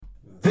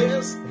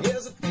this.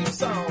 Here's a theme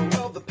song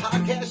of the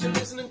podcast you're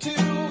listening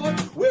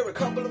to. We're a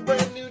couple of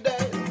brand new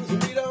dads.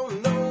 We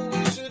don't know what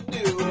we should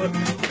do.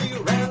 Be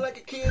around like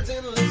a kids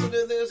and listen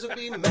to this. Or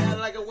be mad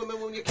like a woman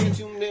when you can't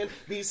tune in.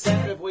 Be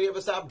sad if we ever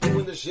stop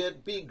doing the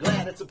shit. Be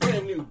glad it's a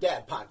brand new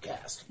dad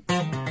podcast.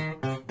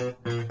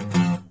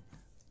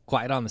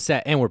 Quiet on the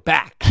set, and we're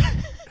back.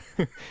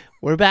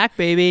 We're back,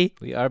 baby.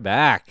 We are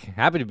back.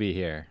 Happy to be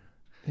here.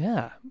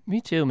 Yeah,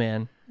 me too,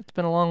 man. It's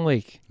been a long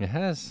week. It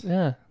has.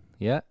 Yeah.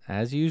 Yeah,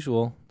 as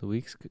usual, the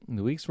weeks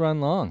run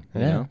long,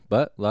 you know?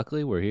 But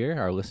luckily we're here.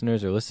 Our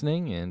listeners are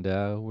listening, and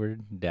we're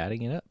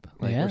dadding it up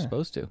like we're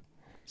supposed to.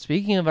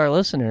 Speaking of our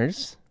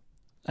listeners,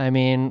 I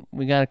mean,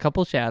 we got a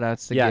couple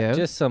shout-outs to give. Yeah,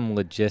 just some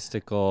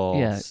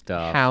logistical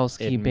stuff.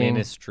 Housekeeping.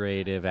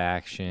 Administrative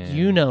action.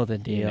 You know the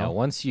deal. You know,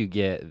 once you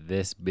get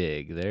this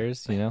big,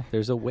 there's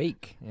a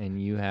wake,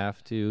 and you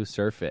have to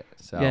surf it.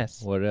 So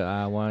yes. What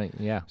I want,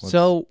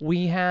 So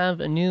we have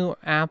a new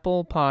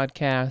Apple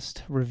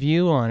Podcast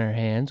review on our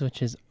hands,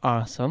 which is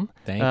awesome.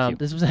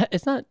 Thank you.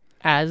 It's not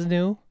as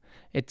new.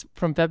 It's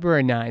from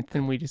February 9th,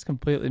 and we just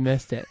completely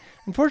missed it.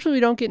 Unfortunately, we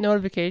don't get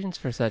notifications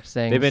for such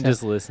things. They've been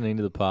just listening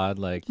to the pod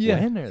like,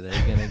 when are they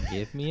going to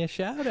give me a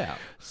shout-out?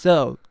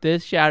 So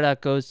this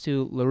shout-out goes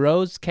to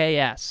LaRose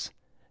KS.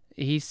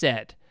 He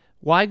said,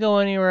 "Why go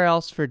anywhere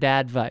else for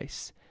dad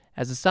advice?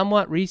 As a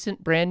somewhat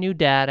recent brand new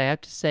dad, I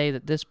have to say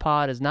that this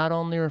pod is not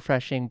only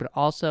refreshing, but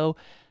also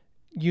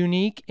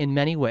unique in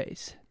many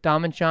ways.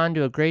 Dom and Sean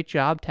do a great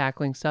job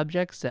tackling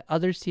subjects that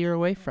others steer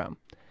away from.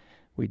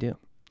 We do.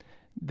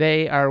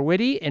 They are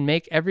witty and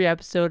make every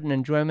episode an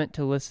enjoyment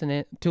to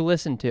listen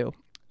to.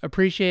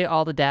 Appreciate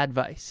all the dad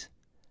advice."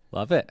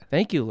 Love it.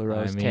 Thank you,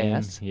 LaRose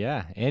KS.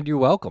 Yeah, and you're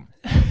welcome.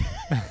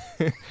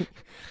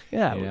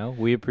 Yeah.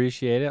 We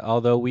appreciate it,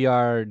 although we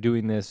are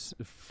doing this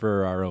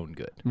for our own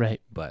good.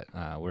 Right. But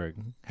we're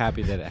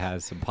happy that it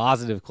has some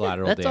positive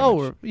collateral That's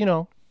damage.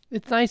 all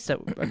it's nice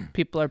that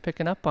people are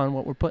picking up on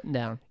what we're putting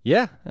down.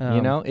 Yeah.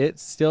 It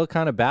still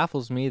kind of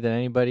baffles me that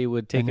anybody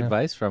would take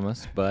advice from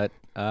us, but,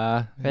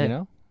 Our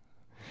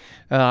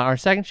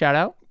second shout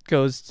out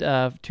goes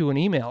to an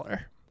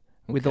emailer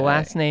with the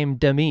last name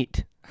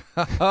Demeet.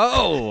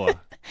 Oh!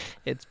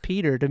 It's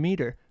Peter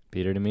Demeter.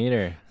 Peter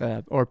Demeter.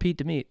 Or Pete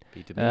Demeet.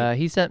 Pete Demeet.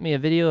 He sent me a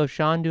video of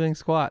Sean doing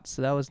squats,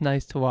 so that was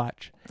nice to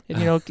watch.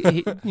 And,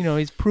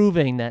 he's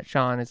proving that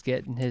Sean is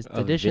getting his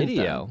additions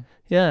video? done.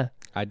 Yeah.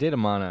 I did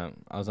him I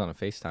was on a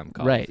FaceTime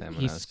call Right. with him.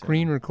 He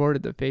screen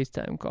recorded the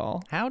FaceTime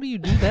call. How do you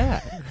do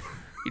that?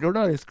 You don't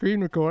know how to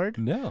screen record?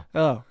 No.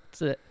 Oh,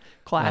 it's a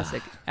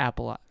classic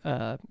Apple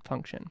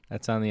function.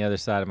 That's on the other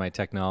side of my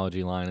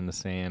technology line in the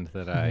sand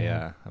that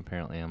I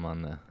apparently am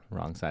on the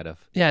wrong side of.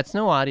 Yeah, it's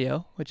no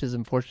audio, which is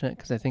unfortunate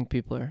because I think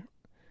people are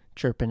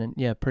chirping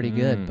and pretty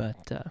good,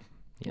 but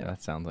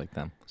that sounds like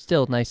them.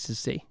 Still nice to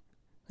see.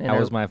 And How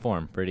was my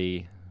form?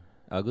 Pretty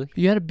ugly?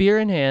 You had a beer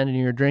in hand and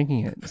you were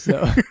drinking it,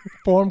 so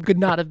form could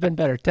not have been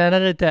better. 10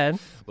 out of 10.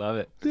 Love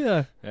it.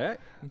 Yeah. All right.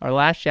 Our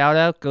last shout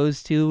out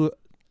goes to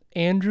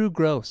Andrew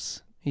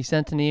Gross. He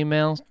sent an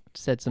email,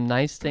 said some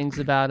nice things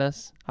about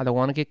us. I don't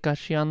want to get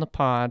gushy on the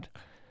pod,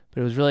 but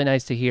it was really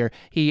nice to hear.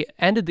 He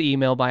ended the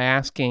email by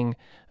asking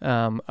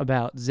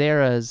about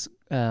Zara's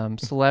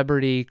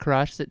celebrity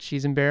crush that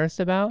she's embarrassed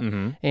about,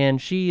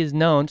 and she is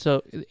known.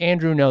 So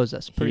Andrew knows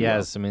us pretty well. He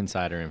has some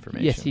insider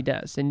information. Yes, he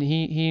does, and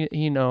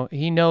he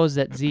knows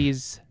that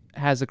Z's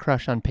has a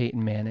crush on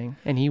Peyton Manning,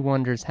 and he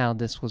wonders how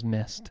this was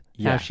missed.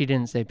 Yeah. How she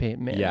didn't say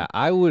Peyton Manning. Yeah,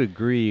 I would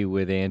agree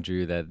with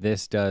Andrew that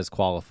this does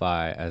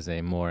qualify as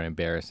a more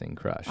embarrassing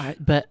crush.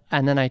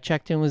 And then I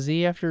checked in with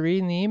Z after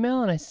reading the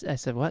email, and I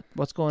said,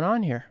 "What's going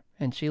on here?"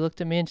 And she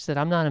looked at me and she said,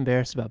 "I'm not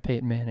embarrassed about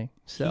Peyton Manning."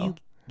 So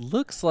he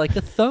looks like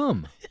a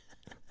thumb.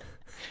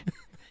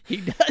 He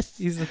does.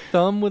 He's a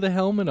thumb with a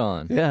helmet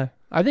on. Yeah.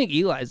 I think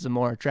Eli's the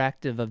more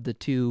attractive of the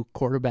two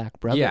quarterback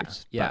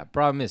brothers. Yeah.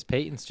 Problem is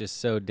Peyton's just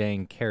so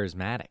dang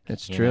charismatic.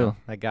 That's true. Know?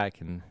 That guy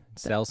can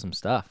sell some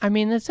stuff. I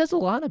mean, it says a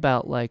lot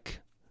about,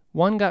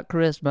 one got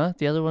charisma,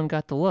 the other one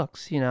got the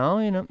looks, you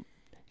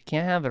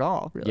can't have it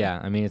all, really. Yeah,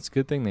 I mean, it's a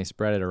good thing they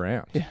spread it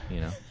around,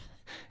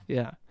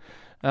 Yeah.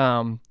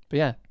 But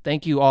yeah,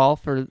 thank you all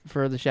for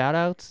the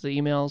shout-outs, the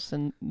emails,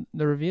 and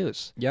the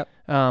reviews. Yep.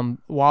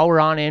 While we're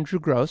on Andrew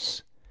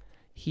Gross,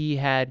 he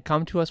had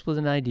come to us with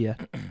an idea.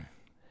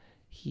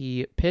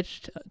 He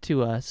pitched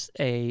to us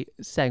a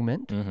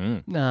segment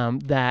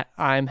that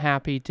I'm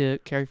happy to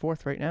carry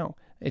forth right now.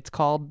 It's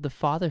called The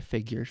Father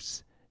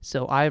Figures.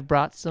 So I've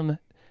brought some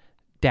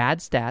dad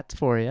stats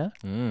for you.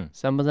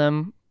 Some of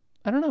them,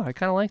 I don't know, I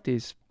kind of like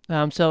these.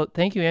 So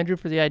thank you, Andrew,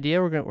 for the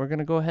idea. We're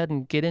gonna go ahead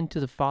and get into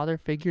the father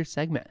figure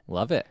segment.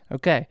 Love it.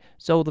 Okay,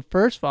 so the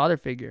first father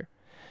figure.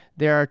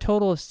 There are a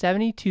total of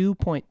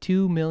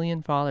 72.2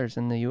 million fathers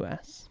in the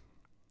U.S.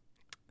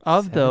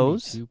 Of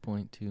those,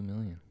 2.2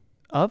 million.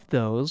 Of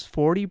those,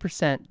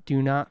 40% do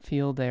not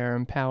feel they are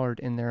empowered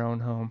in their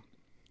own home.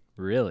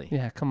 Really?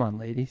 Yeah, come on,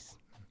 ladies.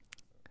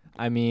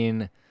 I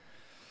mean,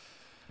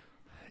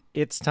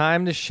 it's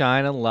time to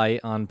shine a light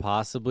on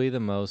possibly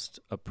the most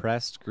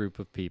oppressed group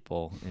of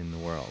people in the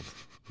world.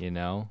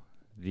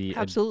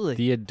 Absolutely.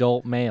 The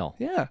adult male.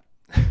 Yeah.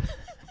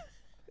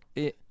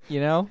 You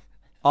know,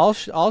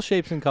 all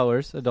shapes and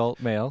colors, adult,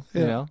 male.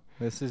 You Yeah. know,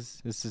 this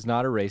is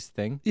not a race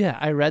thing. Yeah,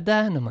 I read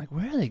that and I'm like,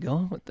 where are they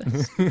going with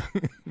this?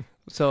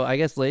 So I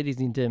guess ladies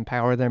need to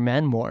empower their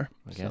men more.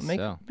 I guess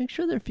Make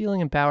sure they're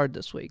feeling empowered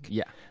this week.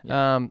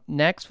 Yeah.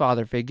 Next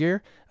father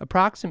figure,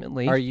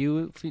 approximately.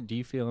 Do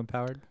you feel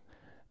empowered?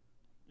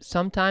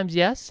 Sometimes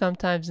yes,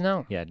 sometimes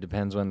no. Yeah, it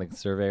depends when the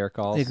surveyor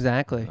calls.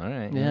 Exactly. All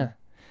right.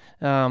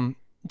 Yeah.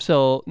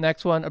 So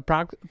next one,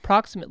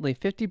 approximately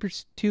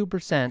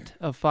 52%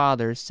 of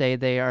fathers say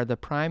they are the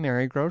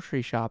primary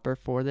grocery shopper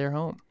for their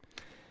home.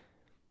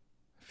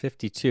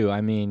 52.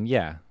 I mean,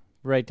 yeah,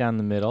 right down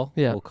the middle.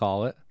 Yeah. We'll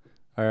call it.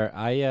 Or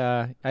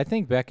I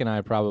think Beck and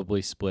I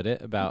probably split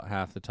it about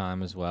half the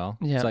time as well.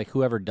 Yeah. It's like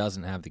whoever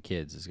doesn't have the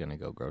kids is going to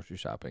go grocery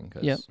shopping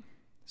because Yep.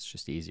 it's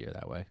just easier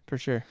that way. For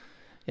sure.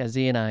 Yeah,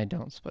 Z and I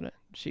don't split it.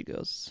 She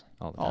goes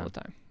All the all time. the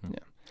time. Hmm. Yeah.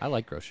 I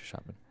like grocery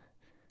shopping.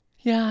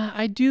 Yeah,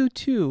 I do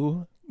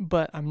too,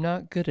 but I'm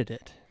not good at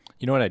it.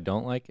 You know what I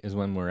don't like is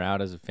when we're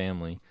out as a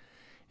family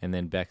and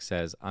then Beck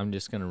says, I'm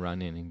just going to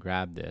run in and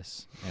grab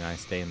this. And I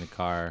stay in the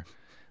car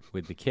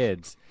with the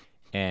kids.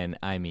 And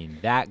I mean,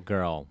 that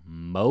girl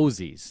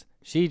moseys.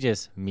 She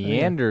just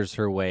meanders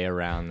her way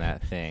around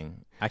that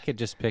thing. I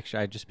just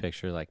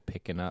picture like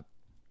picking up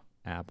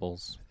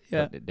apples,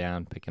 Yeah. putting it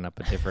down, picking up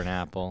a different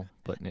apple,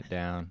 putting it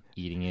down,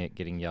 eating it,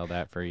 getting yelled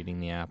at for eating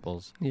the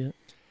apples. Yeah.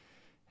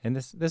 And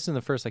this is in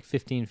the first like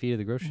 15 feet of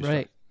the grocery store.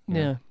 Right.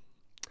 Yeah.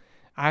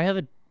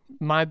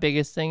 My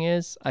biggest thing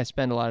is I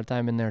spend a lot of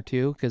time in there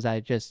too because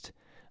I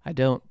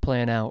don't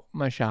plan out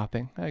my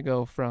shopping. I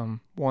go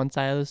from one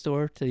side of the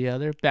store to the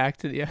other, back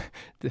to the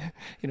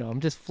I'm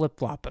just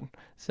flip-flopping.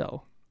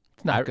 So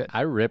it's not good.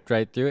 I ripped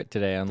right through it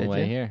today on the Did way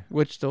you? here.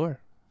 Which store?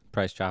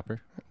 Price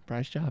Chopper.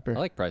 Price Chopper. I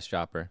like Price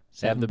Chopper.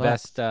 They have the $7.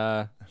 best.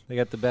 They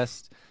got the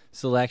best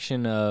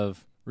selection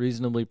of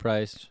reasonably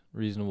priced,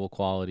 reasonable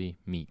quality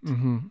meat.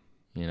 Mm-hmm.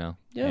 You know.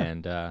 Yeah.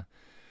 And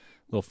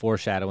little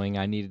foreshadowing.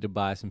 I needed to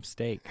buy some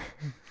steak.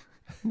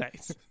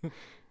 Nice.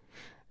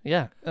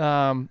 Yeah.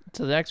 So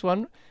the next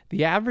one,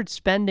 the average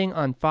spending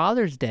on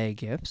Father's Day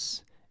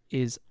gifts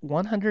is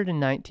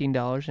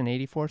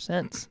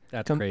 $119.84.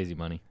 That's crazy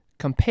money.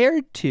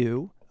 Compared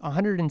to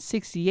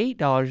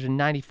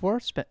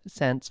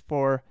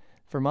 $168.94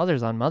 for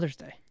mothers on Mother's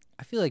Day.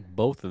 I feel like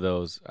both of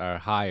those are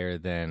higher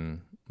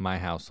than my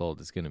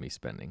household is going to be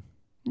spending.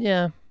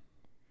 Yeah.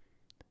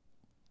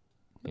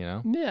 You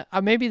know. Yeah.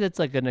 Maybe that's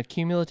like an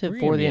accumulative We're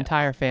for gonna the be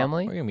entire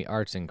family. We're going to be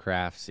arts and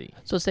craftsy.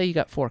 So say you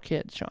got 4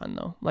 kids, Sean,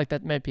 though. Like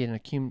that might be an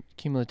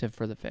cumulative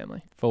for the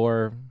family.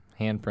 4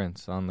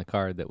 handprints on the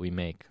card that we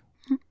make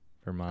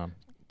for mom.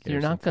 Get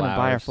You're her not some going to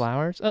buy her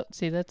flowers. flowers? Oh,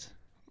 see, that's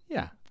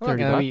Yeah.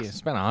 $30.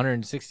 Spend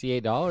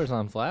 $168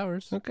 on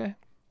flowers. okay.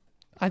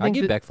 I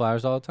get Beck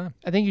flowers all the time.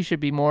 I think you should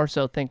be more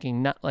so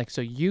thinking not like, so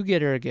you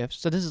get her a gift.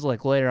 So this is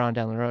like later on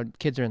down the road.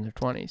 Kids are in their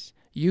 20s.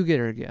 You get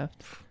her a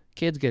gift.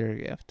 Kids get her a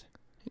gift.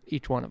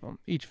 Each one of them.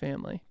 Each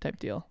family type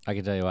deal. I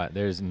can tell you what,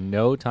 there's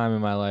no time in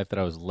my life that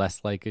I was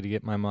less likely to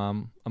get my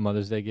mom a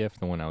Mother's Day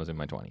gift than when I was in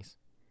my 20s.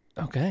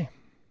 Okay.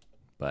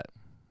 But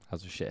I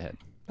was a shithead.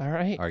 All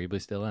right. Arguably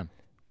still am.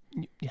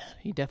 Yeah,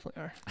 you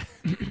definitely are.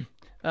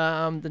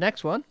 The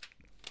next one.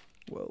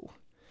 Whoa.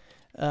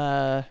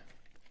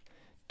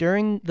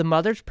 During the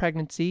mother's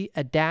pregnancy,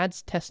 a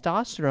dad's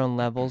testosterone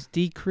levels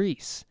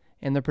decrease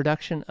and the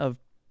production of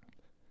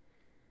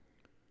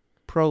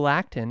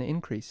prolactin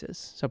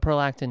increases. So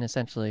prolactin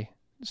essentially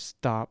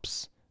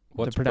stops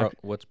What's the production.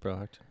 what's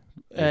prolactin?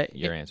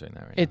 You're answering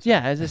that right It's now.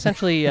 yeah, it's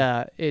essentially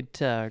it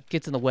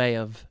gets in the way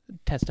of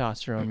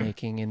testosterone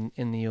making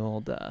in the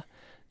old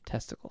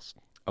testicles.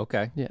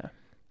 Okay. Yeah.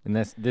 And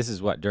this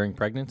is what, during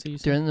pregnancy? You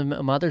said? During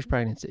the mother's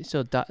pregnancy.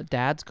 So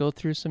dads go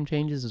through some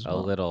changes as A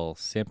well. little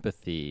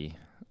sympathy,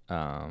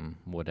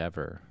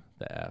 whatever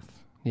the F.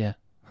 Yeah.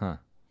 Huh.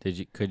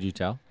 Could you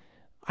tell?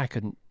 I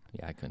couldn't,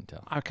 Yeah, I couldn't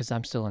tell. because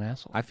I'm still an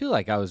asshole. I feel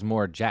like I was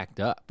more jacked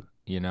up,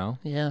 you know?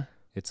 Yeah.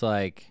 It's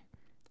like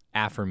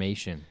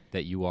affirmation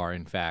that you are,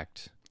 in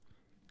fact,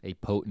 a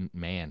potent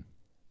man.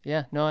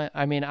 Yeah. No,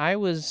 I mean, I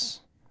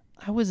was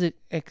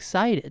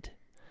excited.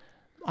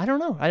 I don't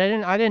know. I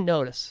didn't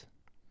notice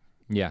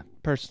Yeah.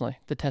 personally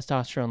the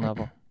testosterone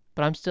level,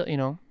 but I'm still,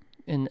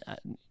 in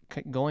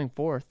going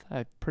forth,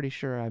 I'm pretty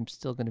sure I'm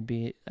still going to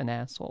be an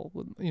asshole.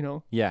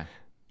 Yeah.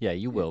 Yeah,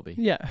 you will be.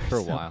 Yeah. For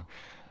a so- while.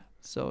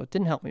 So it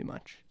didn't help me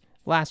much.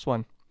 Last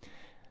one.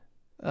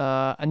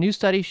 A new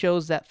study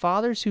shows that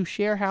fathers who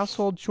share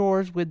household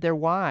chores with their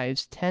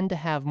wives tend to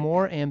have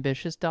more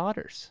ambitious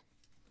daughters.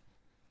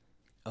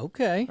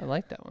 Okay. I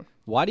like that one.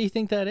 Why do you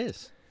think that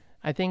is?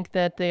 I think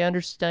that they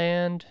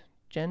understand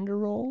gender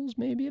roles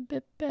maybe a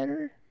bit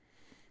better.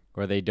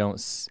 Or they don't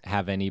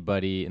have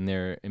anybody in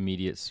their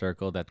immediate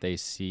circle that they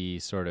see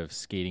sort of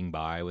skating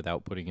by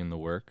without putting in the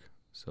work.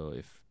 So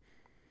if,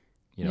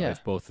 Yeah.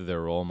 if both of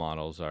their role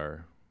models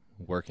are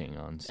working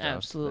on stuff.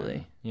 Absolutely.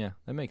 then, yeah,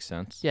 that makes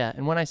sense. Yeah,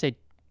 and when I say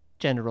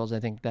gender roles, I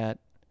think that,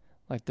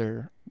 like,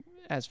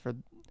 as for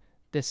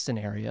this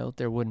scenario,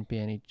 there wouldn't be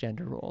any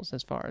gender roles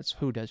as far as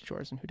who does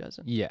chores and who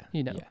doesn't. Yeah.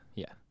 You know. Yeah.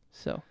 Yeah.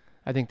 So,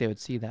 I think they would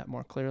see that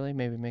more clearly.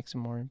 Maybe makes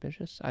them more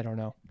ambitious. I don't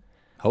know.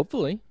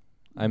 Hopefully.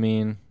 I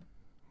mean,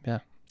 Yeah.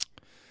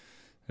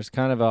 there's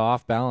kind of a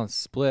off-balance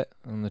split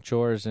on the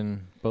chores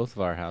in both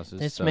of our houses.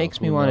 This so makes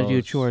me who want to do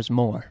knows? chores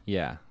more.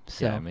 Yeah.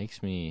 So Yeah, it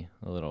makes me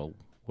a little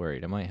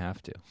worried. I might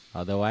have to.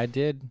 Although I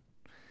did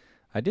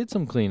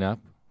some cleanup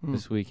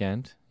this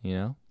weekend, you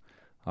know.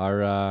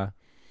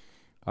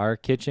 Our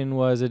kitchen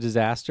was a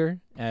disaster,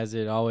 as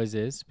it always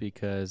is,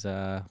 because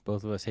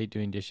both of us hate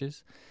doing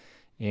dishes.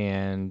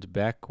 And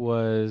Beck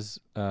was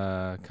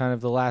kind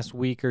of the last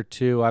week or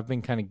two, I've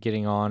been kind of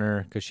getting on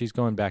her because she's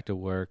going back to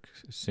work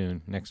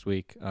soon, next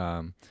week.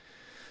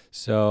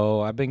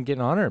 So I've been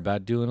getting on her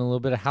about doing a little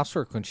bit of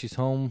housework when she's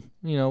home,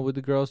 you know, with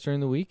the girls during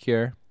the week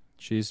here.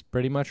 She's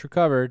pretty much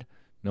recovered.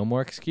 No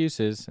more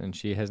excuses. And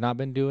she has not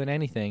been doing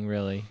anything,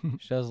 really.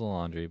 She does the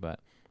laundry, but...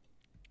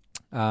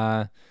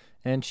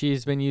 and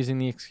she's been using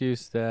the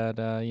excuse that,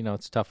 you know,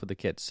 it's tough with the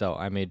kids. So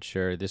I made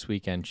sure this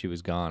weekend she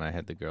was gone. I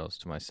had the girls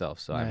to myself.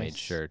 So I made Nice.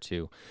 sure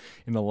to,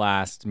 in the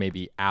last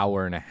maybe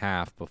hour and a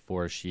half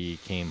before she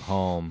came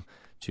home,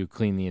 to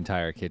clean the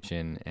entire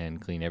kitchen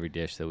and clean every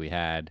dish that we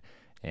had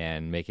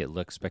and make it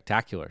look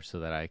spectacular so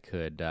that I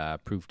could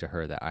prove to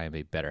her that I am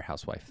a better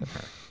housewife than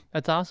her.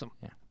 That's awesome.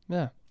 Yeah.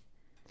 Yeah.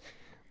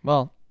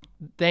 Well,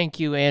 thank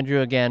you, Andrew,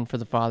 again for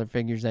the father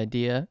figures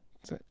idea.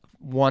 It's a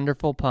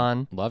wonderful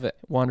pun. Love it.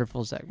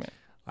 Wonderful segment.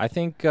 I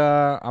think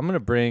I'm going to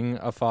bring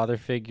a father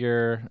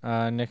figure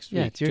next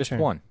Yeah, week. it's your Just turn.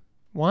 one.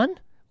 One?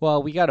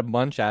 Well, we got a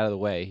bunch out of the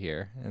way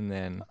here, and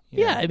then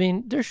Yeah, I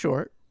mean, they're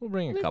short. we'll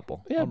bring a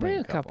couple. Yeah, I'll bring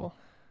a couple.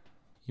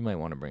 You might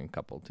want to bring a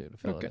couple too to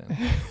fill Okay.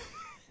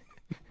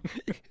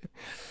 it in.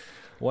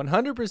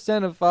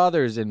 100% of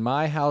fathers in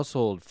my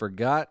household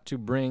forgot to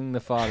bring the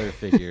father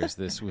figures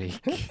this week.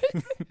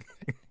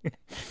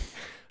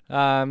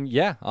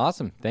 Yeah,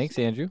 awesome. Thanks,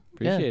 Andrew.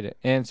 Appreciate it.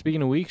 And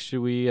speaking of weeks, should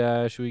we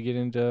get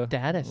into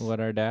Datus. what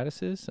our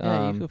datus is?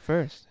 Yeah, you go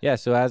first. Yeah,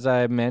 so as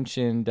I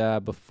mentioned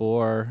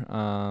before,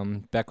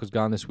 Beck was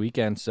gone this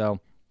weekend, so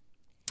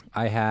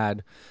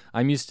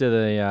I'm used to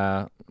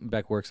the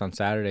Beck works on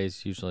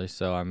Saturdays usually,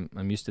 so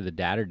I'm used to the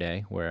Dadder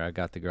Day where I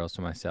got the girls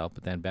to myself,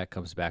 but then Beck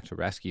comes back to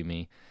rescue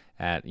me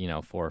at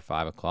 4 or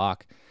 5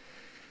 o'clock.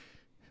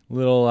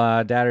 Little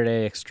Dadder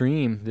Day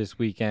extreme this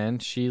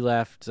weekend. She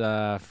left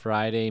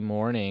Friday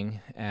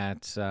morning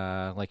at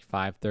like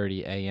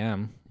 5:30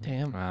 a.m.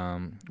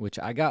 Damn. Which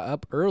I got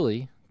up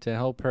early to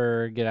help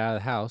her get out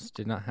of the house.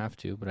 Did not have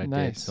to, but I did.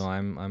 Nice. So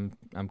I'm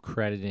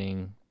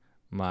crediting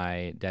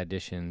my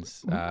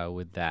daditions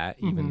with that,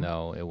 even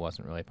though it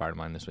wasn't really a part of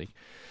mine this week.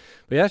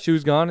 But yeah, she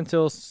was gone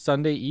until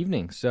Sunday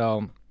evening.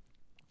 So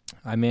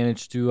I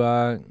managed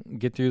to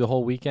get through the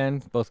whole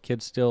weekend. Both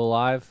kids still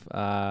alive.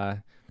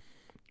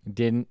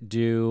 Didn't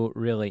do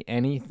really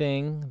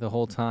anything the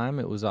whole time.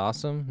 It was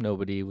awesome.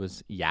 Nobody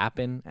was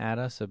yapping at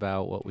us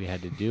about what we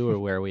had to do or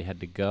where we had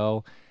to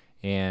go.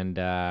 And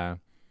how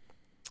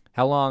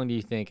long do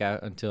you think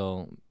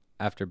until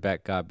after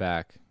Beck got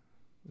back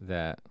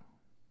that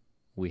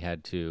we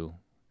had to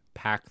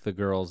pack the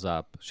girls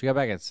up? She got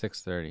back at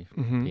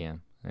 6:30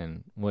 p.m.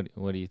 And what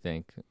do you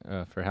think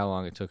for how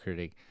long it took her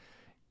to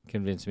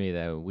convince me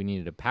that we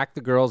needed to pack the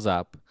girls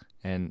up?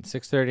 And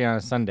 6:30 on a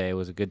Sunday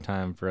was a good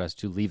time for us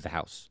to leave the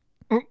house.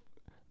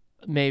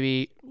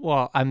 Maybe,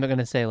 well, I'm going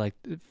to say like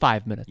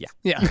 5 minutes. Yeah.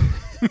 Yeah.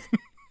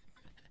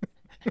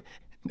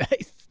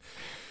 Nice.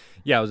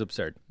 Yeah, it was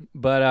absurd.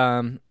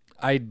 But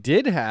I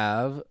did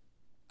have,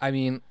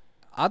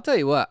 I'll tell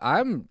you what,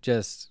 I'm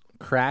just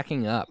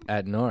cracking up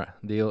at Nora,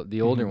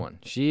 the older one.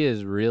 She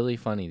is really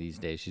funny these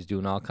days. She's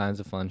doing all kinds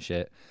of fun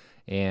shit.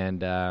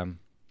 And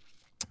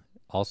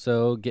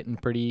also getting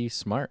pretty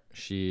smart.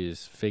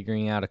 She's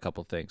figuring out a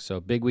couple things.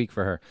 So big week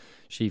for her.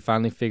 She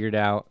finally figured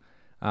out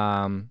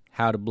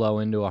how to blow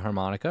into a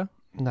harmonica.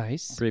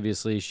 Nice.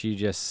 Previously, she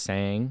just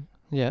sang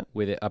Yeah.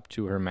 with it up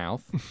to her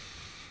mouth.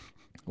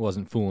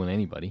 Wasn't fooling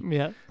anybody.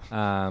 Yeah.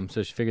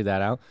 So she figured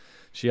that out.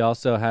 She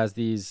also has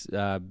these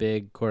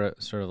big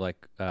sort of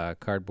like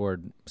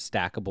cardboard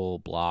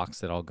stackable blocks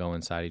that all go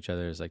inside each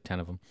other. There's like 10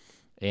 of them.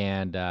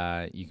 And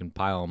you can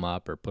pile them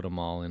up or put them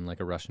all in like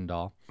a Russian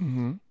doll.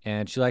 Mm-hmm.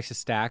 And she likes to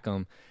stack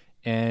them.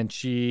 And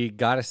she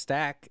got a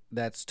stack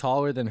that's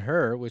taller than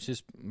her, which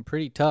is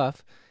pretty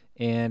tough.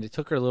 And it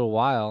took her a little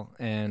while.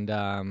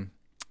 And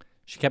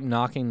she kept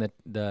knocking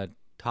the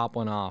top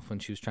one off when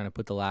she was trying to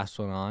put the last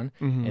one on.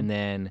 Mm-hmm. And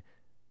then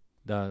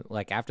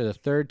after the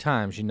third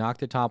time, she knocked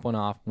the top one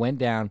off, went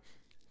down,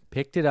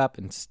 picked it up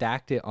and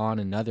stacked it on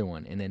another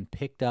one, and then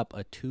picked up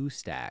a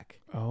 2-stack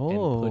and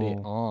put it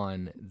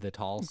on the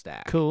tall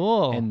stack.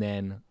 Cool. And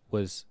then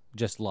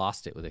just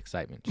lost it with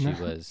excitement. She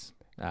was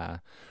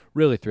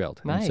really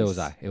thrilled. And so was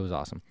Nice. I. It was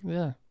awesome.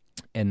 Yeah.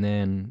 And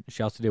then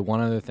she also did one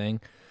other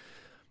thing.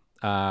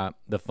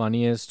 The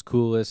funniest,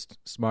 coolest,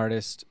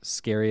 smartest,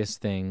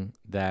 scariest thing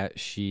that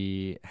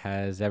she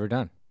has ever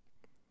done.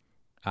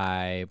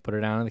 I put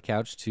her down on the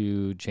couch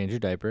to change her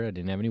diaper. I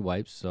didn't have any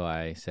wipes, so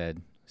I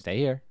said, stay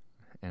here.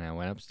 And I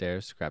went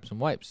upstairs to grab some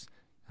wipes.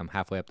 I'm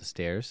halfway up the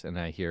stairs, and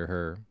I hear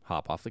her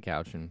hop off the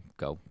couch and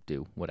go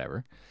do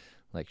whatever,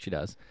 like she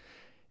does.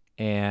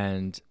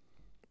 and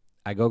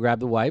I go grab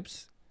the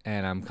wipes,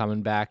 and I'm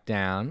coming back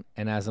down,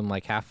 and as I'm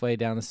like halfway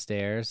down the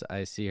stairs,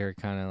 I see her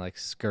kind of like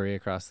scurry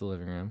across the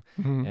living room.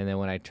 Mhm. And then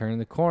when I turn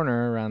the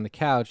corner around the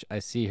couch, I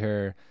see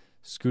her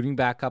scooting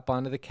back up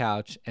onto the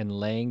couch and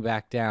laying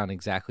back down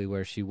exactly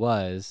where she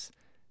was,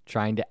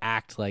 trying to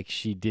act like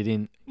she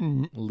didn't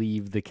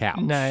leave the couch.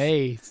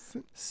 Nice.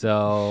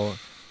 So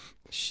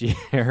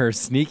her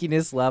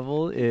sneakiness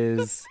level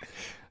is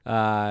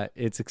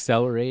it's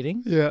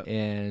accelerating. Yeah.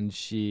 And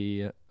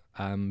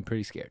I'm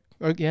pretty scared.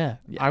 Oh, yeah.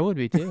 I would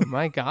be too.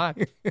 My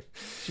God.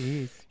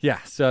 Jeez. Yeah,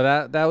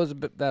 so that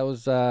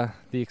was the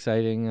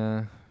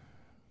exciting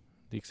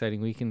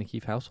week in the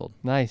Keefe household.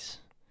 Nice.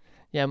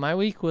 Yeah, my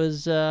week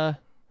was, Zara's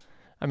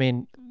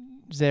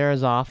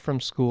off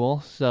from school,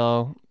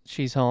 so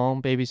she's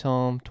home, baby's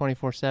home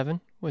 24/7,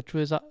 which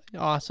was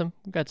awesome.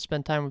 Got to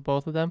spend time with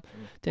both of them.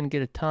 Didn't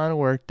get a ton of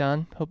work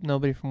done. Hope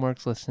nobody from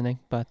work's listening,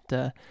 but,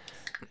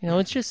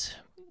 it's just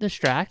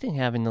distracting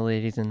having the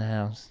ladies in the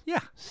house.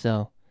 Yeah.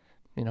 So,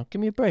 give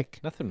me a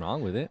break. Nothing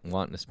wrong with it,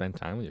 wanting to spend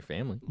time with your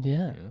family.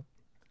 Yeah. You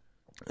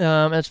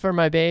know? As for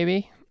my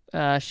baby,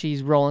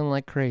 she's rolling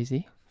like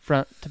crazy.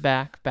 Front to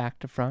back, back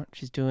to front.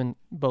 She's doing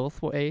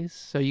both ways.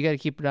 So you got to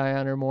keep an eye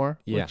on her more,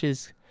 Yeah. which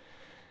is,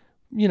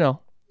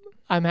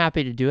 I'm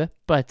happy to do it.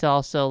 But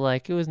also,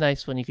 like, it was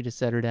nice when you could just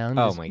set her down.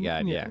 Oh, just, my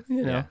God, yeah.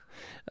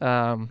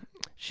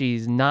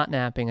 She's not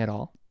napping at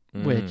all,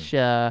 which,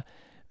 I'm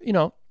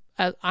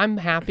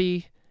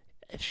happy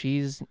if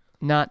she's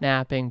not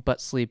napping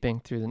but sleeping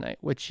through the night,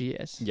 which she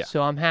is. Yeah.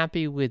 So I'm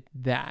happy with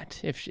that.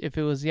 If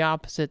it was the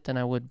opposite, then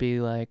I would be,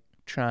 like,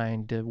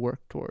 trying to work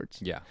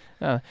towards. Yeah.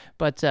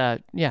 It's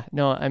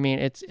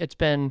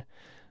been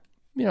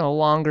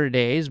longer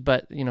days,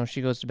 but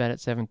she goes to bed at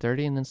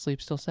 7:30 and then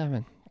sleeps till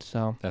 7.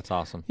 So That's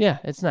awesome. yeah,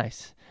 it's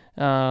nice.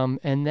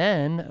 And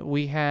then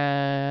we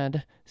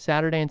had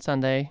Saturday and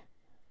Sunday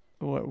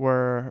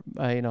where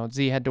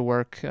Z had to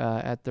work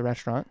at the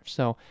restaurant,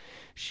 so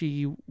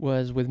she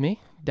was with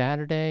me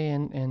Saturday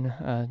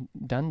and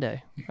Dun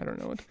Day. I don't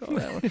know what to call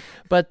that one.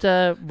 But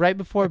right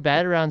before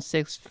bed around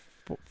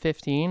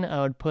 6:15,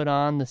 I would put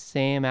on the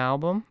same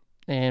album,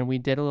 and we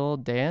did a little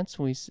dance.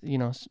 We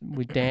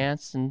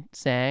danced and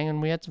sang,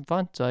 and we had some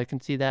fun. So I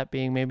can see that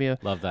being maybe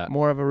Love that.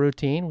 more of a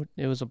routine.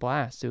 It was a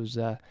blast. It was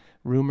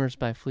Rumors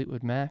by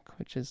Fleetwood Mac,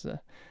 which is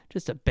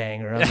just a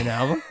banger of an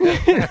album.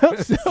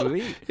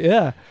 Sweet.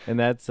 Yeah. And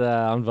that's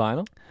on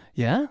vinyl?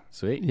 Yeah.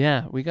 Sweet.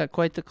 Yeah. We got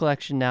quite the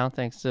collection now,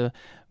 thanks to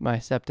my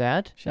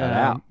stepdad. Shout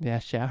out. Yeah,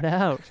 shout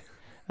out.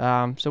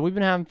 So we've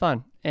been having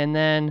fun. And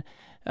then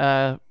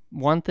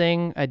one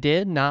thing I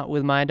did, not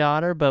with my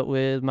daughter, but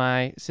with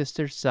my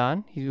sister's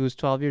son. He was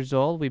 12 years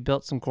old. We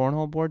built some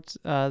cornhole boards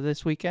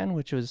this weekend,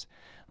 which was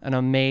an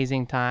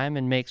amazing time,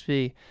 and makes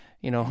me,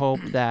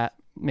 hope that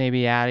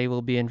maybe Addie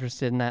will be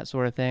interested in that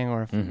sort of thing,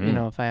 or if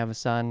if I have a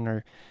son,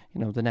 or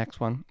the next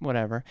one,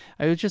 whatever.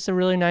 It was just a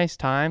really nice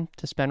time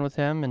to spend with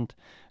him, and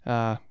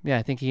I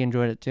think he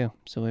enjoyed it too.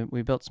 So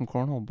we built some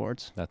cornhole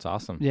boards. That's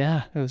awesome.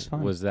 Yeah, it was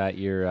fun. Was that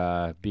your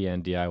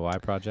BN DIY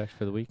project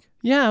for the week?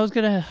 Yeah, I was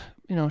gonna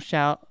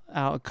shout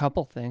out a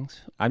couple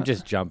things. I'm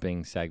just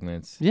jumping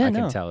segments. Yeah, I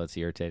can no. tell it's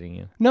irritating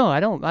you. No, I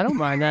don't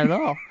mind that at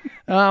all.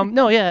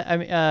 No, yeah, I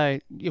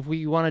mean, if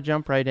we want to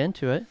jump right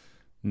into it.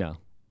 No.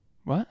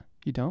 What?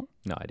 You don't?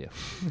 No, I do.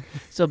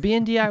 So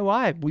being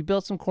DIY, we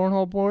built some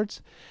cornhole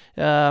boards.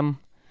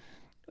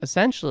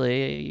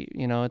 Essentially,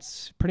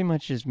 it's pretty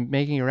much just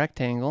making a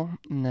rectangle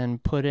and then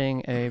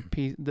putting a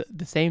piece,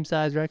 the same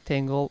size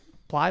rectangle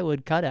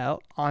plywood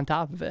cutout on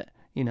top of it,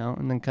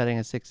 and then cutting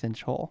a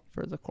 6-inch hole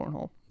for the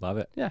cornhole. Love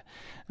it. Yeah.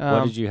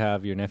 What did you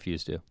have your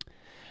nephews do?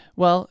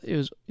 Well, it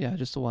was,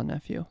 just the one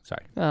nephew.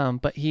 Sorry.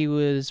 But he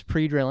was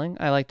pre-drilling.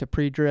 I like to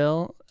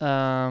pre-drill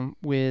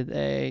with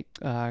a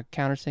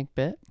countersink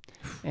bit,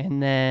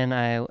 and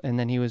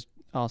then he was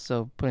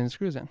also putting the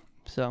screws in.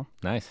 So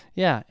Nice.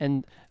 yeah,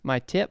 and my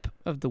tip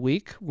of the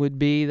week would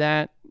be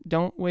that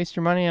don't waste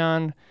your money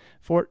on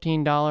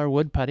 $14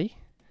 wood putty.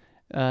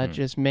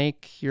 Just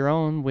make your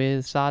own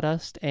with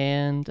sawdust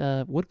and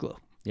wood glue.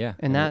 Yeah.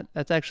 And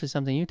that's actually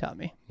something you taught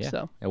me. Yeah.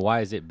 So And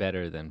why is it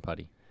better than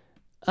putty?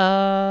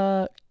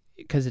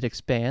 because it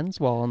expands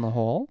while in the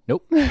hole.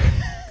 Nope.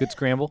 Good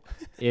scramble.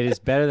 It is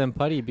better than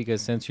putty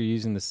because since you're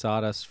using the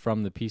sawdust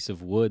from the piece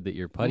of wood that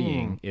you're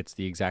puttying, it's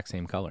the exact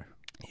same color.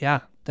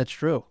 Yeah, that's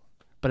true.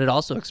 But it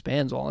also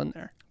expands while in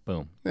there.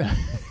 Boom.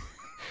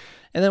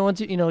 And then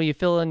once you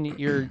fill in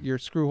your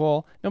screw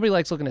hole. Nobody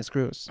likes looking at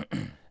screws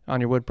on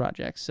your wood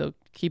projects, so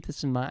keep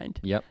this in mind.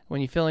 Yep.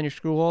 When you fill in your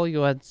screw hole, you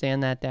go ahead and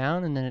sand that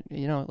down, and then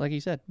it, like you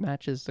said,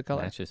 matches the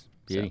color. Matches.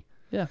 Beauty.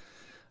 Yeah.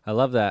 I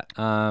love that.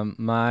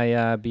 My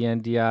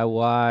BN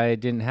DIY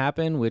didn't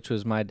happen, which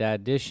was my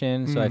dad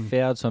dishing, so I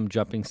failed. So I'm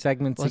jumping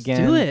segments Let's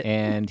again. do it.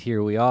 And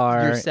here we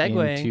are You're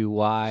segueing. into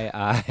why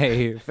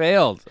I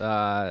failed.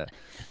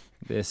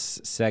 This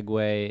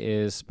segue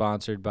is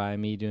sponsored by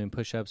me doing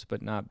push-ups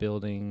but not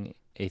building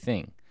a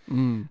thing.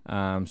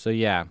 So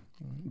yeah,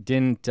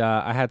 didn't.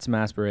 I had some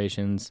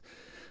aspirations.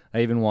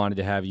 I even wanted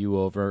to have you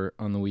over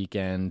on the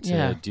weekend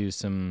to do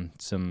some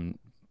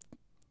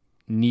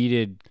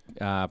needed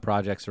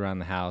projects around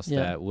the house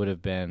Yeah. that would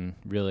have been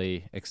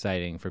really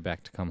exciting for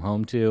Beck to come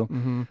home to.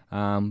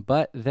 Mm-hmm.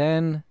 But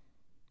then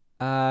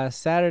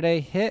Saturday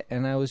hit,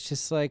 and I was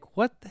just like,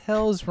 "What the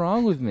hell is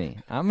wrong with me?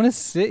 I'm gonna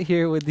sit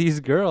here with these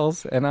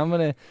girls, and I'm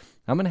gonna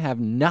have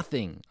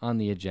nothing on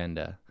the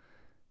agenda."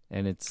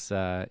 And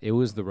it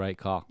was the right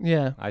call.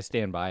 Yeah. I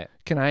stand by it.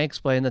 Can I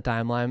explain the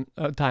timeline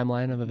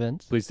of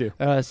events? Please do.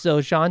 So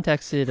Sean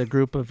texted a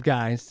group of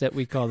guys that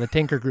we call the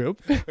Tinker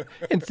Group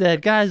and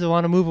said, guys, I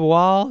want to move a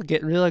wall,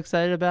 getting real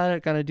excited about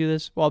it, gonna do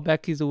this while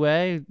Becky's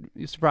away.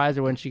 You surprise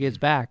her when she gets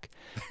back.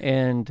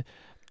 And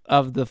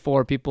of the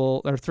 4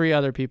 people or 3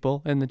 other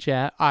people in the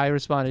chat, I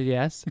responded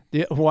yes.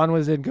 One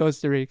was in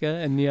Costa Rica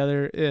and the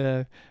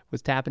other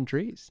was tapping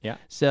trees. Yeah.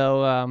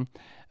 So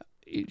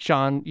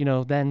Sean,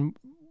 then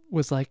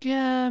was like,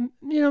 yeah,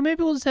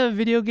 maybe we'll just have a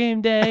video game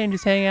day and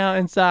just hang out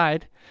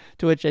inside.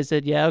 To which I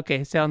said, yeah,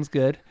 okay, sounds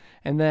good.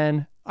 And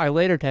then I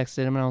later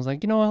texted him and I was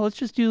like, you know what, let's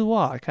just do the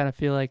wall. I kind of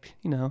feel like,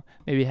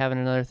 maybe having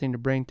another thing to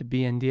bring to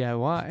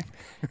BNDIY.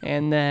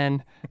 And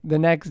then the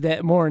next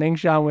morning,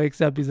 Sean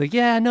wakes up. He's like,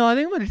 yeah, no, I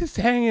think I'm going to just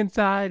hang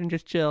inside and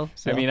just chill.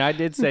 So, I mean, I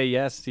did say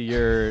yes to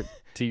your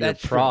That's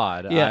true.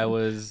 prod. Yeah. I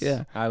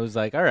was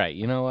like, all right,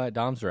 you know what?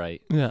 Dom's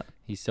right. yeah.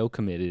 He's so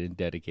committed and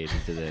dedicated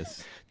to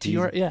this.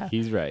 To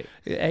He's right.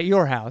 At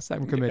your house,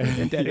 I'm committed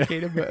and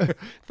dedicated,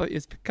 but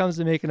it comes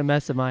to making a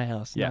mess of my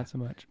house, Yeah. not so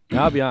much.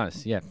 I'll be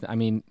honest. Yeah, I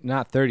mean,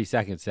 not 30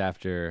 seconds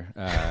after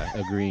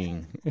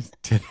agreeing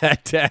to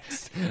that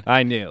text,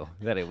 I knew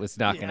that it was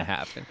not going to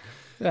happen.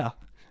 Yeah.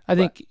 I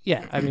think,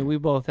 we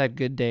both had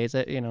good days,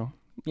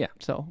 Yeah.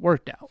 so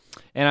worked out.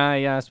 And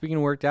I, speaking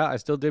of worked out, I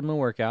still did my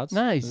workouts.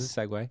 Nice. This is a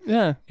segue.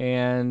 Yeah.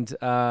 And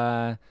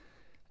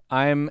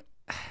I'm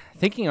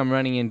thinking I'm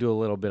running into a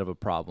little bit of a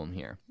problem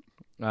here.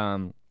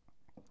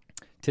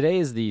 Today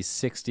is the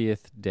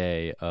 60th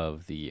day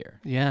of the year.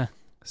 Yeah.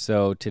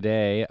 So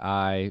today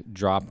I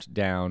dropped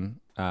down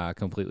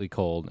completely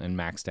cold and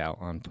maxed out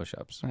on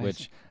push-ups, Nice.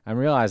 which I'm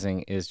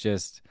realizing is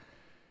just,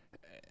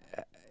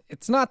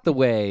 it's not the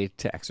way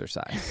to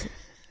exercise.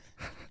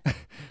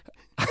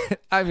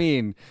 I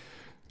mean,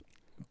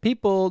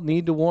 people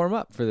need to warm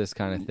up for this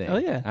kind of thing. Oh,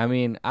 yeah. I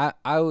mean,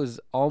 I was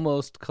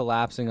almost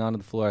collapsing onto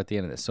the floor at the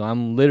end of this. So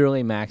I'm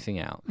literally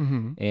maxing out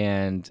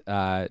and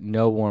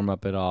no warm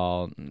up at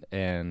all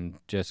and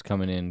just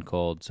coming in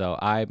cold. So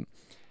I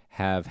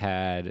have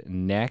had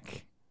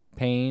neck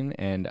pain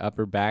and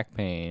upper back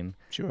pain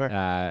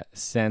Sure.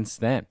 since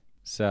then.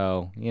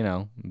 So,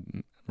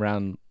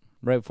 right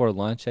before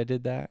lunch I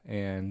did that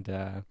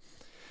and,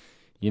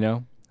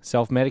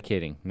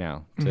 self-medicating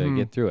now to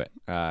get through it.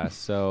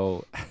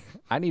 So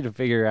I need to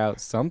figure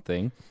out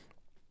something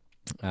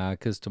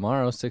because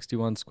tomorrow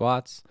 61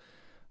 squats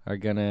are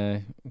going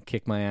to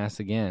kick my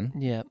ass again.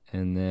 Yeah.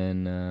 And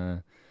then,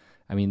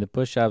 the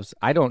push-ups,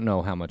 I don't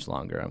know how much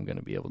longer I'm going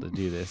to be able to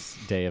do this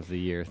day of the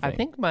year thing. I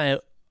think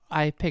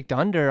I picked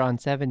under on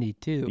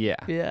 72. Yeah.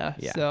 Yeah.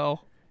 Yeah. So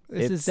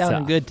this is It's sounding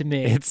tough. good to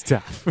me. It's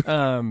tough.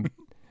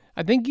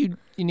 I think you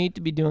need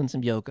to be doing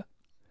some yoga.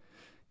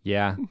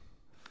 Yeah.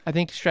 I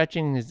think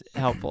stretching is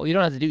helpful. You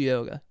don't have to do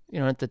yoga. You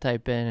don't have to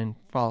type in and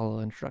follow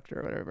the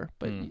instructor or whatever.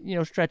 But,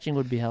 stretching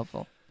would be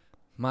helpful.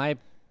 My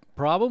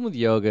problem with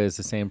yoga is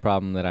the same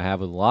problem that I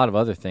have with a lot of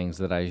other things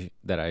that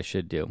I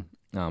should do,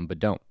 but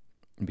don't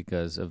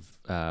because of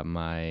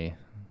my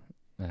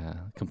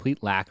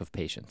complete lack of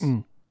patience.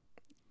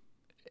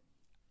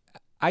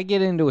 I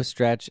get into a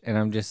stretch and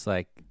I'm just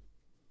like,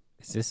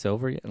 is this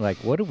over yet? Like,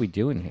 what are we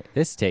doing here?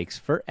 This takes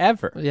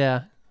forever.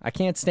 Yeah. I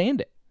can't stand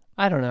it.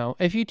 I don't know.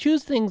 If you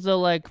choose things though,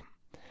 like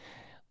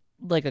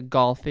a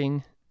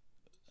golfing,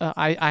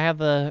 I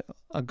have a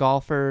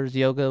golfer's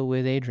yoga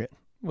with Adrian,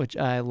 which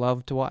I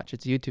love to watch.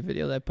 It's a YouTube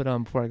video that I put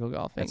on before I go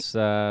golfing. It's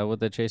what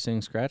the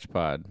Chasing Scratch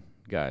Pod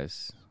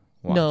guys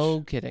watch.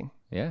 No kidding.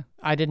 Yeah.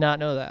 I did not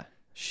know that.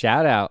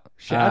 Shout out.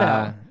 Shout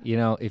out.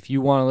 If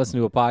you want to listen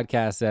to a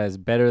podcast that's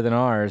better than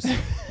ours,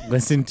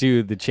 listen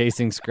to the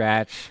Chasing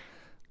Scratch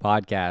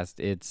podcast.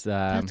 It's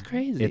That's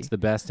crazy. It's the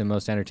best and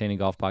most entertaining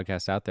golf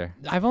podcast out there.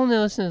 I've only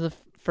listened to the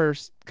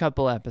first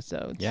couple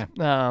episodes. Yeah.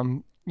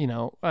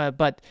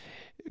 But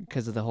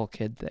because of the whole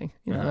kid thing,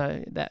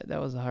 that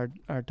was a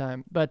hard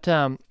time. But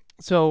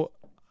so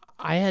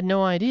I had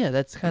no idea.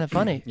 That's kind of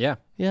funny. Yeah.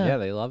 Yeah. Yeah,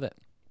 they love it.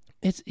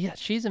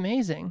 She's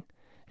amazing.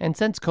 And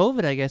since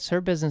COVID, I guess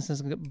her business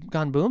has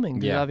gone booming.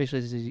 Because Yeah.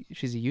 obviously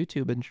she's a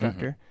YouTube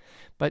instructor.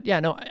 But yeah,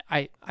 no,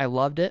 I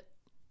loved it,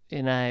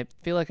 and I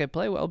feel like I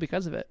play well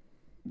because of it.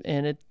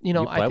 And it, You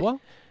play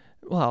well?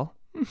 Well,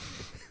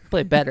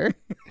 play better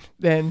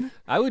than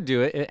I would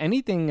do it.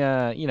 Anything,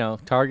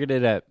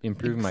 targeted at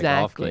improving my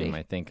golf Exactly. game,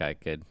 I think I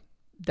could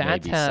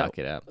that's maybe how suck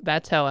it up.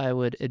 that's how I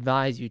would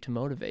advise you to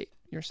motivate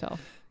yourself.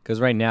 Because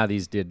right now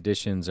these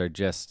additions are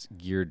just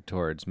geared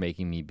towards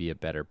making me be a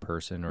better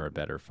person or a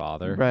better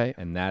father. Right.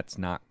 And that's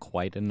not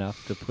quite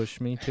enough to push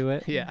me to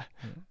it. Yeah.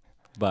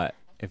 But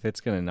if it's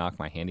going to knock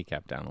my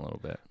handicap down a little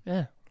bit,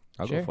 Yeah.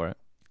 I'll Sure. go for it.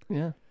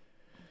 Yeah.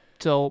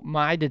 So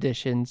my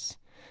additions,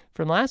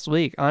 from last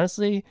week.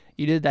 Honestly,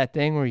 you did that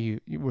thing where you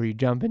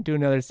jump into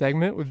another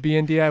segment with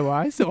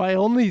BNDIY. So I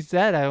only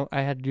said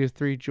I had to do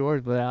 3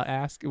 chores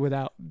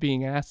without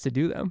being asked to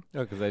do them. Oh,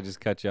 because I just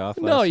cut you off.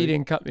 No, last you week?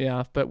 didn't cut me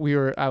off, but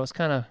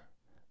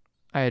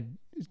I had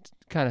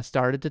kind of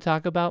started to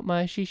talk about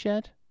my she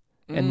shed,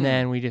 and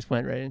then we just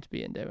went right into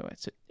BNDIY.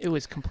 So it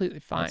was completely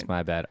fine. That's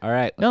my bad. All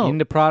right, No.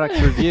 into product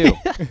review.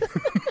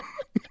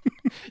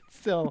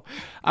 So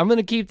I'm going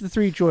to keep the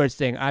 3 chores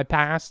thing. I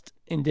passed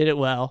and did it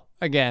well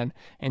again.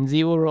 And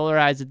Z will roll her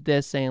eyes at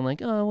this saying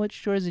like, oh, which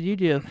chores did you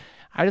do?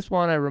 I just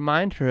want to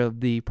remind her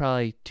of the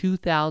probably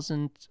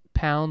 2,000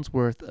 pounds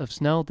worth of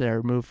snow that I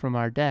removed from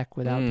our deck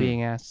without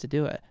being asked to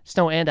do it.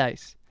 Snow and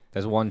ice.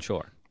 That's one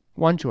chore.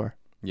 1 chore.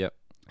 Yep.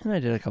 And I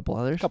did a couple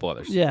others. A couple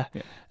others. Yeah.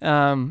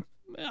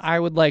 I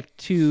would like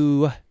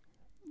to,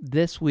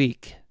 this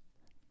week,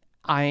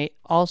 I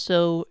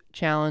also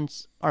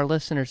challenge our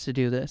listeners to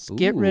do this.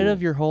 Get rid of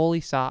Ooh. your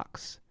holy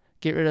socks.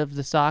 Get rid of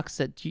the socks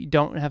that you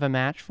don't have a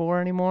match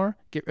for anymore.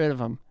 Get rid of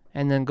them.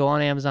 And then go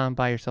on Amazon and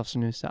buy yourself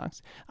some new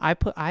socks. I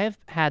have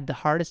had the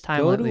hardest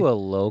time Go lately. to a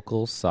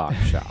local sock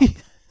shop.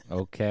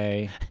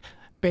 Okay.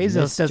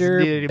 Bezos doesn't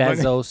need any Mr.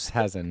 money. Bezos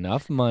has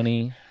enough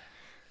money.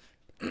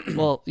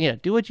 Well, yeah,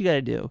 do what you got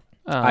to do.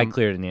 I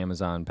cleared an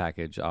Amazon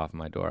package off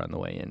my door on the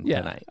way in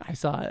tonight. I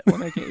saw it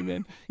when I came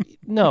in.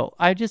 No,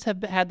 I just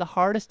have had the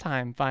hardest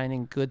time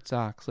finding good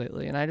socks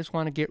lately, and I just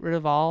want to get rid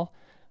of all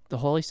the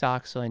holy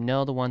socks so I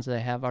know the ones that I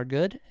have are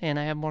good, and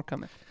I have more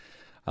coming.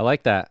 I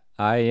like that.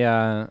 I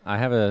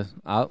have a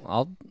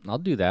I'll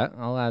do that.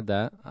 I'll add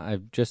that.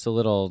 I've just a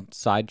little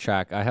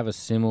sidetrack. I have a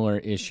similar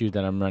issue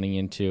that I'm running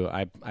into.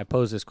 I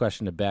posed this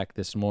question to Beck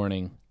this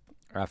morning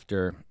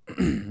after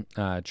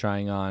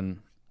trying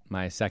on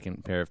my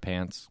second pair of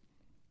pants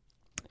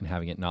and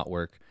having it not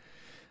work.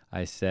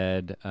 I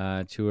said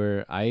to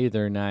her,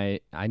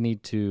 I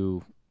need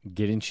to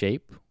get in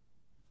shape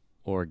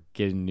or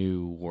get a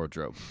new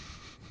wardrobe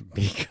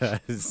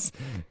because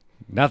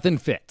nothing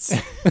fits.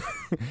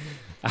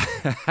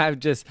 I've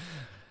just,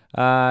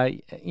 I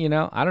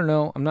don't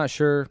know. I'm not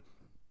sure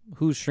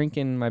who's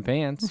shrinking my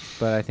pants,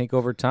 but I think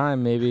over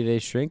time maybe they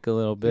shrink a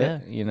little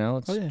bit.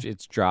 Yeah.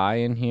 It's dry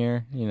in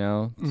here.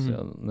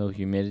 So no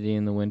humidity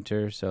in the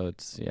winter. So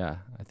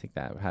I think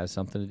that has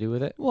something to do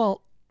with it.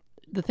 Well,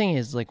 the thing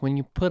is, like, when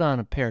you put on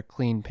a pair of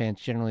clean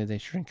pants, generally they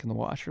shrink in the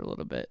washer a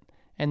little bit.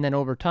 And then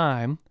over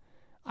time,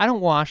 I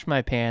don't wash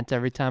my pants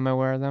every time I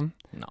wear them.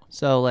 No.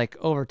 So, like,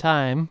 over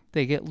time,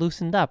 they get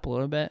loosened up a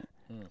little bit.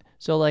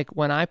 So, like,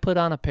 when I put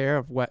on a pair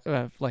of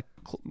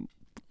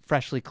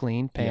freshly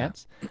cleaned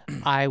pants,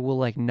 I will,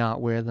 like,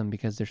 not wear them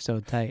because they're so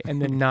tight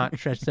and then not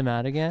stretch them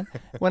out again.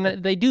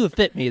 When they do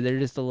fit me, they're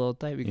just a little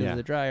tight because of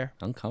the dryer.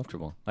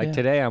 Uncomfortable. Like Yeah.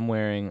 today I'm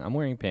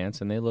wearing pants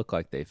and they look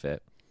like they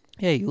fit,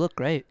 Yeah, you look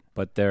great.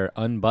 but they're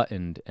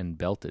unbuttoned and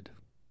belted.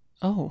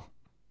 Oh.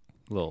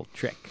 Little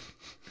trick.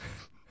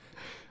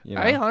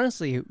 I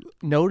honestly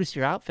noticed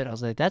your outfit. I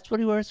was like, that's what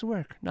he wears to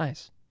work.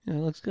 Nice. It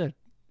looks good.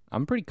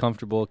 I'm pretty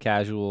comfortable,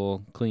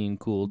 casual, clean,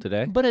 cool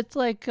today. But it's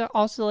like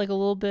also like a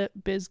little bit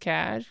biz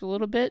cash, a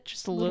little bit,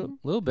 just a little.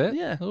 Little bit.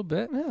 Yeah. A little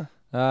bit.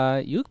 Yeah.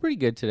 You look pretty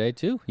good today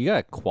too. You got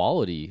a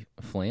quality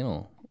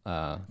flannel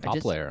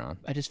top layer on.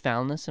 I just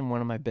found this in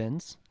one of my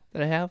bins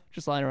that I have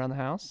just lying around the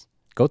house.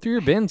 Go through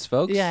your bins,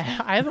 folks.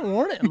 Yeah, I haven't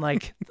worn it in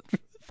like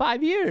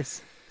 5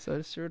 years. So I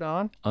just threw it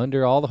on.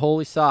 Under all the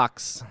holy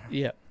socks.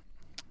 Yep.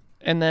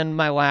 And then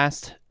my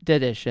last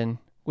dedition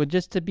would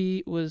just to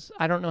be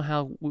I don't know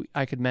how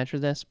I could measure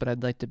this, but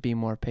I'd like to be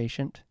more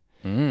patient.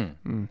 And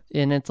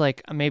it's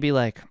like maybe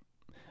like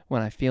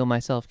when I feel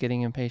myself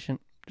getting impatient,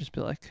 just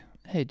be like,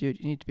 hey, dude,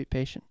 you need to be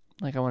patient.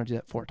 Like I want to do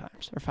that 4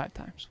 times or 5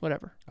 times,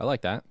 whatever. I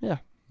like that. Yeah.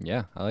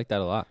 Yeah, I like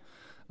that a lot.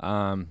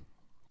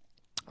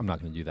 I'm not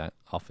going to do that.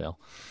 I'll fail.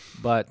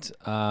 But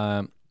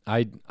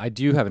I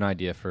do have an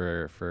idea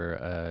for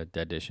a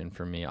dedition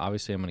for me.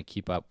 Obviously, I'm going to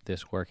keep up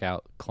this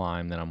workout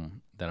climb that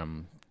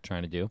I'm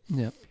trying to do.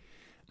 Yep.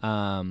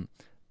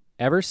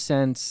 Ever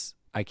since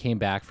I came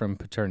back from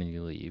paternity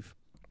leave,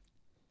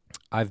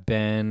 I've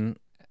been,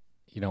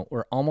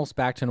 we're almost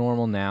back to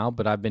normal now,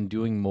 but I've been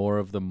doing more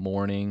of the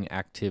morning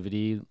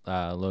activity,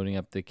 loading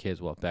up the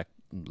kids. Well, Beck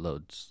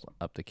loads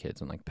up the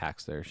kids and like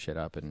packs their shit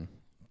up and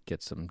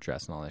gets them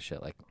dressed and all that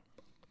shit, like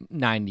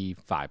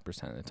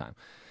 95% of the time.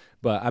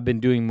 But I've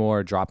been doing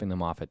more dropping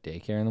them off at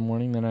daycare in the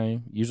morning than I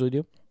usually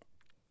do,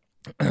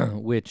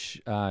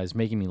 which is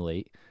making me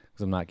late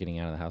because I'm not getting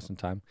out of the house in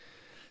time.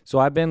 So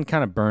I've been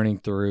kind of burning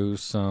through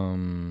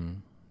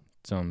some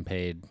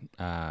paid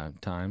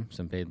time,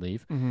 some paid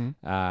leave,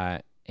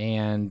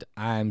 and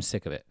I'm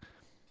sick of it.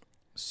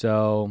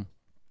 So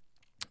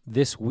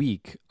this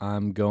week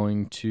I'm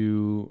going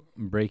to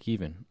break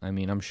even. I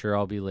mean, I'm sure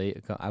I'll be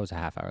late. I was a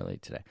half hour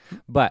late today,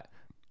 but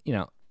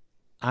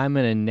I'm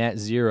going to net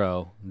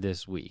zero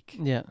this week.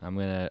 Yeah. I'm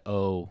going to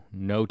owe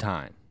no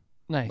time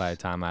Nice. by the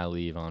time I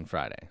leave on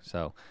Friday.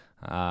 So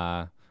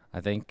I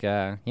think,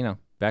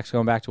 Beck's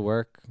going back to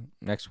work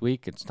next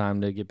week. It's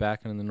time to get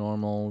back into the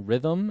normal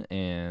rhythm,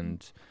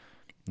 and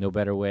no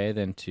better way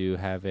than to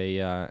have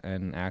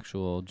an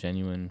actual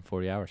genuine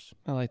 40 hours.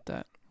 I like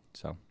that.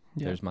 So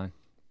Yeah. there's mine.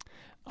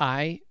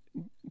 I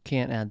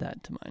can't add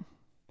that to mine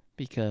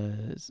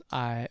because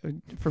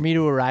for me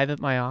to arrive at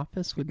my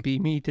office would be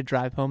me to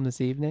drive home this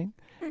evening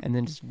and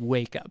then just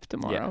wake up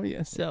tomorrow.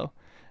 Yeah. So,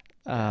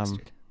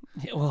 Bastard.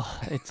 yeah, well,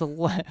 it's a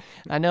lot.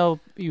 I know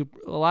a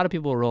lot of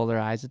people roll their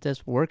eyes at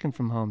this. Working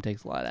from home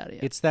takes a lot out of you.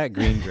 It's that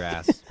green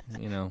grass,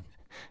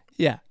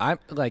 Yeah. I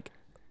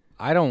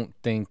don't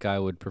think I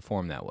would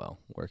perform that well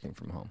working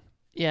from home.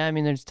 Yeah. I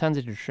mean, there's tons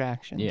of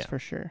distractions Yeah. for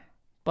sure.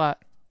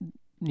 But,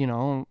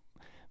 the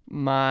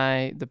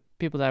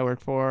people that I work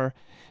for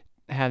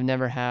have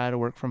never had a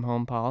work from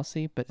home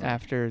policy, but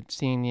after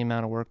seeing the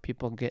amount of work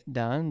people get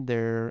done,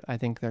 I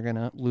think they're going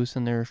to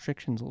loosen their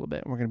restrictions a little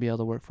bit. We're going to be able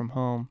to work from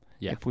home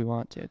if we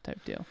want to,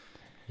 type deal.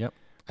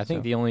 I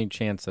think the only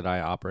chance that I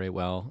operate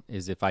well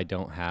is if I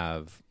don't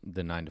have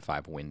the 9 to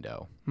 5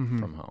 window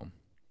from home.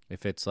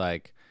 If it's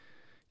like,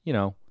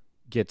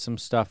 get some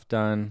stuff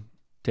done,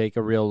 take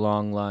a real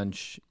long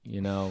lunch,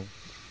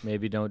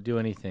 maybe don't do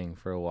anything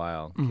for a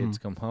while. Kids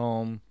come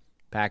home,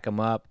 pack them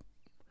up,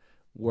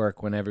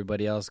 work when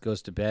everybody else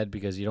goes to bed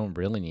because you don't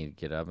really need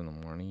to get up in the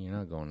morning. You're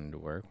not going into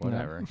work,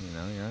 whatever.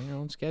 You're on your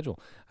own schedule.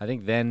 I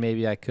think then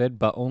maybe I could,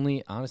 but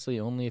only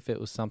if it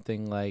was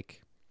something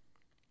like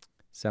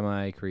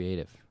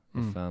semi-creative.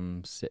 If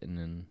I'm sitting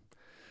and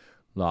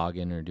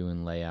logging or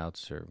doing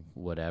layouts or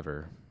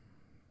whatever,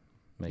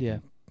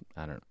 making,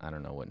 I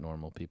don't know what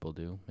normal people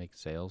do. Make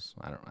sales.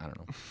 I don't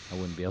know. I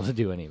wouldn't be able to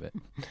do any of it.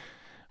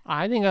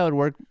 I think I would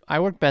work.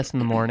 I work best in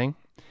the morning.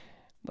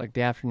 Like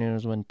the afternoon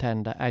is when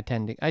I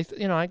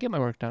get my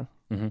work done.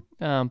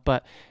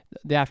 But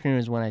the afternoon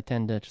is when I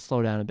tend to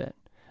slow down a bit.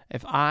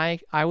 If I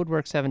would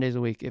work 7 days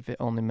a week if it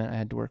only meant I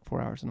had to work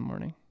 4 hours in the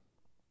morning.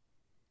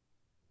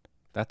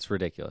 That's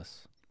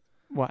ridiculous.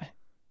 Why?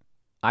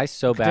 I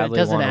so badly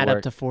doesn't want to add work.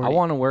 up to 40. I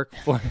want to work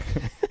for.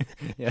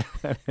 Yeah,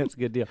 that's a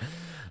good deal.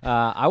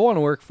 I want to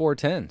work 4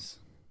 10s.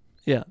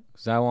 Yeah.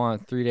 Because I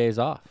want 3 days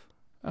off.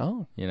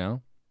 Oh.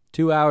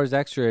 2 hours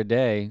extra a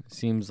day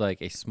seems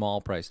like a small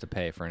price to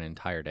pay for an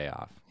entire day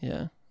off.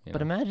 Yeah.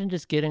 But imagine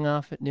just getting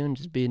off at noon,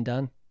 just being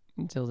done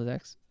until the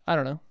next. I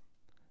don't know.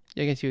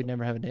 I guess you would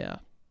never have a day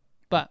off.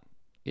 But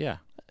yeah,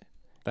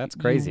 that's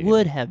crazy. You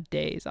would have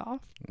days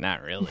off.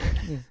 Not really.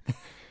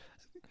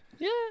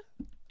 Yeah.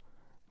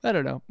 I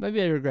don't know.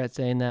 Maybe I regret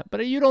saying that.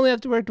 But you'd only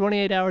have to work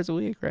 28 hours a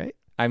week, right?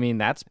 I mean,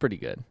 that's pretty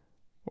good.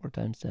 4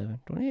 times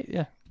 7. 28,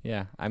 yeah.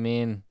 Yeah. I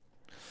mean,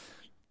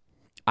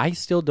 I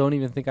still don't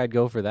even think I'd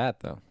go for that,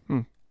 though.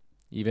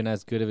 Even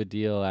as good of a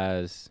deal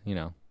as,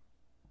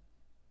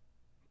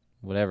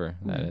 whatever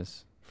that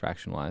is,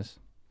 fraction-wise.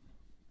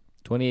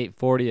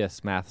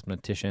 28/40ths,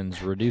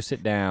 mathematicians. Reduce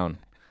it down.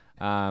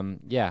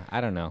 Yeah, I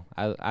don't know.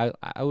 I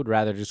would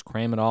rather just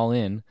cram it all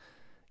in,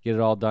 get it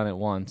all done at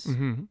once.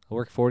 I'll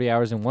work 40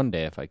 hours in one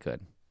day if I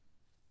could.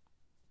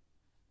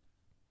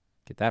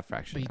 Get that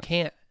fraction. But you out.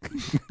 can't.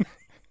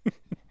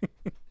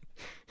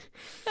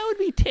 That would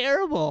be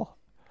terrible.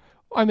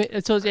 I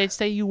mean, so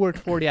say you worked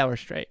 40 hours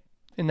straight,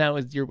 and that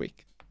was your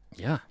week.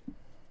 Yeah.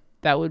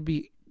 That would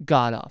be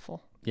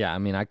god-awful. Yeah, I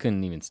mean, I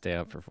couldn't even stay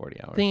up for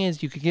 40 hours. Thing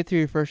is, you could get through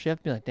your first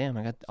shift, be like, damn,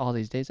 I got all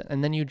these days,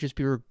 and then you'd just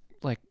be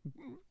like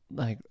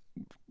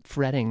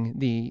fretting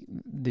the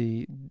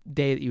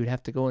day that you would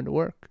have to go into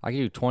work. I could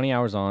do 20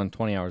 hours on,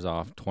 20 hours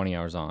off, 20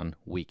 hours on,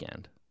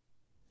 weekend.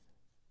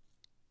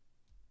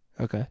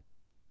 Okay.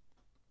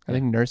 I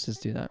think nurses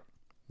do that.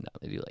 No,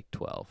 they do like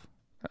 12.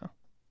 Oh.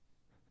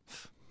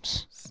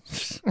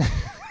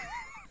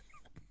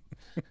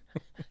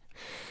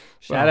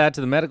 Shout out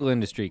to the medical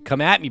industry.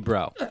 Come at me,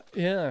 bro.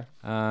 Yeah.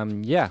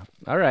 Yeah.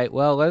 All right.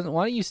 Well, why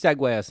don't you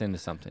segue us into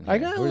something here? I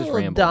got We're a just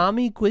little rambling.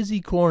 Dommy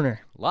Quizzy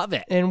Corner. Love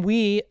it. And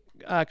we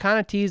kind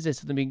of teased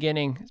this at the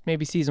beginning,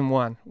 maybe season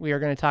 1. We are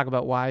going to talk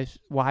about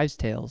wives'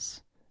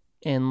 tales.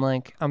 And,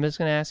 I'm just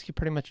going to ask you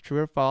pretty much true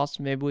or false.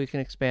 Maybe we can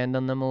expand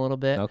on them a little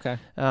bit. Okay.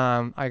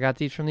 I got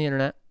these from the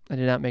internet. I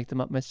did not make them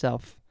up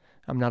myself.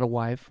 I'm not a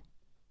wife.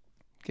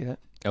 Get it?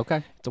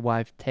 Okay. It's a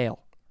wives' tale.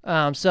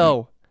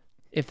 So,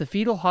 if the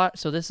fetal heart...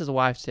 So, this is a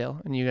wives'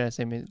 tale, and you got to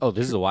say me... Oh,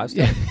 this is a wives'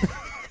 tale?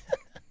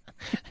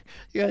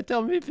 You got to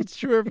tell me if it's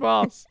true or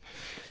false.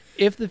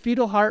 If the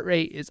fetal heart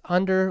rate is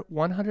under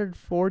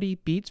 140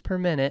 beats per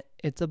minute,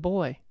 it's a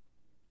boy.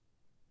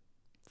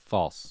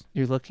 False.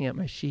 You're looking at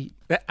my sheet.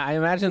 I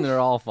imagine they're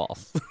all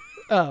false.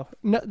 Oh,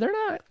 no, they're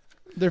not.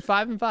 They're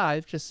 5 and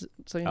 5, just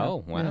so you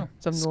know. Oh, wow. Yeah,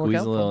 something to look Squeeze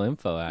out a little for.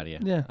 info out of you.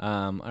 Yeah.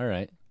 All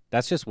right.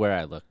 That's just where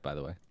I looked, by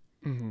the way.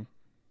 Mm-hmm.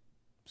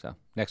 So,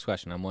 next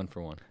question. I'm 1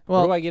 for 1.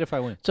 Well, what do I get if I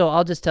win? So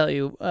I'll just tell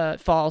you,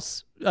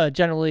 false.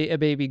 Generally, a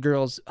baby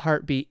girl's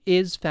heartbeat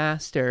is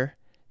faster.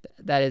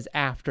 That is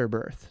after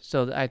birth.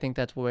 So I think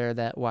that's where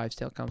that wives'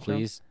 tale comes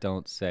Please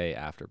don't say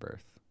after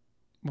birth.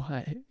 from.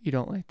 Why? You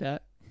don't like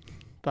that?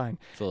 Fine.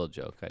 It's a little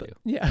joke. I do.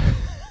 Yeah.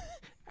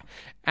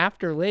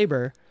 After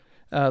labor,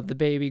 the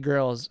baby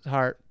girl's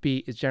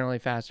heartbeat is generally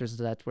faster,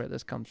 so that's where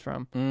this comes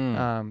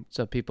from.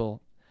 So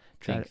people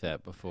Think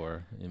that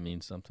before it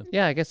means something.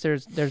 Yeah, I guess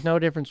there's no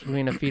difference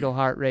between a fetal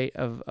heart rate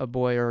of a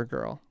boy or a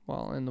girl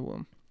while in the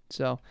womb.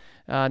 So,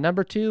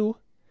 number 2,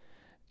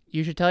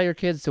 You should tell your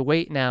kids to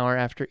wait an hour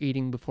after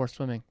eating before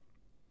swimming.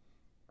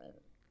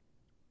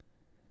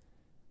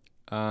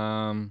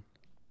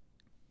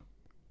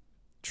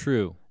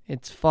 True.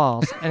 It's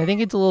false. And I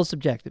think it's a little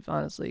subjective,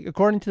 honestly.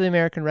 According to the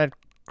American Red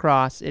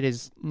Cross, it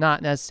is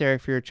not necessary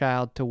for your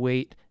child to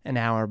wait an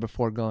hour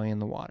before going in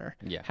the water.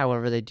 Yeah.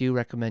 However, they do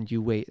recommend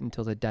you wait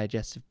until the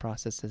digestive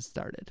process has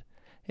started.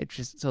 It's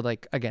just, so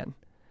like, again,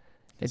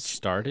 It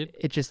started?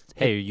 it just,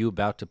 Hey, are you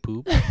about to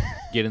poop?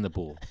 Get in the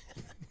pool.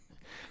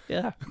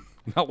 yeah.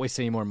 Not waste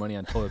any more money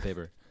on toilet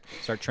paper.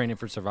 Start training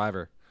for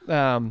Survivor.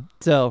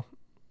 So,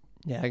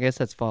 yeah, I guess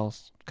that's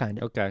false, kind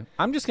of. Okay.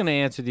 I'm just going to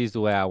answer these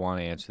the way I want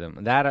to answer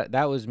them.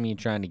 That was me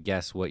trying to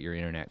guess what your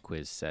internet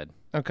quiz said.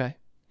 Okay.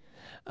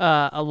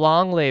 A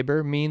long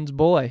labor means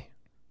boy.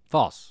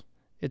 False.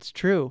 It's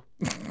true.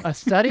 A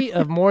study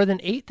of more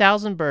than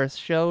 8,000 births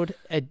showed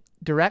a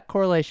direct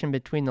correlation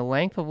between the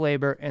length of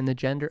labor and the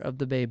gender of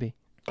the baby.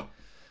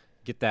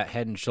 Get that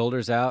head and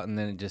shoulders out, and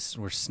then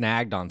we're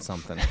snagged on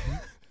something.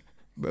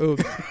 Boom.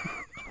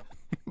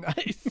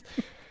 Nice.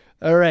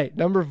 All right,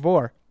 number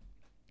 4.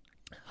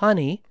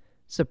 Honey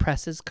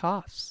suppresses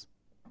coughs.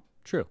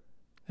 True.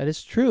 That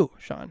is true,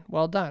 Sean.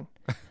 Well done.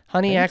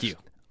 Honey Thank you.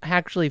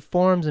 actually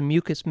forms a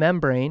mucous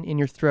membrane in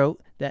your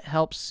throat that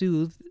helps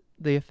soothe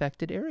the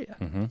affected area.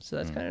 So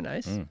that's kind of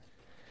nice.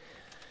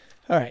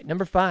 All right,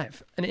 number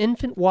 5. An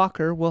infant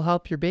walker will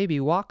help your baby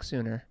walk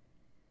sooner.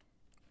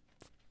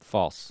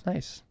 False.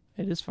 Nice.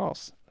 It is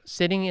false.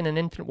 Sitting in an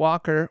infant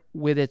walker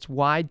with its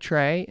wide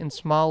tray and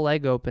small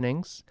leg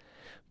openings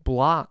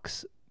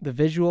blocks the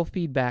visual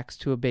feedbacks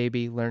to a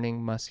baby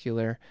learning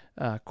muscular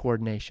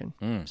coordination.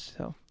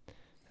 So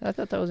I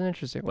thought that was an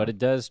interesting one. But it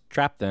does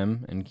trap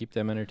them and keep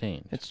them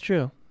entertained. It's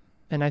true.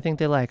 And I think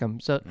they like them.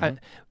 So I,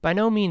 by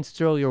no means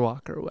throw your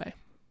walker away.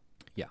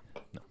 Yeah.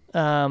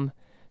 No.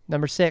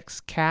 Number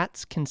 6,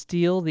 cats can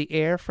steal the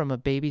air from a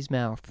baby's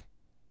mouth.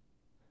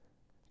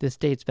 This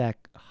dates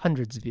back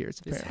hundreds of years,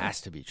 This apparently.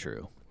 has to be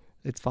true,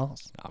 It's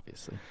false.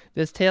 obviously.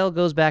 This tale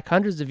goes back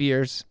hundreds of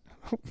years.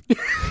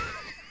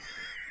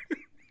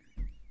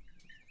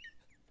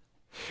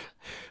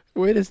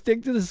 Way to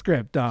stick to the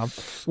script, Tom.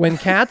 When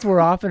cats were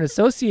often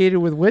associated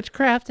with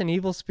witchcraft and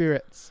evil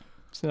spirits.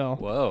 So,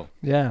 Whoa.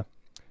 yeah.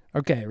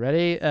 Okay,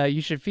 ready?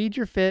 You should feed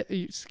your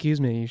you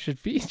should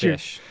feed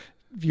Fish.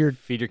 your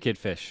Feed your kid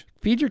fish.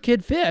 feed your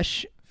kid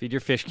fish Feed your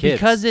fish kids.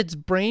 because it's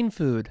brain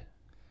food.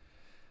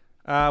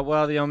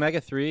 Well, the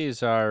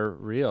omega-3s are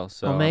real.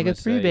 So I'm gonna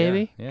Omega-3, say,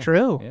 baby. Yeah.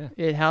 True. Yeah.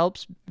 It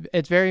helps.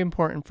 It's very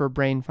important for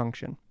brain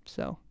function.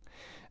 So,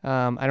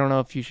 I don't know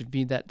if you should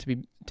feed that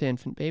to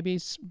infant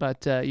babies,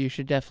 but you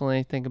should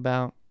definitely think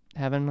about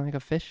having like a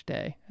fish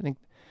day. I think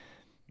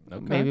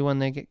Okay. maybe when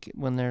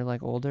they're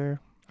like older.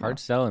 Hard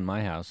sell in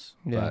my house.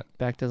 Yeah,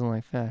 Beck doesn't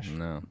like fish. But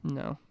no.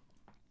 No.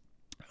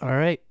 All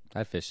right. I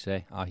had fish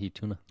today. Ahi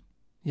tuna.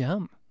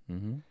 Yum.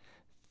 Mm-hmm.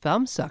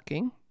 Thumb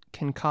sucking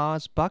can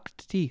cause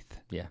bucked teeth.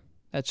 Yeah.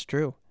 That's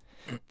true.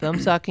 Thumb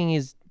sucking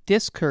is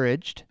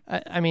discouraged.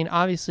 I mean,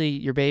 obviously,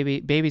 your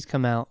babies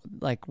come out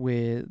like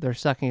they're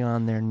sucking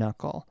on their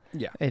knuckle.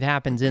 Yeah. It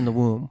happens in the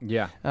womb.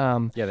 Yeah.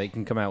 Yeah, they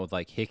can come out with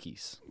like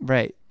hickeys.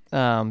 Right.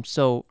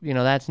 So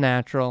that's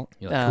natural.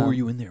 You're like, who are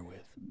you in there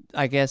with?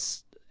 I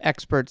guess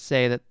experts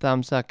say that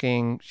thumb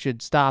sucking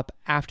should stop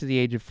after the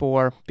age of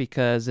 4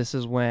 because this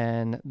is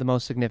when the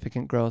most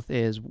significant growth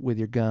is with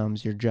your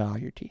gums, your jaw,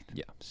 your teeth.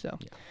 Yeah. So,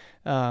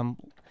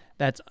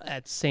 that's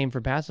same for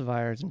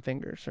pacifiers and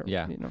fingers. Or,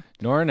 Yeah.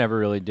 Nora never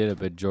really did it,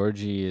 but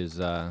Georgie is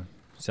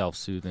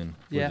self-soothing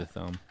Yeah. with the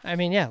thumb. I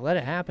mean, yeah, let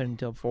it happen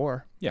until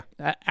 4. Yeah.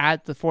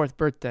 At the 4th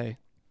birthday,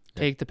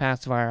 take the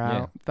pacifier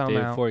out, thumb Day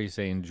out. before you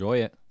say enjoy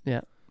it.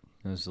 Yeah.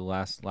 This is the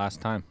last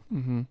time.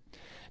 Mm-hmm.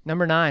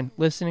 Number 9,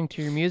 listening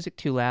to your music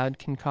too loud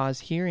can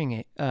cause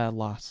hearing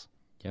loss.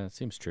 Yeah, that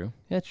seems true.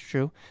 That's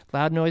true.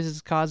 Loud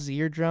noises cause the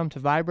eardrum to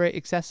vibrate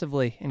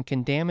excessively and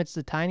can damage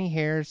the tiny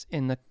hairs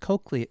in the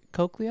cochlea.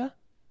 Cochlea?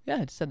 Yeah,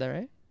 I just said that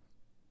right.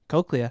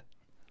 Cochlea.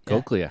 Yeah.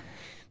 Cochlea.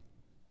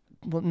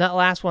 Well, not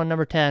last one,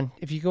 number 10.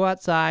 If you go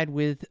outside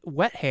with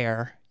wet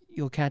hair,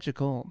 you'll catch a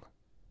cold.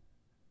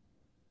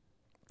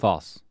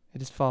 False.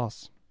 It is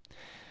false.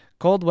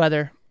 Cold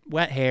weather,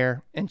 wet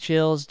hair, and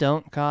chills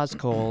don't cause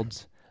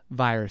colds.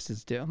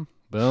 Viruses do.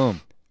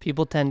 Boom.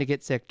 People tend to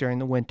get sick during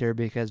the winter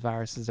because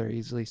viruses are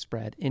easily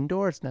spread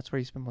indoors, and that's where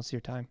you spend most of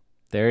your time.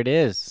 There it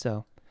is.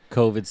 So,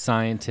 COVID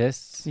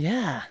scientists.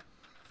 yeah.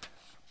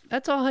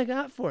 That's all I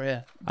got for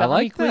you. I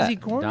like Quizzy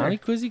that. Corner. Donnie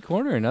Quizzy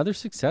Corner, another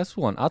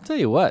successful one. I'll tell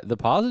you what, the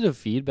positive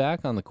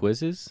feedback on the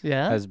quizzes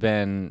Yeah? has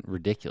been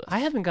ridiculous. I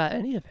haven't got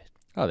any of it.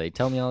 Oh, they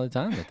tell me all the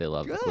time that they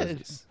love the Good.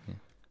 quizzes. Yeah.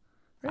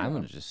 Right I'm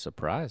on. just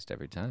surprised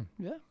every time.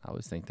 Yeah. I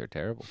always think they're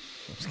terrible.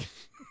 I'm just kidding.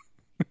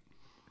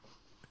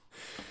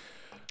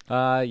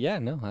 Yeah,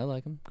 no, I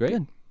like them. Great.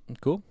 Good.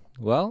 Cool.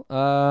 Well,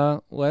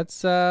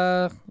 let's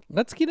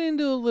get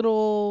into a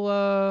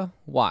little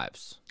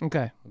wives.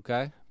 Okay.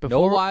 Okay.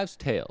 Before- No wives'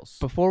 tales.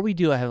 Before we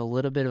do, I have a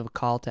little bit of a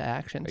call to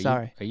action.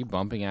 Sorry. Are you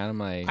bumping out of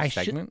my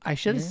segment? I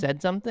should have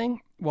said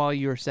something while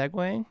you were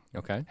segueing.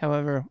 Okay.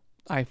 However,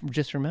 I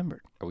just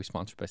remembered. Are we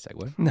sponsored by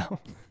Segway? No.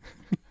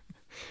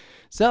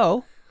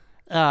 So,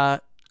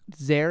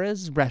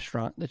 Zara's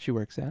restaurant that she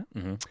works at.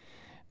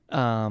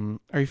 Are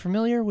you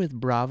familiar with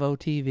Bravo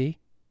TV?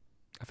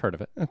 I've heard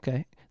of it.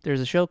 Okay. There's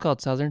a show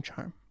called Southern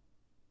Charm.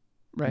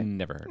 Right.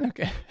 Never heard.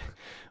 Okay.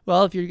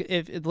 Well,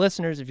 if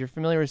listeners, if you're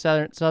familiar with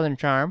Southern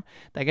Charm,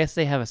 I guess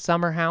they have a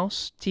summer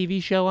house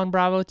TV show on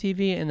Bravo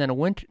TV, and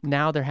then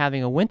now they're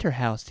having a winter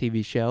house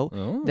TV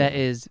show that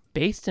is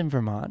based in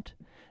Vermont.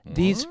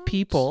 These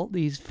people,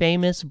 these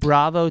famous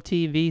Bravo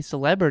TV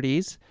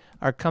celebrities,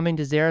 are coming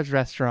to Zara's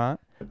restaurant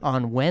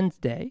on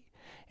Wednesday,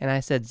 and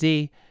I said,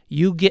 Z,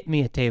 you get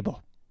me a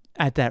table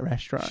at that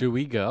restaurant. Should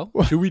we go?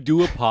 Should we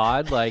do a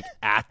pod like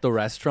at the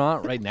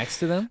restaurant right next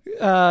to them?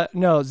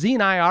 No, Z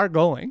and I are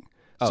going.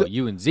 Oh, So-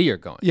 you and Z are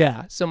going.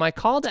 Yeah. So my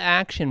call to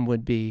action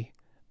would be,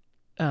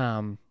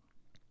 well,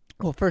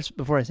 first,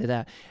 before I say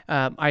that,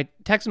 I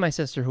texted my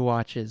sister who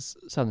watches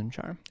Southern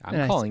Charm. and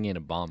I'm I calling in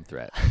a bomb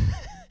threat.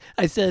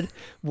 I said,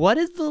 what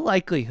is the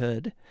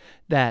likelihood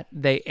that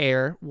they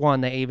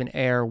even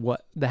air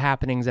what the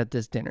happenings at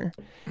this dinner?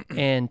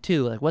 And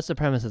two, like, what's the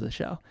premise of the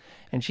show?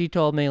 And she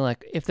told me,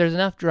 like, if there's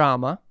enough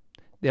drama,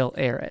 they'll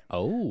air it.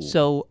 Oh.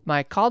 So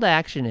my call to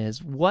action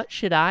is, what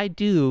should I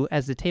do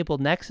as the table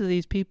next to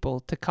these people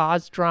to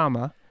cause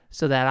drama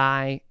so that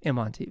I am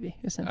on TV,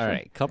 essentially? All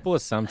right, couple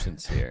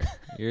assumptions here.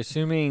 You're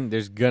assuming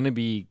there's going to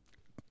be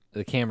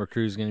the camera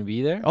crew's going to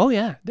be there? Oh,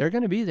 yeah. They're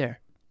going to be there.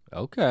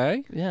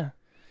 Okay. Yeah.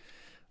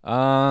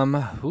 All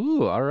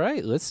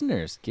right,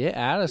 listeners, get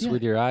at us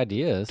with your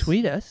ideas.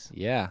 Tweet us.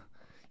 Yeah.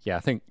 Yeah, I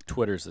think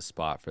Twitter's the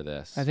spot for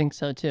this. I think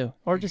so, too.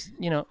 Or just,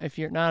 if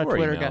you're not a or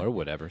Twitter email guy, or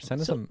whatever.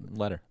 Send us a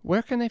letter.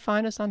 where can they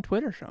find us on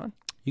Twitter, Sean?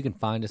 You can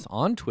find us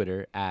on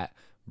Twitter at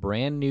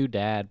Brand New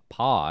Dad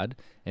Pod.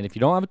 And if you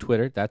don't have a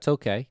Twitter, that's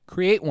okay.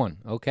 Create one,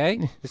 okay?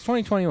 It's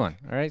 2021.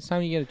 All right, it's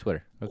time you get a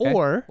Twitter. Okay?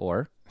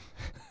 Or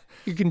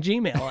You can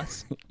Gmail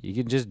us you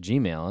can just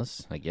Gmail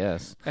us, I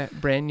guess. at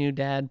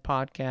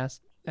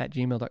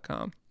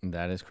brandnewdadpodcast@gmail.com.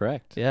 That is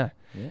correct. Yeah.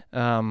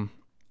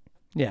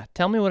 Yeah.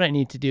 Tell me what I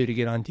need to do to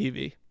get on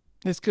TV.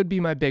 This could be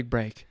my big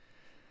break.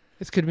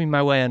 This could be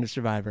my way under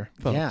Survivor,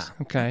 folks. Yeah.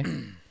 Okay.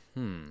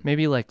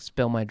 Maybe like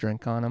spill my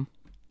drink on him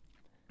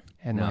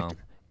and No. like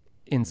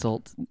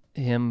insult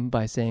him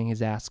by saying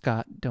his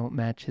ascot don't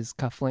match his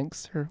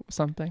cufflinks or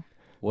something.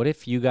 What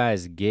if you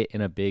guys get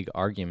in a big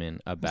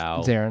argument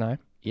about Zara and I.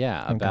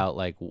 Yeah, about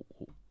like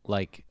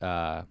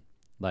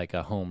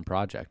a home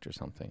project or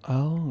something.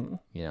 Oh.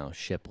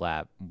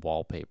 Shiplap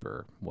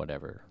wallpaper,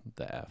 whatever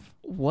the F.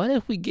 What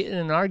if we get in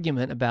an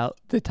argument about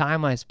the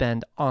time I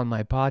spend on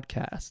my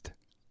podcast?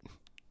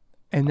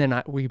 And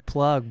then we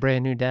plug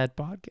Brand New Dad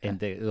Podcast. And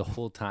the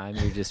whole time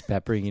you're just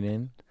peppering it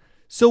in.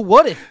 So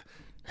what if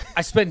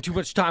I spend too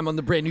much time on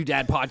the Brand New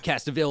Dad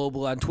Podcast,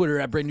 available on Twitter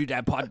at Brand New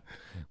Dad Pod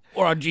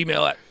or on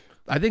Gmail at...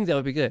 I think that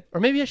would be good. Or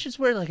maybe I should just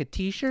wear like a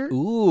t-shirt,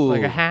 Ooh.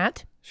 like a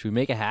hat. Should we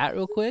make a hat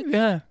real quick?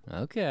 Yeah.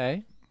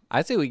 Okay.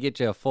 I say we get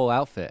you a full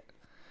outfit.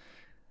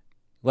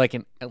 Like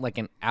an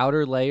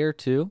outer layer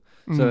too.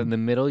 So in the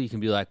middle you can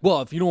be like,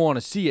 well, if you don't want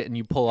to see it, and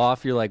you pull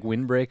off your like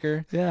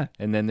windbreaker. Yeah.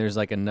 And then there's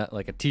like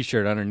a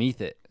t-shirt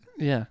underneath it.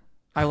 Yeah.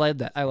 I love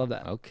that. I love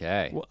that.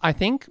 Okay. Well, I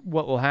think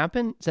what will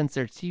happen, since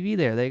there's TV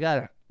there, they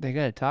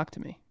gotta talk to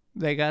me.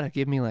 They gotta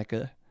give me like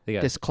a They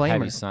got disclaimer.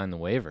 Have you sign the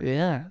waiver?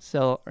 Yeah.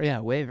 So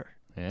waiver.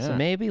 Yeah. So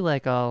maybe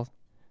like I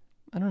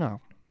don't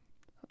know.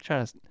 I'll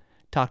try to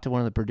talk to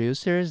one of the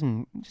producers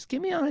and just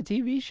get me on a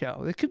TV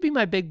show. It could be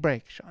my big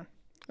break, Sean.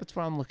 That's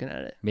why I'm looking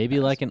at it. Maybe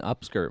like an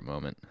upskirt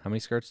moment. How many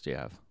skirts do you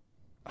have?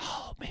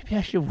 Oh, maybe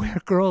I should wear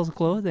girls'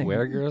 clothing.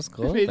 Wear girls'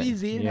 clothing. Maybe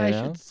Z and I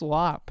should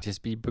swap.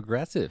 Just be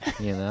progressive,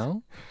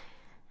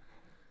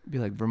 Be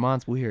like,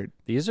 Vermont's weird.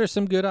 These are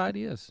some good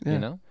ideas,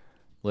 Yeah.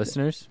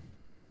 Listeners,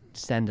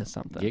 Send us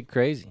something. get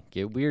crazy.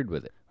 Get weird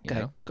with it.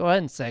 Okay. Go ahead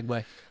and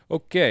segue.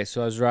 Okay,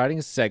 so I was riding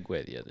a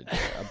Segway the other day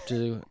up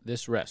to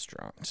this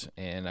restaurant,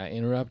 and I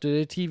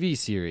interrupted a TV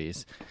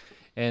series,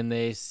 and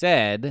they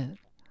said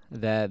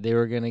that they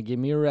were going to get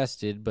me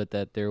arrested, but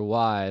that their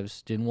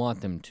wives didn't want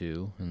them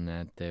to, and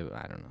that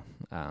I don't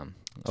know.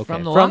 Okay,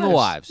 from the wives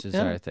wives. is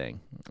Yeah. our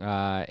thing.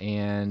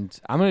 And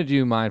I'm going to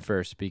do mine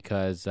first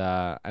because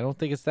I don't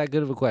think it's that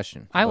good of a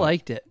question. I but-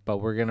 liked it. but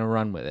we're gonna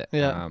run with it.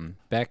 Yeah.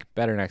 Beck,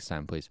 better next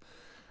time, please.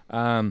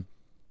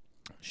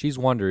 She's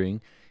wondering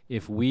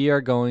if we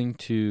are going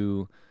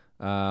to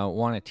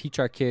want to teach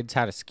our kids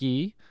how to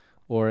ski,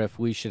 or if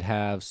we should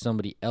have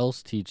somebody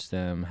else teach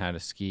them how to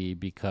ski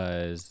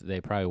because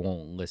they probably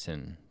won't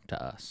listen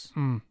to us.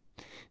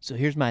 So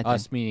here's my thing.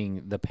 Us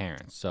meaning the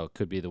parents. So it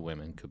could be the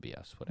women, could be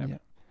us, whatever. Yeah.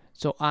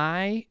 So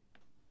I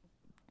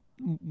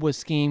was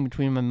skiing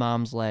between my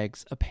mom's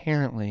legs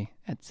apparently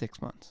at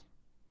 6 months.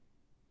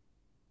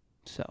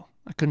 So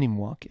I couldn't even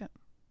walk yet.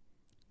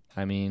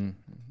 I mean,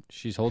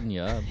 she's holding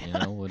you up,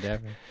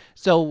 whatever.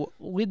 So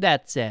with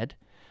that said,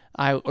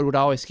 I would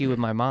always ski with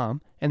my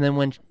mom. And then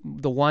when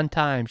the one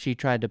time she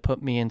tried to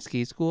put me in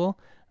ski school,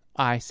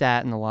 I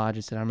sat in the lodge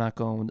and said, I'm not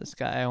going with this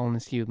guy. I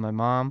only ski with my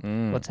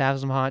mom. Let's have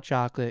some hot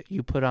chocolate.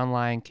 You put on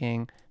Lion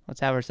King.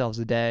 Let's have ourselves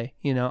a day.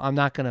 I'm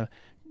not going to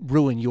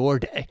ruin your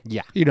day.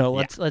 Yeah. You know,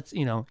 let's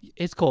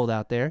it's cold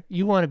out there.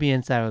 You want to be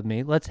inside with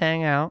me. Let's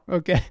hang out.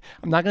 Okay.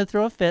 I'm not going to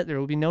throw a fit. There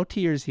will be no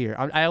tears here.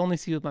 I only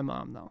see with my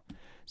mom though.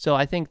 So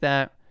I think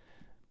that,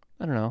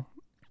 I don't know.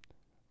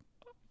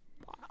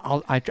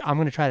 I'm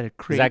going to try to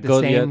create the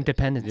same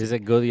dependency. Does it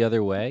go the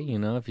other way? You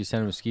know, if you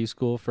send him to ski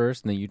school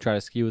first and then you try to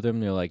ski with him,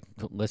 they're like,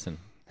 listen,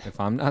 if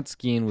I'm not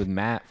skiing with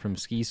Matt from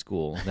ski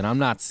school, then I'm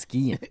not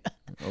skiing.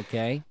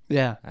 Okay?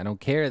 Yeah. I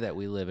don't care that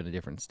we live in a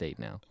different state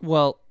now.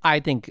 Well, I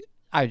think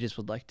I just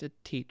would like to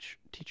teach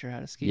her how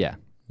to ski. Yeah.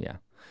 Yeah.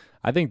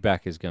 I think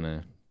Beck is going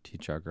to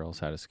teach our girls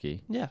how to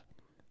ski. Yeah.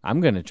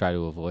 I'm going to try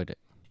to avoid it.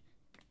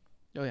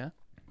 Oh, yeah?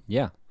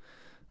 Yeah.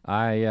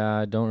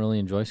 I don't really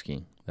enjoy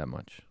skiing that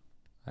much.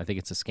 I think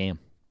it's a scam.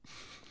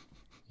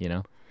 You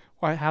know?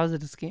 Why? How is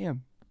it a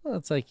scam? Well,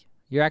 it's like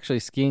you're actually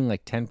skiing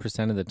like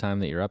 10% of the time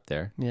that you're up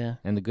there. Yeah.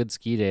 And the good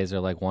ski days are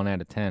like 1 out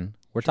of 10.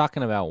 We're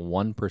talking about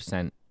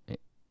 1%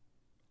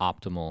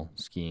 optimal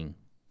skiing.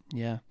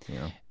 Yeah. You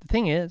know? The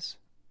thing is,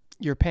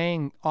 you're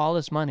paying all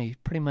this money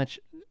pretty much.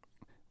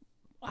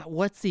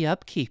 What's the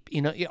upkeep?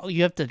 You know,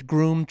 you have to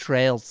groom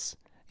trails.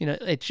 You know,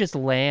 it's just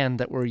land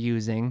that we're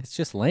using. It's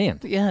just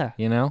land. Yeah.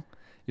 You know?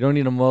 You don't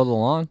need to mow the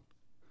lawn.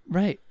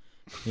 Right.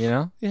 You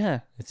know? Yeah.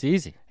 It's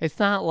easy. It's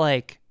not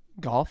like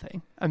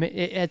golfing. I mean,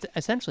 it's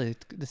essentially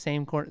the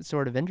same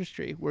sort of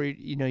industry where,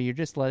 you know, you're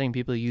just letting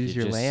people use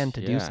your land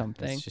to do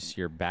something. It's just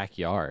your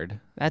backyard.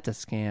 That's a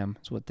scam.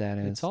 That's what that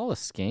is. It's all a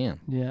scam.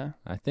 Yeah.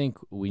 I think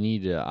we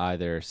need to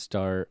either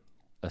start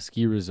a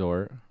ski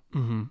resort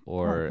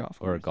or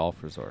a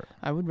golf resort.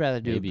 I would rather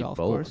do Maybe a golf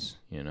both, course.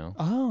 You know?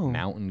 Oh.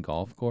 Mountain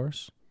golf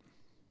course.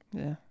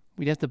 Yeah.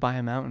 We'd have to buy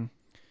a mountain.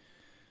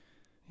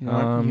 You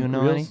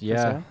know any?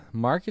 Yeah.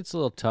 Market's a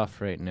little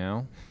tough right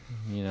now.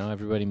 You know,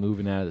 everybody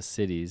moving out of the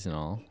cities and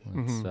all.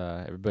 It's,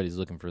 everybody's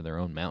looking for their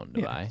own mountain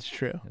to buy. It's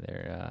true.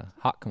 They're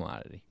hot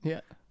commodity.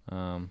 Yeah.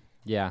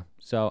 Yeah.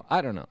 So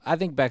I don't know. I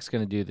think Beck's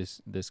gonna do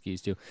the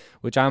skis too,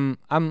 which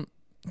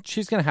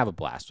she's gonna have a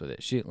blast with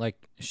it. She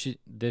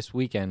this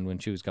weekend when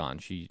she was gone,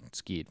 she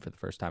skied for the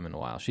first time in a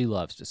while. She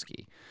loves to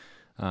ski.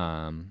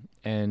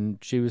 And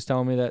she was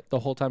telling me that the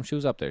whole time she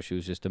was up there, she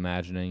was just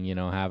imagining, you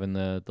know, having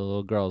the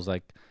little girls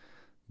like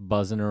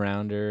buzzing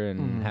around her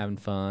and having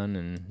fun,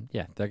 and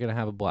yeah, they're gonna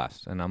have a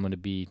blast, and I'm gonna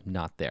be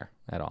not there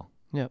at all.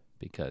 Yep.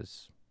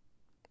 Because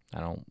I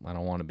don't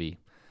want to be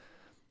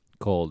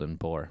cold and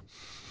poor,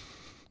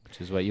 which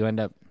is what you end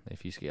up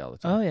if you ski all the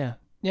time. Oh yeah,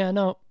 yeah.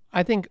 No,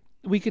 I think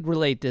we could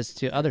relate this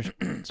to other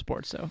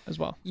sports though as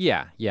well.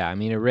 Yeah. I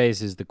mean, it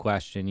raises the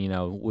question. You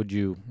know, would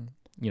you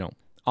know,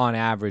 on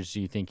average,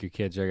 do you think your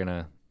kids are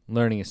gonna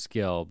learning a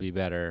skill be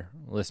better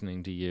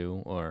listening to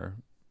you or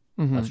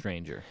a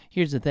stranger?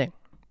 Here's the thing.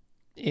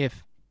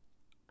 If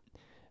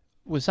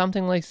with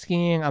something like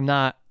skiing,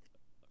 I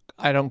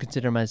don't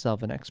consider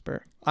myself an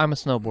expert. I'm a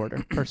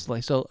snowboarder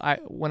personally. So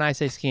when I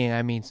say skiing,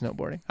 I mean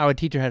snowboarding. I would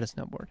teach her how to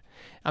snowboard.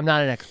 I'm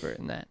not an expert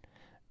in that.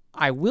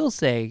 I will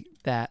say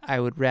that I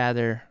would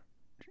rather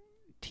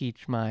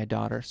teach my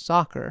daughter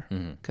soccer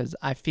because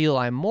I feel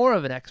I'm more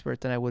of an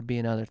expert than I would be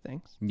in other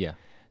things. Yeah.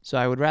 So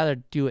I would rather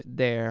do it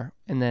there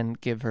and then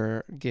give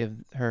her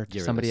to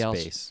somebody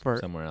else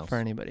somewhere else for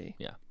anybody.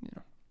 Yeah. You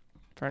know,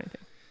 for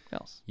anything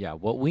else. Yeah.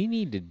 What we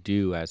need to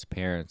do as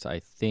parents, I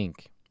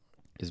think,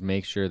 is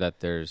make sure that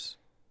there's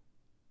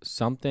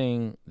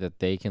something that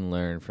they can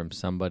learn from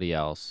somebody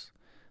else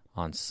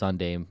on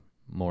Sunday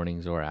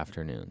mornings or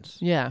afternoons.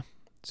 Yeah.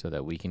 So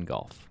that we can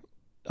golf.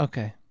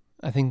 Okay.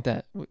 I think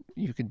that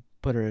you could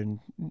put her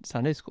in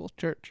Sunday school,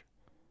 church.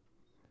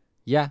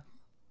 Yeah.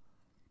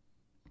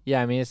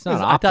 Yeah, I mean, it's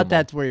not optimal. I thought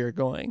that's where you're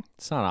going.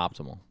 It's not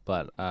optimal,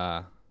 but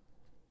I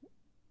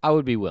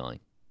would be willing.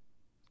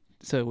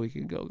 So we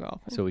could go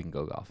golfing. So we can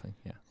go golfing,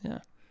 yeah.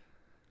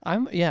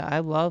 Yeah. I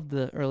love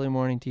the early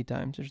morning tee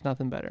times. There's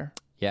nothing better.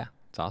 Yeah,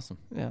 it's awesome.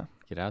 Yeah.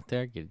 Get out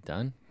there, get it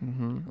done.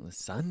 Mm-hmm. The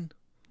sun.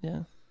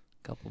 Yeah.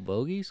 Couple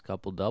bogeys,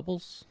 couple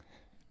doubles.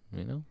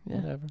 You know, yeah.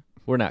 Whatever.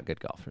 We're not good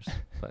golfers,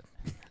 but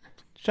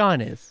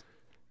Sean is.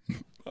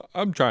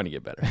 I'm trying to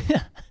get better.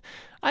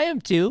 I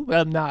am too, but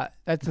I'm not.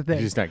 That's the thing.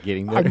 You're just not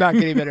getting better. I'm not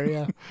getting better,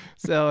 yeah.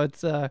 So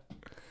it's a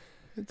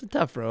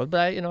tough road,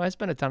 but I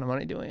spend a ton of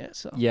money doing it.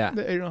 So yeah,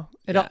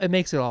 it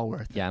makes it all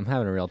worth it. Yeah, I'm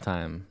having a real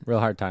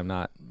hard time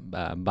not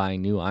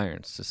buying new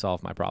irons to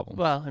solve my problems.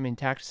 Well, I mean,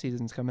 tax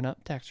season's coming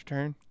up, tax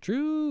return.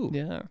 True.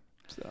 Yeah.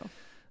 So.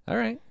 All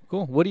right,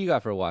 cool. What do you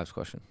got for a wives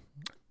question?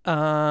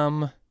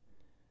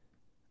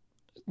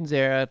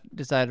 Zara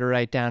decided to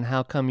write down,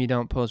 how come you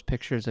don't post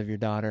pictures of your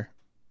daughter?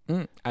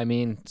 I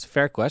mean, it's a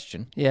fair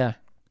question. Yeah.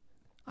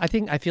 I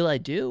feel I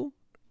do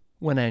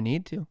when I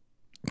need to.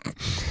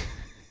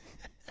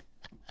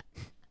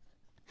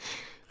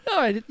 No,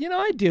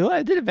 I do.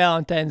 I did a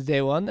Valentine's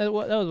Day one. That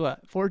was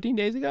what, 14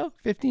 days ago?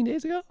 15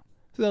 days ago?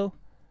 So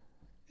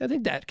I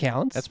think that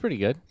counts. That's pretty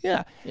good.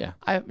 Yeah. Yeah.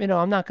 I'm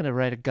not going to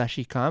write a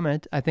gushy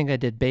comment. I think I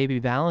did Baby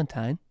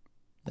Valentine.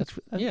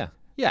 Yeah.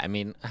 Yeah, I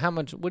mean,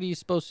 what are you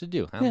supposed to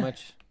do? How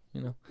much,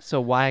 you know? So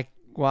why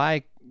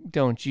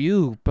don't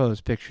you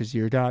post pictures of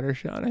your daughter,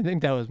 Sean? I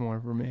think that was more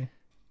for me.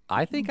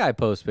 I think I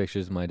post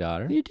pictures of my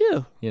daughter. You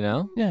do. You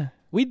know, Yeah.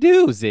 we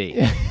do,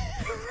 Z.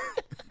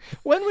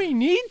 When we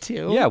need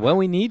to. Yeah, when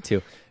we need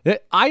to.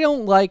 I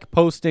don't like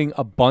posting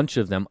a bunch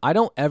of them. I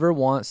don't ever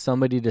want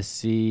somebody to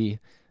see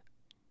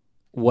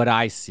what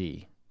I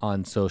see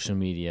on social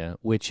media,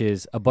 which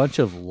is a bunch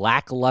of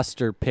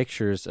lackluster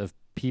pictures of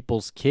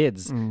people's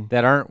kids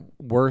that aren't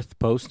worth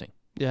posting.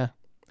 Yeah.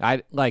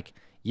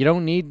 You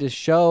don't need to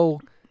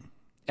show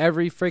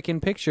every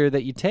freaking picture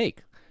that you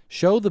take.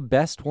 Show the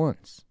best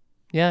ones.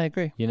 Yeah, I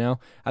agree. You know,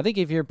 I think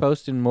if you're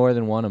posting more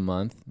than one a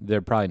month,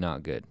 they're probably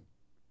not good.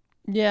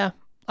 Yeah.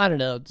 I don't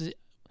know.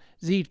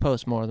 Z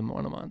posts more than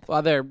one a month.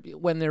 Well,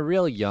 when they're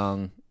real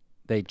young,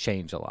 they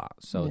change a lot,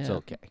 so it's Yeah.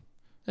 okay.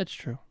 That's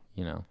true.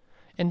 You know.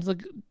 And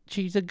look,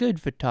 she's a good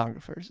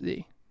photographer,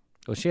 Z.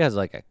 Well, she has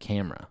like a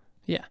camera.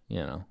 Yeah. You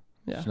know.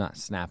 Yeah. She's not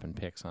snapping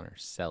pics on her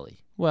celly.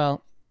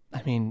 Well,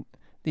 I mean,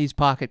 these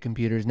pocket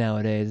computers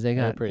nowadays, they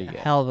got pretty a good.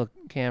 hell of a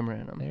camera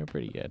in them. They're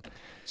pretty good.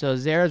 So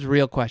Zara's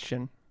real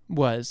question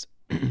was,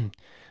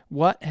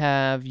 what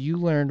have you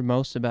learned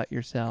most about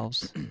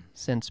yourselves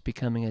since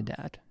becoming a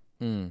dad?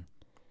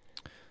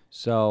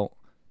 So,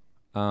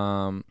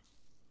 I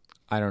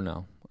don't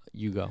know.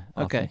 You go.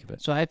 I'll Okay. think of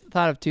it. So I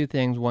thought of two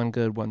things, one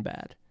good, one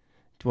bad.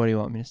 What do you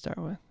want me to start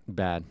with?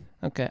 Bad.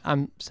 Okay,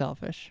 I'm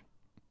selfish.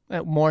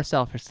 More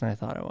selfish than I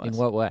thought I was. In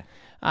what way?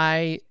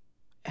 I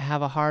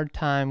have a hard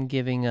time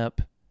giving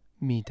up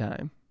me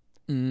time.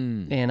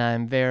 And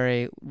I'm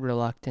very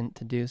reluctant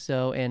to do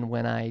so. And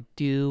when I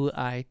do,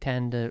 I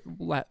tend to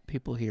let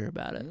people hear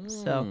about it.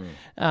 So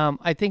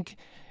I think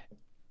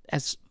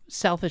as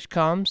selfish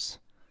comes,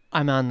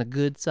 I'm on the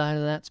good side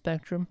of that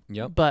spectrum.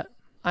 Yep. But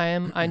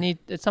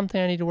it's something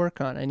I need to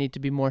work on. I need to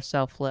be more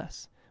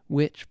selfless,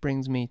 which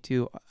brings me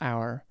to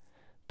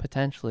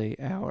potentially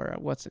our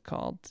what's it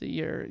called?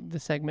 The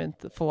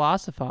segment, the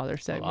Philosophather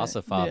segment.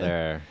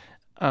 Philosophather.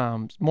 Yeah.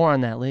 More on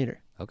that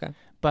later. Okay.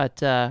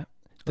 But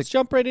Let's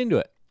jump right into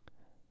it.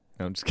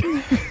 No, I'm just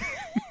kidding.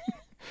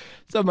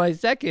 so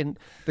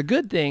the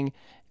good thing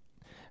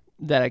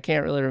that I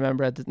can't really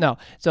remember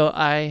so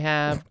I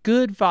have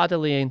good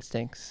fatherly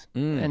instincts,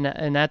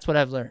 and that's what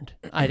I've learned.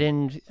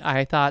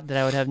 I thought that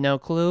I would have no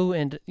clue,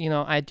 and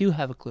I do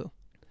have a clue.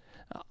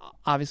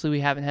 Obviously,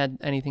 we haven't had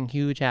anything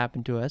huge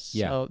happen to us,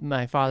 so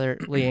my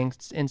fatherly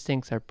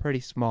instincts are pretty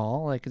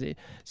small, like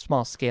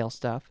small scale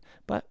stuff.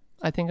 But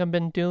I think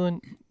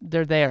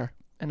they're there,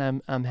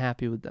 and I'm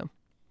happy with them.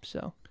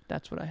 So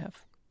that's what I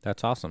have.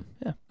 That's awesome.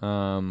 Yeah.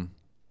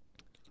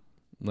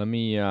 Let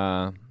me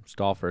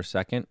stall for a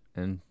second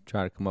and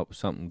try to come up with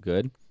something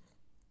good.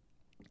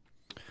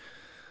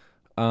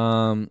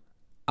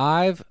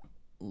 I've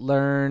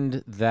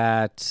learned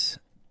that.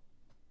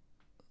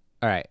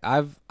 All right,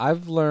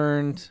 I've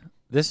learned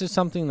this is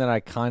something that I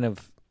kind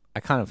of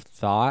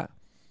thought,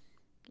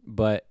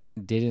 but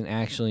didn't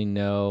actually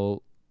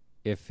know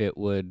if it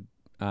would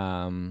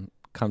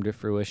come to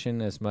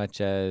fruition as much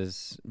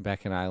as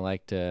Beck and I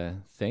like to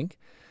think.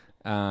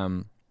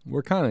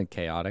 We're kind of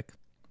chaotic,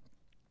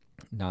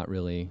 not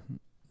really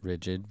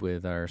rigid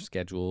with our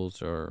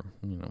schedules or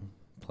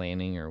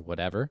planning or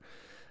whatever,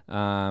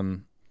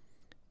 and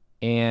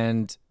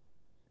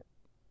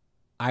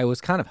I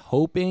was kind of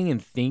hoping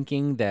and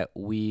thinking that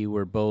we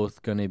were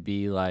both going to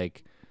be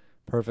like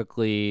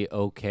perfectly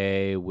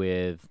okay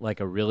with like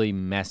a really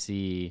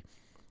messy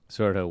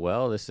sort of,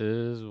 well, this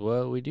is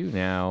what we do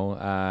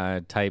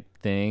now type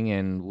thing.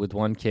 And with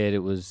one kid, it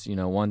was,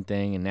 one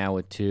thing. And now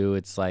with two,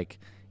 it's like,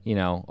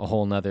 a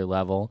whole nother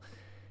level.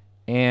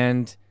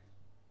 And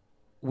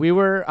we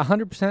were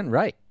 100%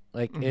 right.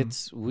 Like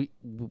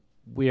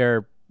we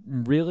are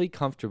really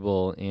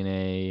comfortable in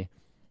a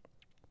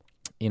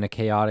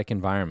chaotic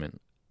environment.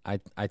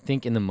 I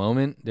think in the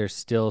moment there's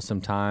still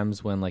some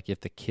times when like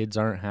if the kids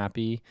aren't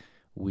happy,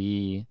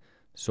 we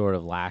sort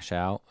of lash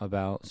out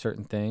about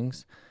certain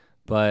things.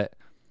 But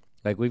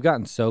like we've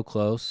gotten so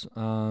close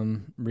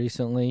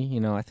recently,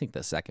 I think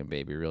the second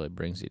baby really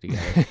brings you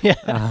together.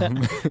 Yeah.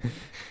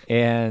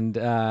 And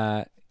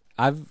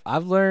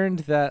I've learned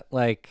that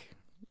like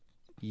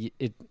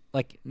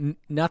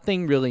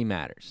nothing really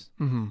matters.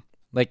 Mm-hmm.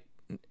 Like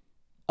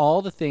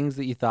all the things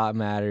that you thought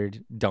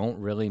mattered don't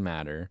really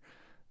matter.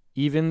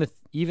 Even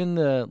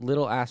the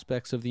little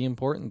aspects of the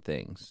important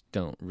things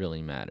don't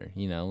really matter.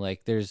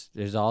 Like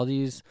there's all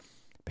these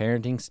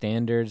parenting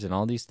standards and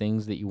all these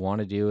things that you want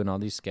to do and all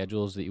these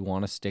schedules that you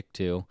want to stick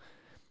to.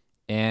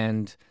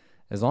 And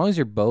as long as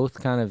you're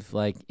both kind of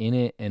like in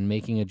it and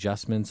making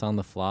adjustments on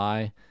the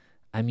fly,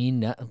 I mean,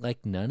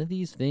 none of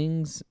these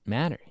things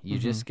matter. You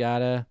just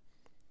gotta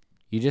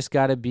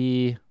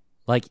be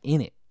like in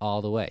it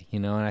all the way,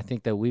 And I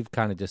think that we've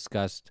kind of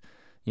discussed,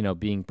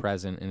 being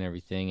present and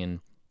everything.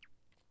 And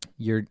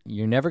you're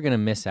never going to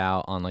miss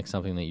out on like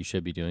something that you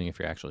should be doing if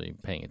you're actually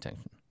paying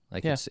attention.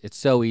 Like it's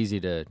so easy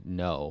to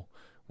know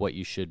what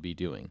you should be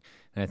doing.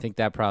 And I think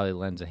that probably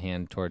lends a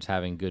hand towards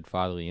having good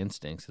fatherly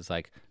instincts. It's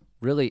like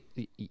really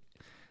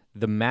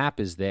the map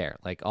is there.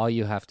 Like all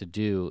you have to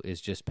do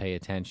is just pay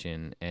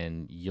attention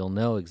and you'll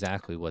know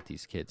exactly what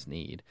these kids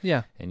need.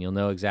 Yeah. And you'll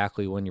know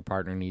exactly when your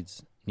partner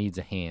needs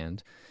a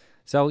hand.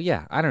 So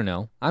yeah, I don't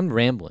know. I'm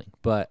rambling,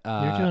 but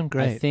You're doing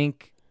great.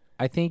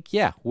 I think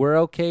yeah, we're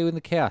okay with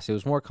the chaos. It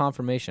was more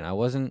confirmation. I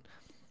wasn't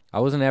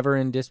ever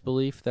in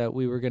disbelief that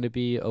we were going to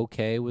be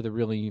okay with a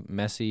really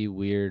messy,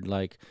 weird,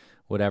 like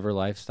whatever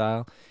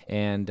lifestyle.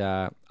 And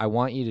I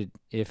want you to,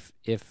 if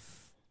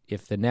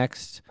the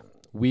next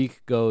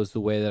week goes the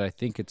way that I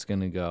think it's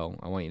going to go,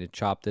 I want you to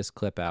chop this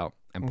clip out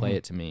and play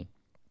it to me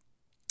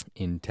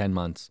in 10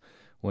 months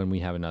when we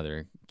have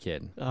another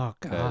kid. Oh,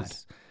 God.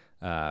 Because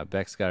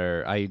Beck's got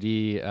her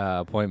IUD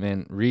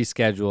appointment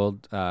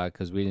rescheduled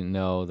because we didn't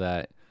know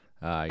that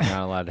you're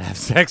not allowed to have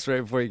sex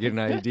right before you get an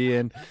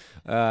IUD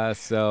in.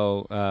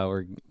 So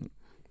we're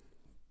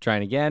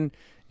trying again,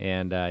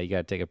 and you got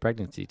to take a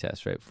pregnancy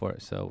test right before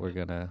it. So we're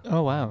gonna.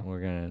 Oh, wow.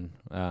 We're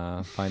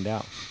gonna find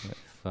out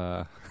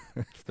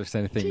if there's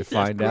anything Jesus to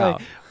find Christ.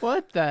 out.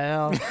 What the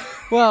hell?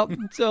 Well,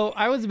 so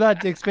I was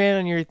about to expand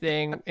on your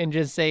thing and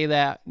just say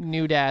that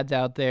new dads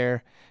out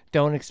there,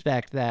 don't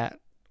expect that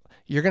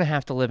you're going to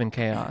have to live in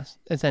chaos,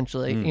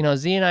 essentially. You know,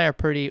 Z and I are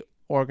pretty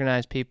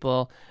organized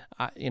people.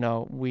 You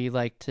know, we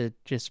like to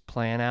just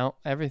plan out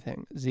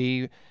everything.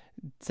 Z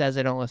says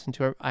I don't listen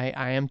to her.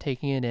 I am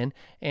taking it in.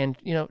 And,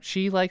 you know,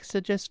 she likes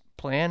to just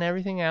plan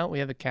everything out. We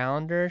have a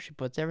calendar. She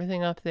puts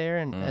everything up there,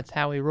 and that's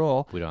how we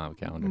roll. We don't have a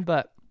calendar.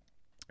 But,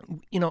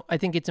 you know, I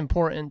think it's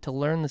important to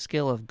learn the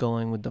skill of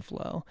going with the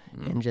flow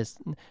and just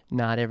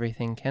not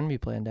everything can be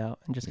planned out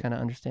and just kind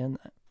of understand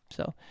that.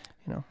 So,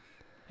 you know,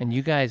 and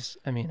you guys,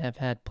 I mean, have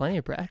had plenty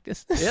of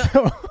practice. Yeah.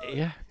 So-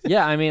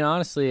 Yeah. I mean,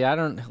 honestly, I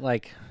don't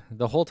like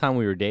the whole time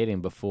we were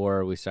dating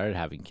before we started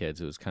having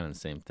kids. It was kind of the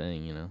same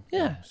thing, you know.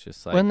 Yeah. It's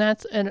just like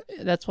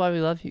that's why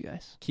we love you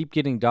guys. keep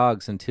getting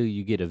dogs until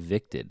you get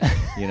evicted.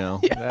 You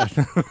know.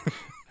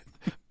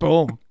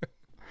 Boom.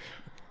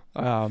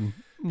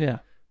 Yeah.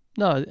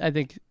 No, I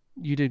think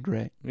you did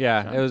great.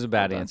 Yeah, So, it was a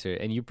bad well done. answer,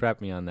 and you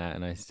prepped me on that,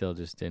 and I still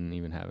just didn't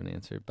even have an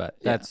answer. But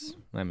Yeah. that's,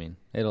 I mean,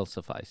 it'll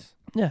suffice.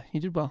 Yeah, you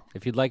did well.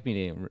 If you'd like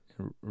me to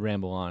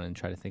ramble on and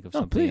try to think of Oh,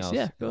 something please, else,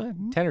 yeah, go ahead.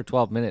 10 or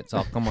 12 minutes,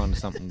 I'll come on to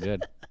something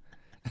good.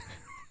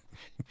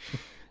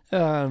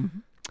 Do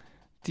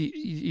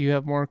you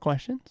have more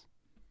questions?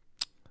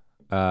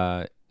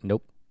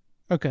 Nope.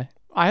 Okay.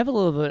 I have a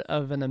little bit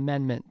of an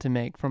amendment to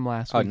make from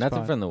last Oh, week's nothing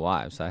pod. from the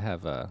wives. I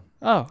have Oh,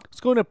 let's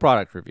go into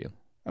product review.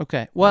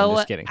 okay. Well,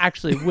 just kidding.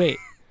 actually, wait.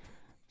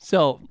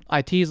 So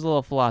I teased a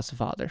little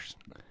Philosophathers.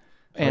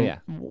 And yeah.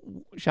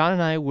 Sean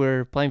and I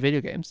were playing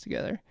video games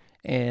together,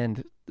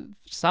 and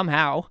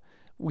somehow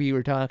we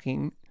were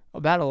talking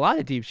about a lot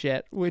of deep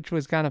shit, which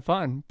was kind of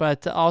fun.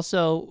 But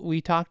also,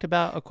 we talked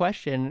about a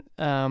question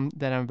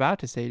that I'm about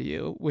to say to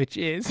you, which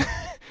is,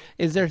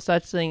 is there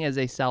such thing as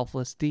a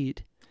selfless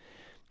deed?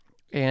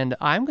 And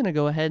I'm going to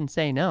go ahead and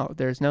say no,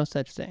 there's no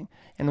such thing.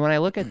 And when I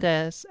look at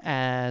this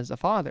as a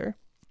father,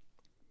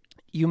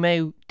 you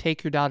may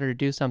take your daughter to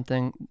do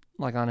something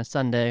like on a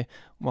Sunday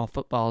while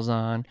football's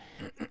on,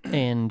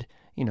 and,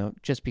 you know,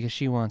 just because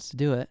she wants to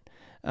do it,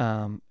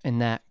 and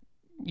that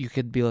you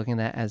could be looking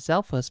at that as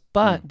selfless,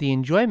 but the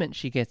enjoyment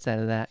she gets out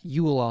of that,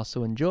 you will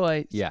also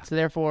enjoy. Yeah. So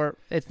therefore,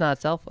 it's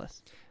not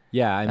selfless.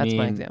 Yeah, I That's mean,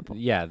 my example.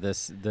 Yeah,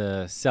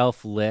 the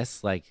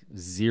selfless, like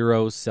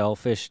zero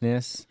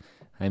selfishness.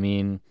 I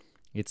mean,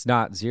 it's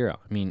not zero.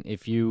 I mean,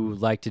 if you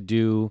like to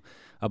do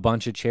a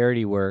bunch of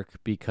charity work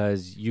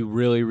because you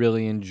really,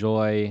 really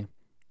enjoy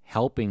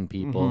helping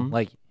people,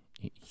 like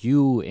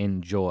you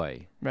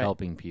enjoy Right.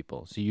 helping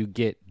people, so you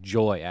get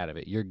joy out of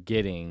it. You're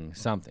getting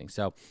something.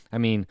 So, I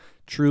mean,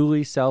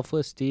 truly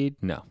selfless deed?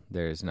 No,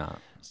 there is not.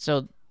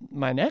 So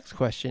my next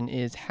question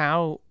is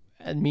how,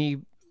 and me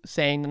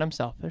saying that I'm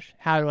selfish,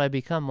 how do I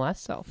become less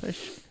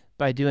selfish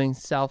by doing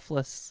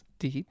selfless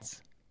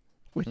deeds,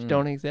 which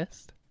don't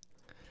exist?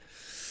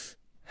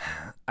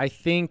 I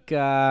think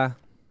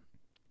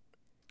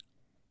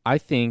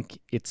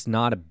it's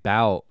not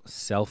about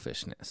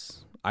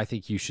selfishness. I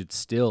think you should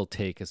still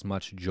take as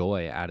much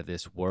joy out of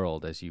this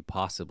world as you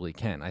possibly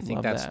can. I think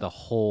Love that's that. the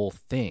whole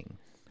thing.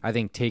 I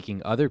think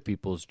taking other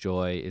people's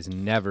joy is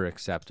never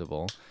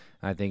acceptable.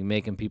 I think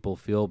making people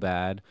feel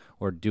bad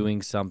or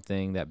doing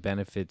something that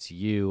benefits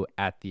you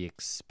at the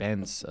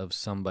expense of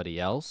somebody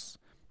else,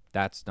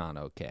 that's not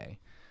okay.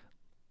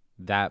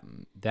 That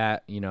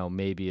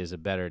maybe is a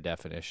better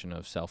definition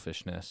of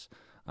selfishness.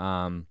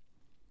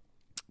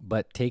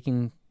 But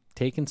taking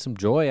some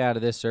joy out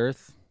of this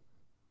earth,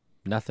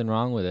 nothing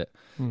wrong with it.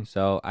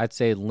 So I'd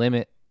say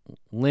limit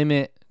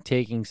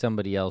taking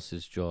somebody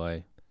else's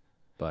joy,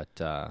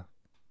 but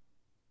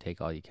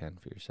take all you can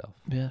for yourself.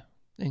 Yeah.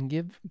 And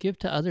give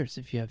to others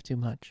if you have too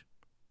much.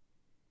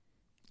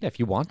 Yeah, if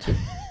you want to,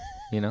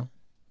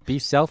 be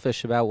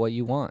selfish about what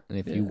you want, and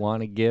if you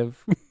want to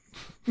give,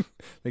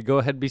 then go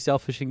ahead and be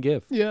selfish and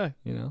give. Yeah.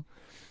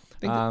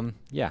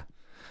 Yeah.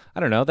 I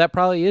don't know. That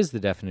probably is the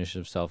definition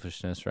of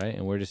selfishness, right?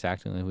 And we're just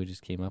acting like we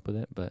just came up with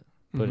it, but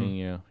putting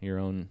your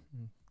own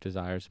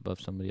desires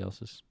above somebody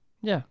else's.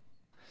 Yeah.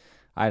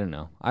 I don't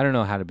know. I don't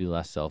know how to be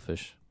less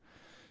selfish.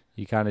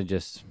 You kind of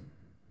just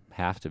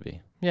have to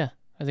be. Yeah.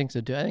 I think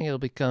so too. I think it'll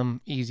become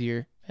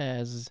easier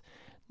as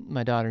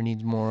my daughter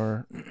needs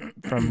more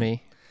from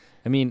me.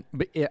 I mean,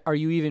 but are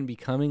you even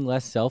becoming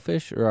less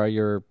selfish, or are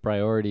your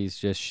priorities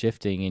just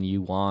shifting and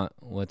you want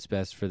what's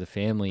best for the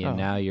family, and Oh.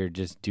 now you're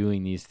just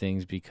doing these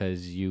things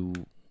because you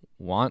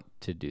want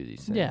to do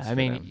these things? Yeah, I for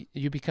mean, them?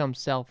 you become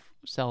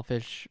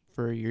selfish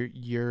for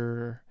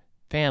your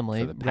family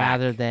For the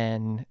rather pack.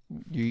 than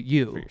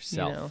you For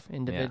yourself. You know, Yeah.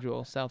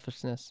 individual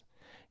selfishness.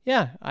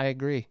 Yeah, I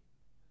agree.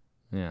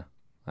 Yeah,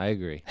 I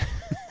agree.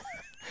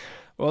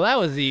 Well, that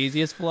was the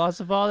easiest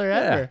philosopher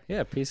ever.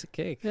 Yeah, piece of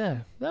cake.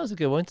 Yeah, that was a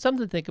good one.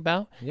 Something to think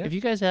about. Yeah. If you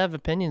guys have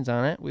opinions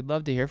on it, we'd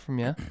love to hear from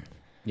you.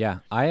 Yeah,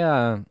 I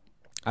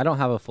don't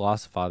have a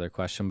philosopher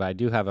question,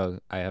 but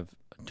I have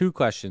two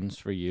questions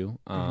for you.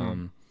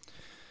 One,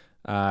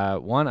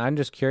 I'm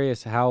just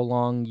curious how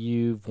long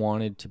you've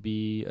wanted to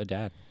be a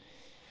dad.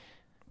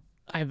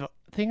 I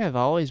think I've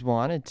always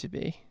wanted to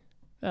be.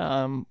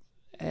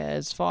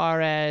 As far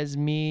as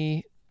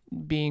me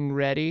being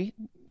ready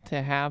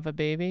to have a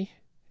baby,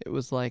 it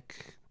was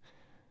like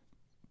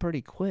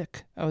pretty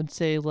quick. I would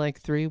say like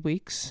 3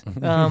 weeks.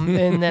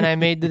 And then I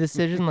made the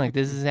decision like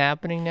this is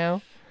happening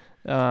now.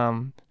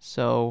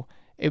 So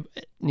it,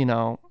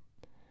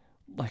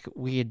 like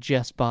we had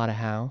just bought a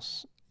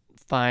house.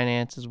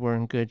 Finances were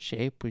in good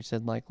shape. We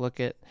said like,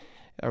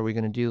 are we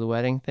going to do the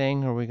wedding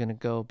thing or are we going to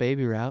go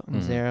baby route?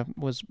 And Sarah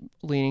was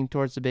leaning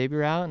towards the baby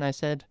route. And I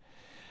said,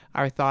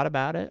 I thought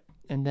about it.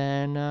 And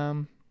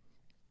then,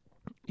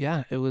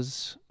 it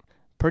was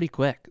pretty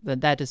quick.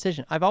 That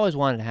decision. I've always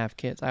wanted to have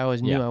kids. I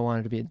always knew Yeah. I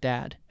wanted to be a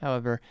dad.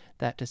 However,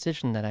 that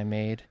decision that I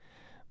made,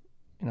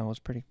 was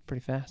pretty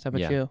fast. How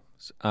about Yeah. you?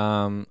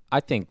 I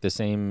think the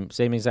same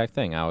exact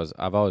thing.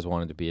 I've always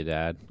wanted to be a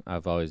dad.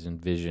 I've always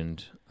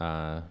envisioned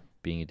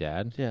being a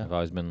dad. Yeah. I've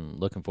always been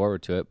looking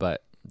forward to it,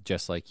 but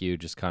just like you,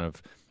 just kind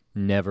of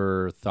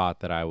never thought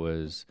that I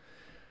was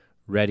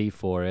ready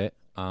for it.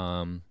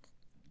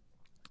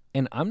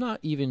 And I'm not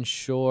even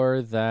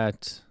sure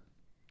that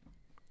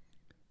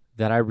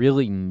I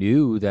really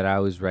knew that I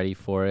was ready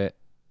for it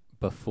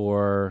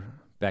before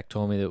Beck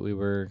told me that we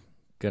were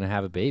going to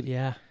have a baby.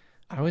 Yeah.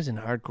 I was in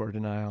hardcore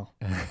denial.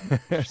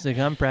 She's like,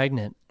 I'm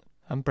pregnant.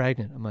 I'm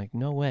like,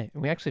 no way.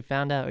 And we actually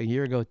found out a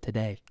year ago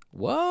today.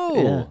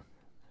 Whoa.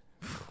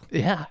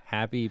 Yeah.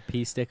 Happy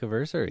Pea Stick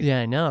anniversary. Yeah,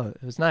 I know.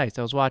 It was nice.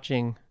 I was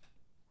watching,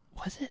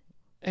 was it?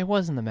 It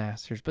wasn't the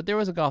Masters, but there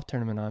was a golf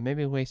tournament on.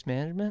 Maybe Waste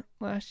Management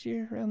last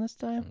year around this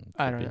time.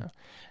 I don't be. know.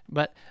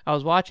 But I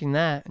was watching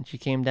that, and she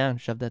came down and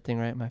shoved that thing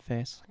right in my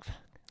face.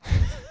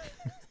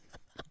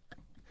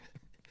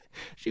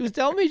 She was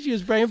telling me she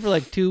was praying for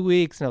like 2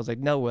 weeks, and I was like,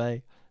 no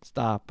way.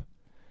 Stop.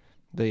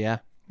 But yeah,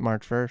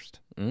 March 1st.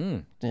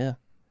 Yeah.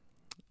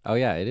 Oh,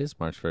 yeah, it is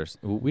March 1st.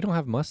 We don't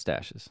have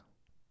mustaches.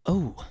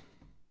 Oh,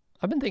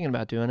 I've been thinking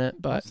about doing it, I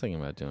but was thinking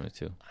about doing it,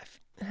 too.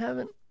 I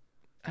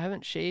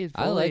haven't shaved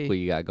fully. I like what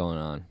you got going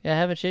on. Yeah, I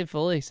haven't shaved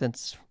fully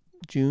since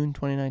June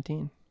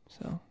 2019.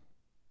 So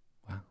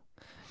You're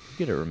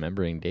good at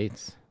remembering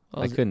dates.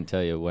 Well, I couldn't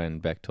tell you when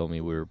Beck told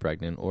me we were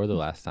pregnant or the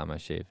last time I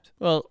shaved.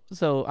 Well,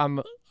 so I'm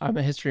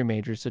a history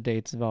major, so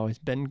dates have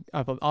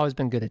I've always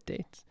been good at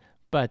dates.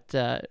 But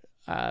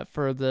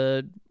for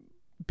the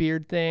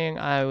beard thing,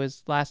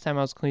 last time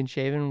I was clean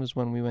shaven was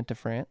when we went to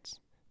France.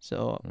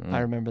 So I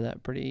remember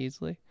that pretty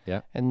easily.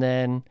 Yeah. And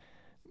then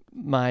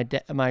my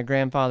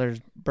grandfather's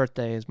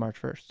birthday is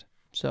March 1st.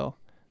 So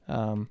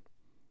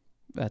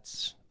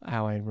that's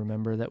how I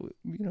remember that.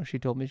 She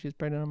told me she was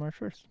pregnant on March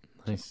 1st.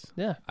 Nice.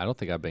 Yeah. I don't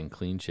think I've been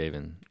clean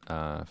shaven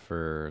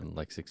for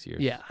like 6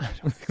 years. Yeah, I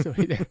don't think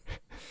so either.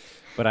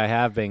 But I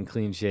have been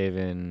clean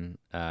shaven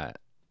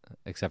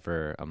except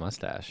for a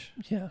mustache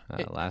Yeah.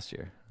 last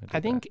year.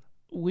 I think,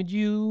 would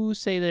you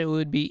say that it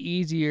would be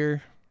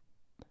easier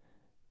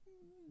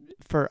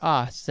for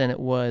us than it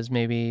was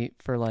maybe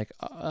for like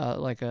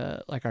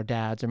our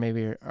dads or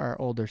maybe our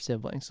older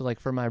siblings? So like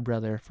for my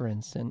brother, for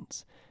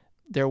instance,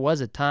 there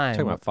was a time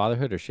Talking about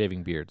fatherhood or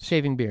shaving beards?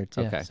 shaving beards.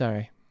 Yeah, Okay.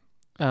 sorry.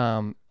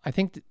 I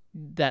think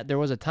that there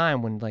was a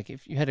time when like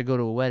if you had to go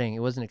to a wedding, it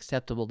wasn't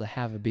acceptable to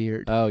have a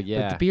beard. Oh, But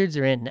yeah. the beards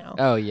are in now.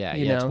 Oh, yeah.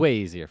 you Yeah, it's know? way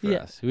easier for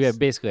Yeah. us. We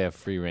basically have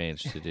free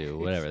range to do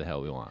whatever the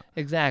hell we want.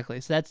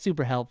 Exactly. So that's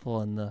super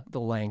helpful in the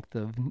length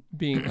of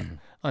being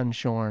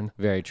unshorn.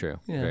 Very true.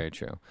 Yeah. Very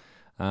true.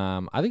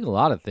 I think a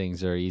lot of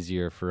things are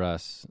easier for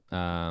us,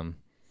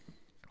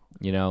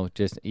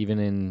 just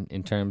even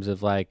in terms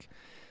of like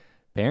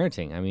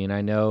parenting. I mean,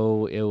 I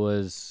know it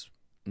was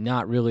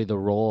not really the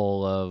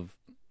role of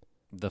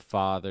the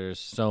fathers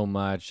so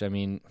much. I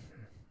mean,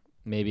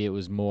 maybe it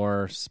was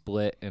more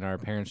split in our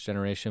parents'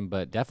 generation,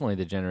 but definitely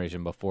the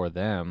generation before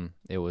them,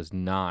 it was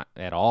not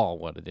at all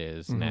what it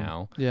is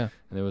now. Yeah.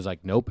 And there was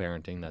like no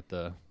parenting that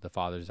the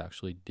fathers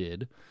actually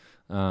did.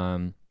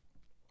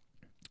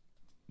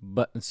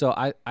 But so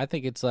I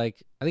think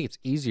it's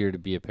easier to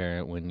be a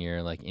parent when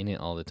you're like in it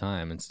all the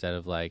time instead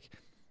of like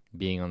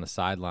being on the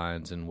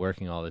sidelines and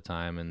working all the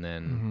time. And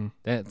then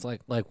it's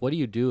like what do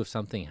you do if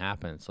something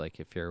happens? Like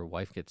if your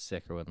wife gets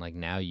sick or when like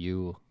now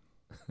you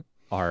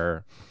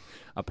are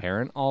a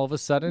parent all of a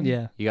sudden.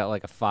 Yeah. You got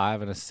like a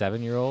 5 and a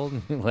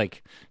 7-year-old and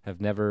like have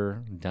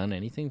never done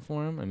anything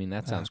for him. I mean,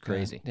 that sounds Oh, God.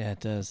 crazy. Yeah, it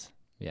does.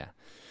 Yeah.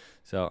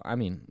 So, I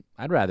mean,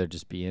 I'd rather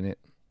just be in it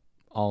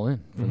all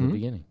in from the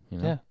beginning, you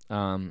know? Yeah.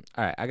 All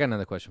right, I got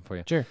another question for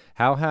you. Sure.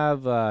 How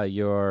have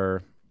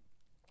your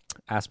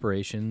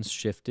aspirations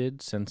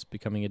shifted since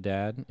becoming a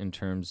dad in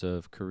terms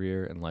of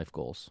career and life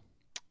goals?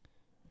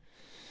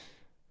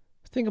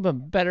 I think I'm a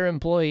better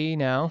employee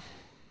now.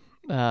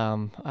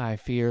 I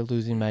fear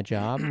losing my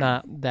job.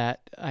 Not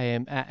that I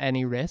am at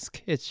any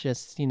risk. It's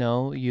just,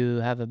 you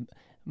have a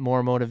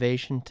more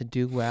motivation to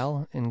do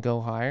well and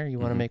go higher. You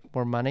want to make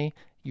more money.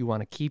 You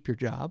want to keep your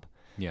job.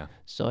 Yeah.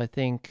 So I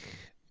think,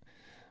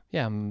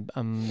 yeah,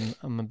 I'm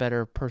a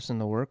better person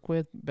to work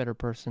with, better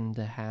person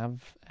to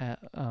have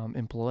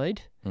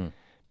employed,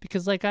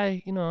 because like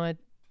I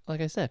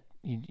said,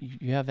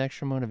 you have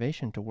extra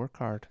motivation to work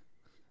hard,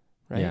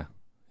 right?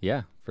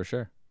 Yeah, for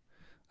sure.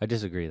 I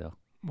disagree though.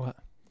 What?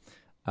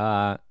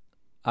 I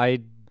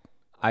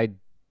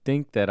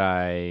think that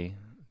I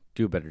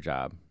do a better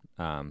job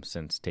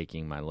since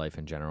taking my life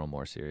in general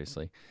more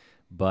seriously,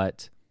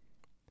 but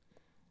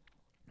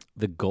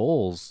the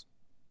goals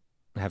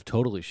have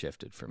totally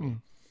shifted for me.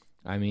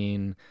 I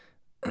mean,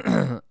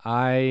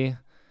 I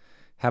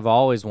have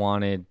always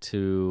wanted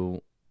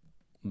to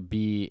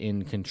be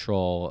in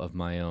control of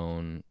my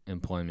own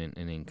employment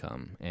and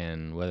income,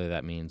 and whether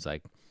that means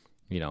like,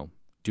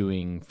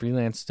 doing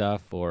freelance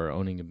stuff or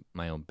owning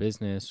my own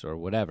business or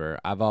whatever,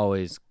 I've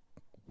always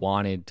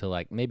wanted to,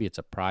 like, maybe it's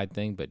a pride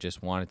thing, but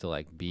just wanted to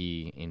like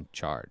be in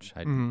charge.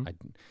 I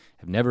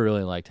have never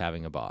really liked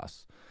having a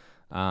boss.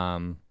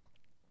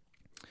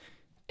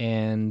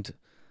 And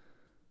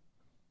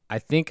I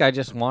think I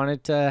just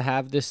wanted to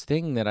have this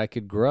thing that I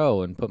could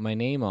grow and put my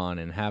name on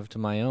and have to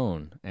my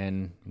own.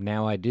 And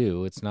now I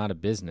do. It's not a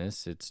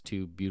business. It's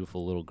two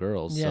beautiful little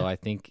girls. Yeah. So I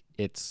think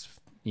it's,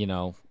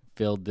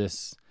 filled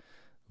this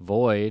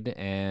void,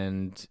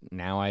 and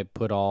now I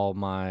put all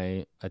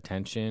my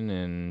attention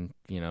and,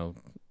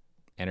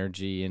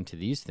 energy into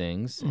these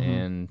things.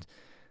 And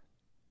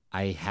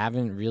I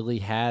haven't really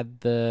had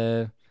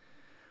the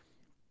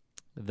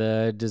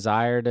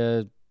desire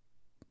to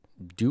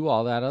do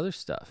all that other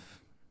stuff.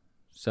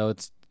 So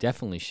it's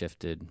definitely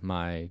shifted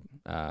my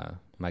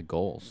my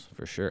goals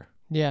for sure.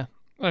 Yeah.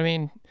 I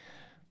mean,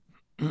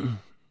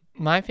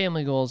 my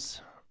family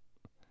goals,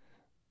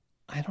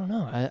 I don't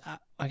know.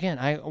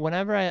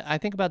 Whenever I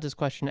think about this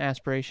question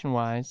aspiration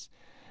wise,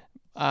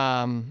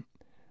 I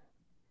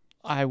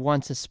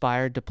once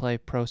aspired to play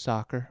pro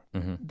soccer.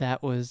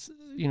 That was,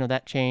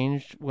 that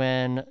changed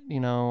when,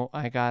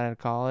 I got out of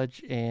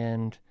college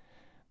and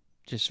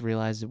just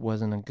realized it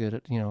wasn't a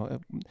good,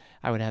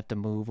 I would have to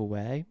move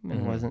away, and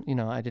it wasn't,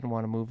 I didn't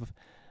want to move,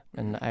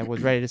 and I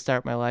was ready to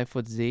start my life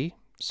with Z.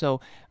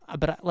 So,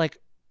 but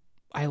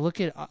I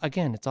look at,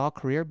 again, it's all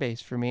career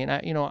based for me.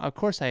 And of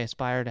course I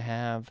aspire to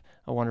have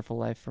a wonderful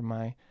life for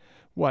my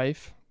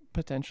wife,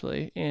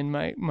 potentially, and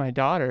my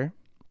daughter.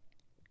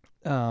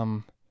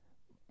 But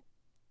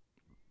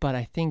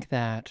I think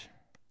that,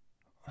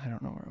 I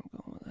don't know where I'm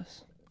going with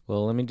this.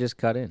 Well, let me just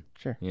cut in.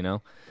 Sure.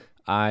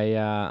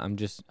 I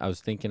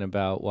was thinking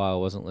about, while I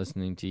wasn't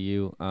listening to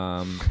you,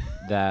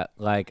 that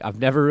like I've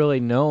never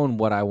really known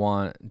what I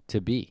want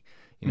to be.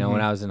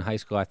 When I was in high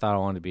school, I thought I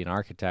wanted to be an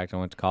architect. I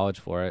went to college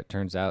for it.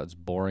 Turns out it's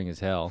boring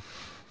as hell.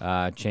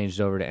 Changed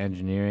over to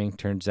engineering.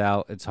 Turns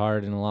out it's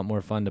hard and a lot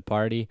more fun to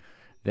party.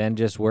 Then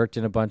just worked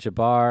in a bunch of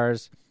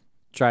bars,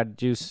 tried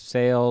to do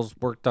sales,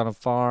 worked on a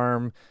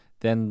farm,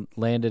 then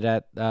landed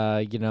at,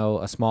 a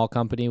small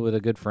company with a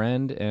good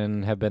friend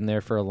and have been there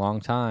for a long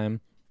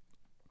time,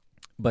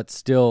 but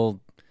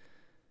still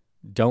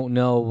don't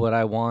know what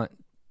I want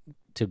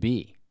to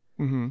be.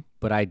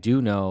 But I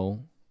do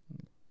know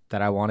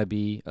that I want to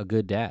be a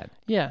good dad.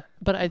 Yeah,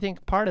 but I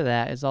think part of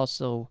that is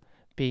also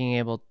being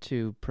able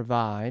to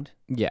provide.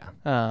 Yeah.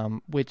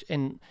 Which,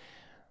 and,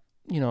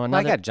 Well,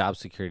 I got job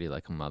security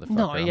like a motherfucker.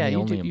 No, yeah, I'm the you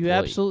only do. employee. You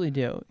absolutely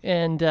do.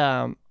 And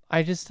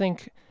I just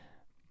think,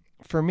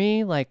 for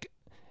me, like,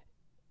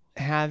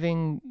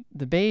 having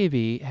the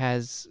baby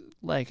has,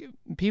 like,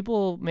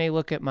 people may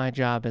look at my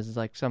job as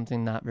like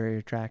something not very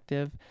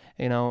attractive,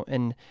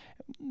 and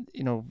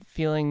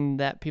feeling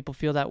that people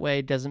feel that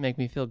way doesn't make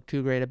me feel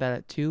too great about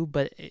it too,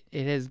 but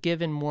it has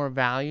given more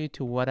value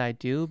to what I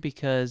do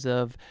because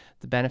of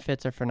the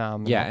benefits are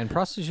phenomenal. Yeah, and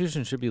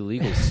prostitution should be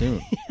legal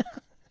soon.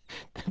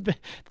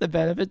 The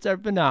benefits are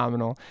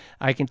phenomenal.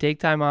 I can take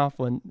time off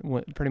when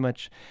pretty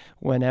much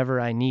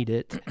whenever I need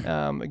it,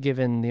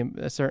 given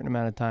a certain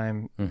amount of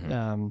time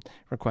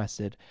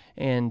requested.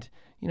 And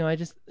I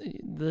just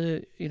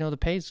the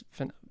pay's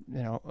I'm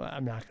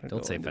not going to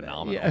Don't say into that.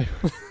 phenomenal. Yeah.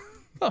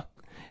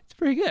 It's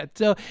pretty good.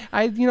 So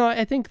I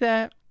think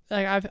that,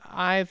 like,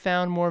 I've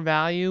found more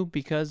value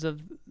because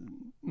of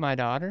my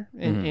daughter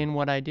in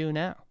what I do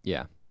now.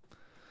 Yeah.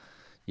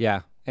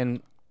 Yeah,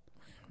 and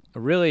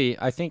really,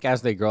 I think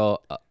as they grow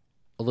a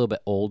little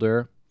bit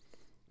older,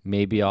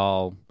 maybe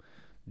I'll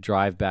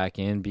drive back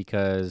in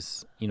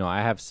because,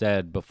 I have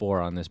said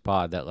before on this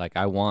pod that, like,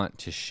 I want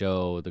to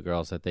show the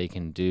girls that they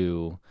can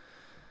do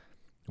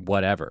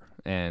whatever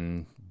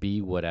and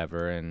be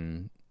whatever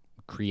and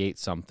create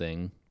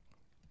something,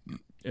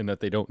 and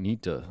that they don't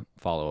need to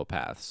follow a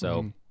path.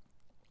 So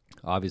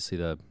obviously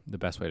the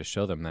best way to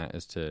show them that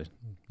is to,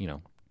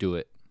 do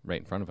it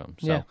right in front of them.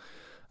 So,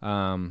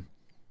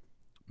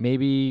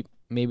 maybe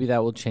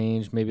that will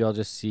change. Maybe I'll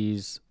just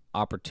seize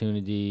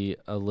opportunity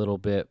a little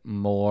bit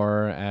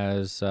more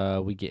as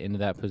we get into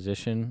that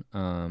position.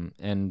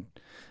 And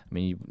I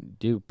mean, you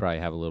do probably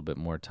have a little bit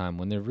more time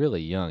when they're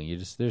really young.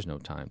 There's no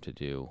time to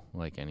do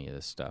like any of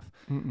this stuff.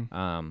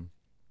 And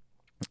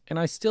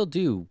I still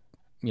do,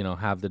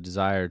 have the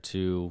desire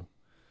to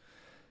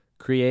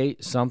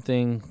create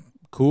something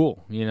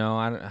cool.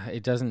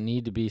 It doesn't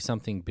need to be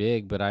something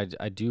big, but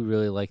I do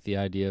really like the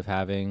idea of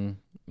having,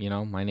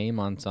 my name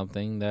on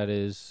something that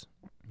is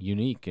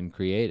unique and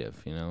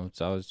creative.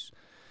 It's always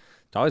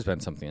been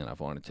something that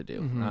I've wanted to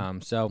do.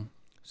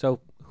 So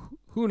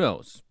who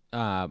knows?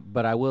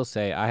 But I will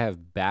say I have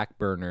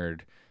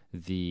backburnered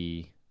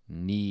the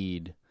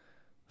need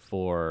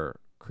for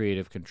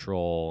creative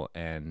control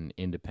and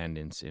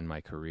independence in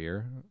my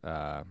career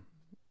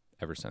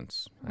ever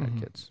since I had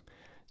kids.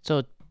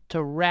 So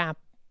to wrap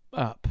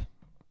up,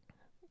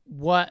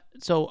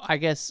 so I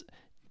guess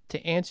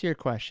to answer your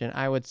question,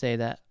 I would say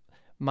that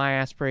my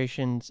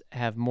aspirations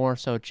have more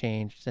so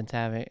changed since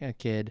having a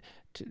kid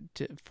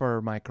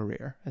for my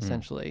career,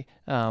 essentially,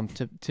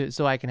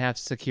 so I can have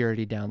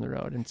security down the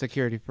road and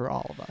security for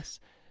all of us.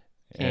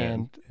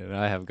 And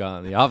I have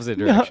gone the opposite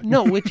direction.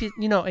 No, which is,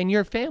 in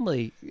your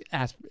family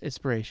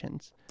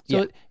aspirations.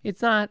 So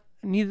it's not,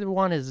 neither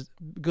one is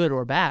good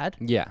or bad.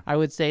 Yeah. I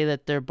would say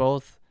that they're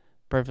both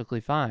perfectly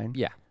fine.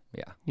 Yeah.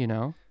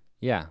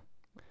 Yeah.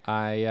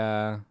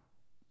 I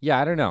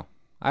don't know.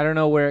 I don't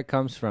know where it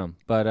comes from,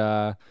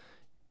 but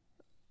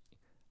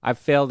I've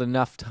failed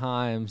enough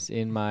times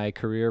in my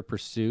career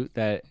pursuit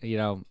that,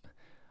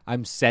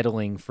 I'm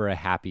settling for a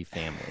happy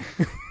family.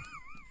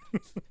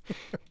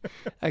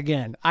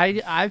 Again,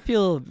 I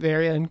feel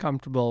very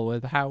uncomfortable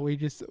with how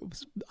we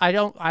I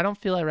don't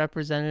feel I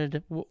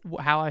represented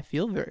how I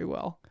feel very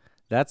well.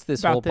 That's this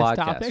about whole this podcast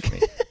topic. for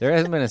me. There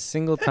hasn't been a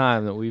single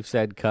time that we've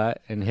said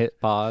cut and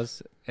hit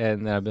pause,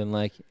 and I've been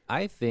like,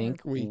 I think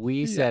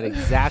we said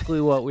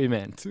exactly what we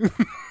meant.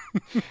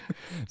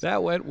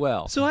 That went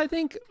well. So I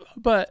think,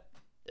 I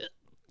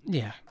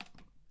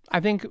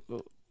think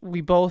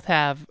we both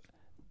have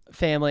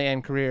family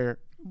and career.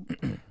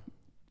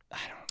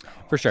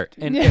 For sure.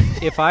 And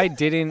if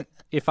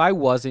I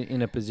wasn't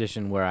in a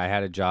position where I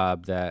had a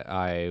job that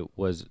I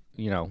was,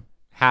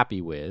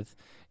 happy with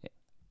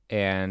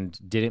and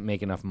didn't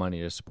make enough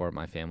money to support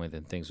my family,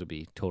 then things would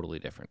be totally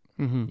different.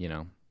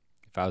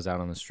 If I was out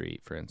on the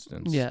street, for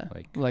instance,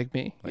 like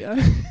me,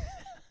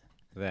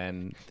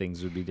 then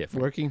things would be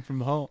different. Working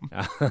from home,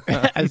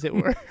 as it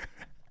were.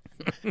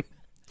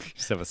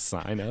 Just have a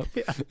sign up.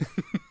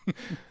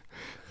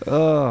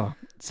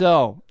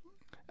 So,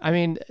 I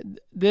mean,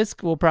 this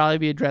will probably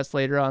be addressed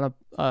later on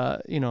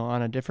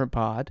on a different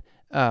pod,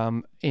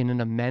 in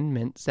an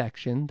amendment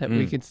section that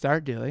we can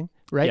start doing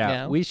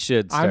now. We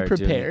should start I'm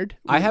prepared. doing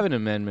it. I have an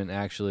amendment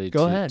actually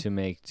to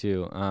make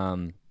too.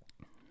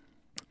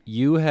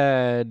 You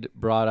had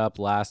brought up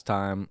last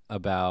time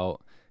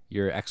about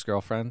your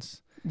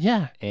ex-girlfriends.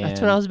 Yeah,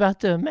 that's what I was about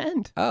to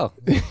amend. Oh.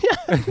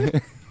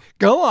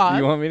 Go on.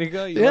 You want me to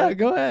go?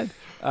 Go ahead.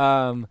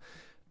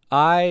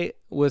 I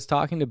was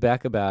talking to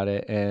Beck about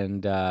it,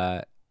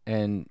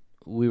 and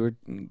we were,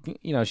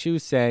 she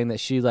was saying that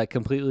she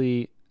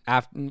completely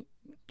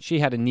she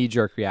had a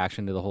knee-jerk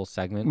reaction to the whole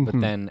segment, but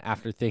then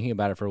after thinking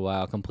about it for a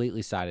while,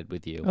 completely sided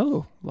with you.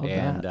 Oh, love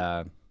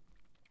that.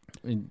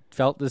 And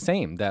felt the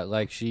same,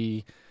 that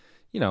she,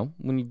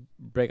 when you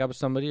break up with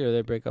somebody or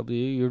they break up with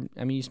you,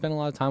 you spend a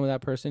lot of time with that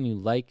person. You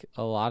like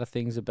a lot of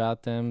things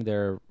about them.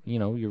 They're,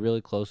 you're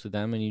really close to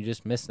them, and you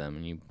just miss them,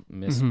 and you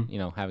miss,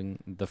 having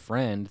the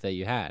friend that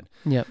you had.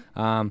 Yep.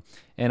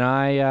 And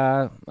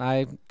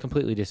I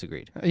completely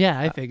disagreed. Yeah,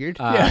 I figured.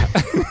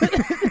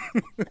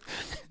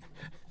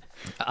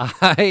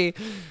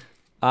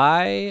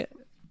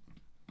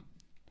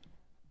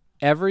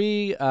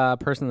 Every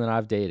person that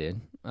I've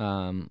dated,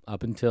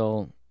 up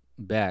until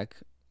Beck,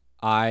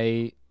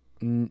 I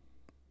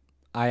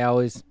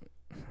always,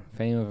 if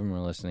any of them are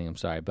listening, I'm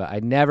sorry, but I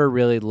never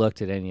really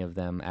looked at any of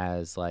them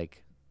as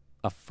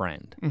a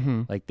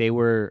friend. They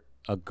were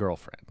a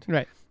girlfriend.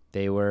 Right.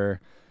 They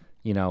were,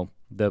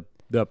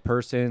 the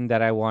person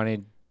that I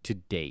wanted to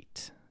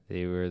date.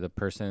 They were the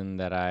person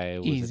that I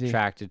was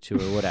attracted to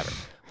or whatever.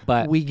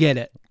 But we get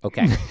it.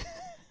 Okay.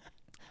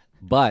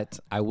 But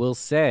I will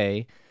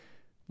say,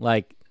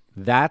 that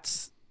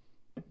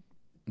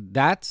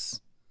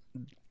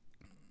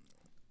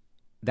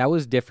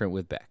was different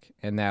with Beck,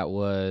 and that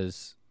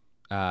was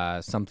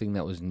something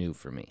that was new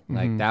for me.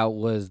 That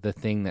was the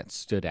thing that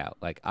stood out.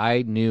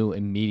 I knew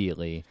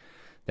immediately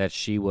that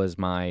she was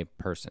my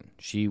person.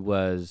 She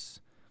was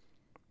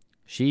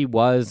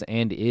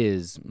and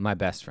is my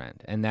best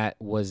friend, and that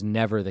was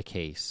never the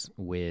case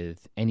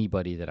with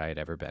anybody that I had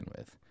ever been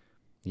with.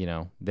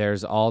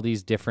 There's all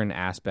these different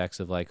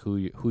aspects of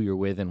who you're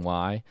with and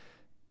why.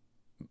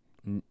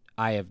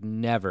 I have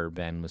never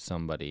been with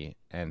somebody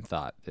and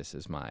thought, this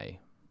is my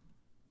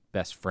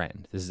best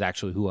friend. This is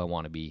actually who I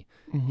want to be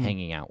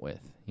hanging out with,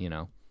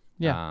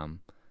 Yeah.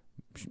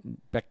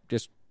 Beck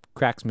just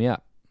cracks me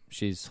up.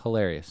 She's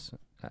hilarious,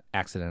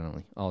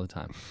 accidentally all the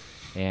time,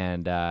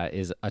 and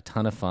is a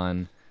ton of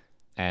fun,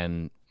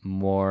 and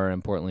more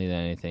importantly than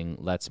anything,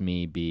 lets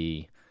me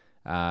be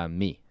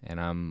me, and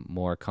I'm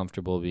more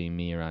comfortable being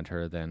me around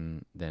her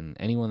than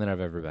anyone that I've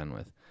ever been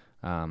with,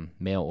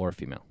 male or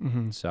female.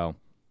 So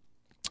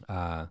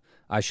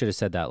I should have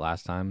said that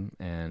last time,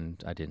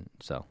 and I didn't.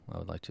 So I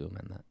would like to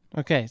amend that.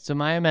 Okay, so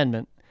my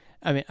amendment.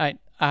 I mean,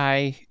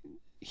 I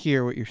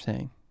hear what you're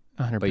saying,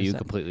 100%. But you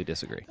completely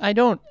disagree. I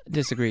don't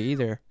disagree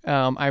either.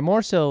 I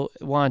more so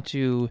want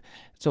to.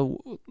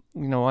 So,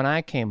 when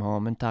I came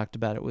home and talked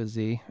about it with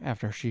Z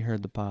after she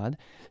heard the pod,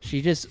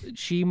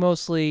 she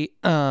mostly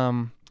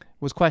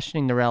was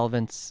questioning the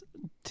relevance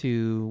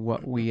to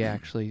what we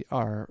actually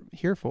are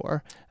here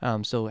for.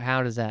 So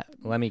how does that?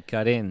 Let me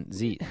cut in.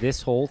 Z,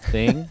 this whole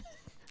thing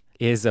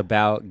is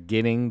about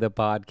getting the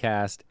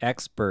podcast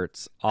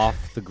experts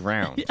off the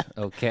ground,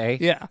 okay?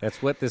 Yeah.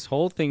 That's what this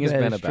whole thing has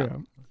been about.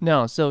 True.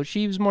 No, so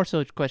she was more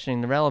so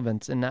questioning the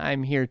relevance, and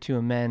I'm here to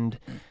amend,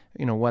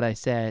 what I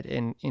said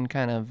and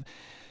kind of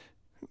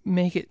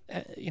make it,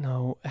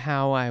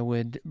 how I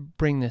would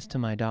bring this to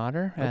my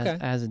daughter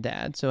as a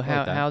dad. So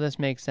how this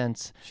makes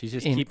sense. She's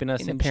just keeping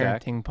us in a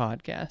check. parenting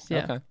podcast.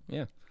 Yeah. Okay.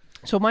 Yeah.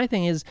 So my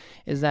thing is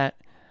that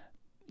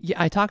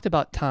I talked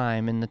about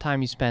time and the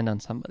time you spend on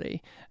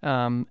somebody.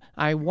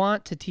 I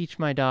want to teach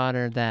my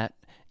daughter that,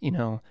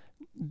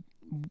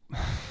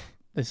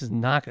 this is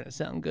not going to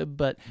sound good,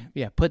 but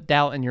put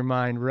doubt in your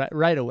mind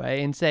right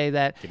away and say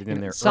that get it in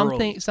there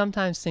early.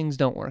 Sometimes things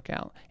don't work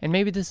out. And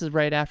maybe this is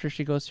right after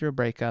she goes through a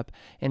breakup.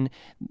 And,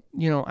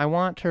 I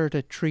want her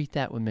to treat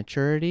that with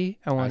maturity.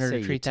 I want her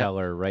to treat that. Tell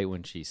her right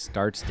when she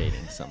starts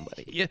dating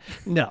somebody.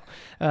 No.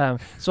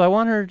 So I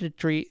want her to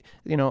treat,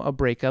 a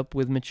breakup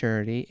with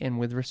maturity and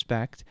with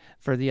respect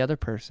for the other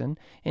person,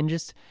 and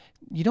just,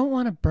 you don't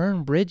want to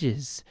burn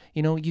bridges.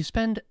 You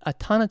spend a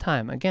ton of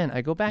time. Again,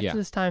 I go back to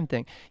this time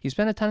thing. You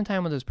spend a ton of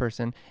time with this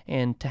person,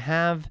 and to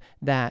have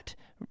that,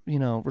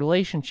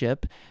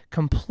 relationship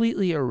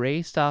completely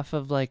erased off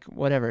of, like,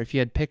 whatever. If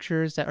you had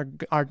pictures that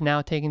are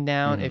now taken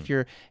down, if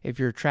you're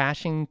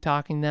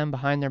talking them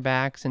behind their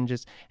backs, and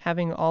just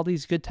having all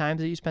these good times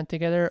that you spent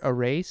together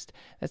erased,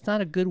 that's not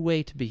a good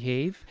way to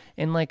behave.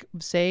 And, like,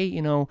 say,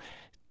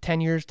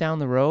 10 years down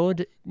the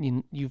road,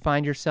 you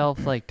find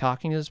yourself like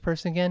talking to this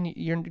person again,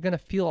 you're going to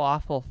feel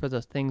awful for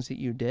the things that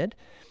you did.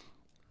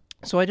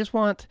 So I just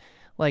want,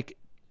 like,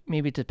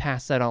 maybe to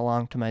pass that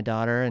along to my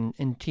daughter and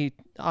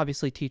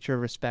obviously teach her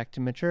respect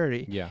and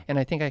maturity. Yeah. And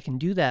I think I can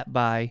do that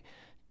by,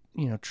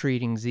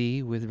 treating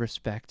Z with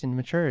respect and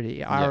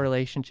maturity, our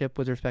relationship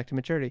with respect and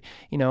maturity,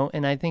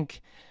 and I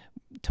think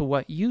to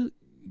what you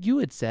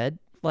had said,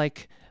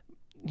 like,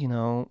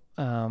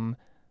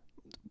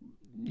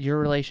 your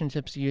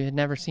relationships, you had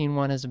never seen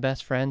one as a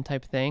best friend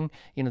type thing,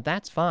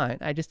 that's fine.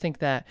 I just think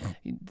that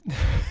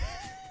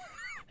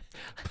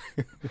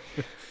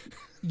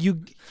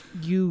you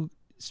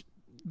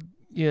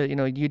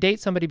date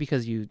somebody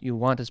because you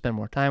want to spend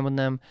more time with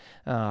them.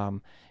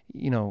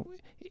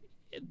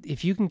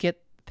 If you can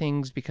get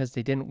things because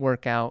they didn't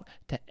work out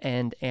to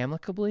end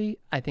amicably,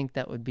 I think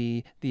that would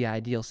be the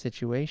ideal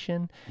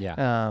situation.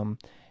 Yeah.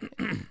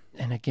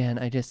 And again,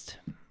 I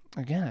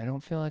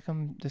don't feel like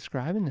I'm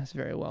describing this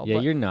very well. Yeah,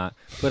 but you're not.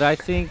 But I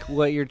think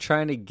what you're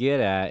trying to get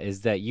at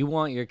is that you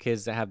want your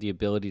kids to have the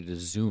ability to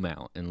zoom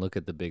out and look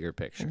at the bigger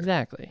picture.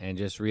 Exactly. And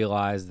just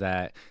realize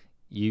that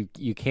you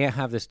can't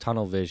have this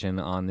tunnel vision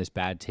on this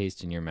bad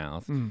taste in your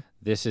mouth.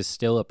 This is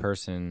still a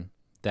person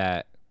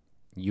that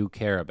you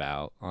care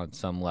about on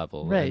some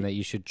level, right, and that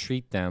you should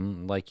treat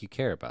them like you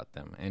care about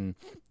them, and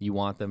you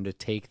want them to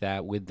take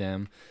that with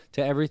them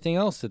to everything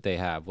else that they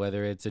have,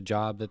 whether it's a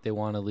job that they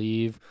want to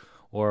leave,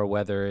 or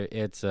whether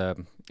it's a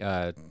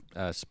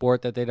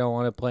sport that they don't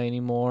want to play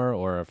anymore,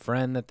 or a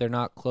friend that they're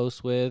not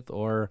close with,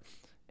 or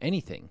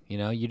anything.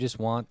 You just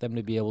want them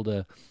to be able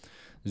to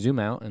zoom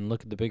out and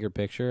look at the bigger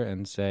picture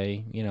and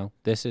say,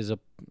 this is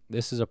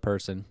a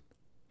person,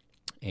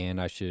 and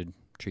I should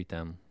treat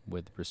them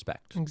with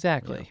respect.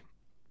 Exactly.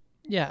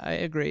 Yeah, I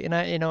agree. And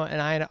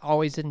I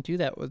always didn't do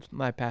that with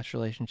my past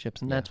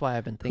relationships, and that's why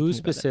I've been thinking. Who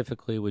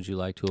specifically would you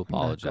like to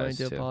apologize to? I'm not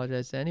going to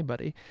apologize to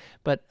anybody,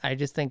 but I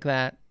just think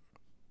that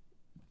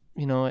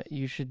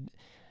you should.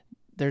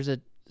 There's a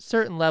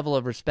certain level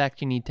of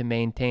respect you need to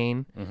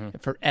maintain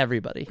for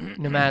everybody,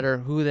 no matter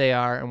who they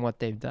are and what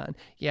they've done.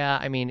 Yeah,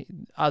 I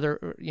mean,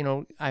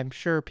 I'm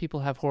sure people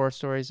have horror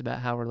stories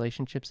about how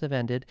relationships have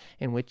ended,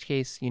 in which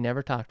case you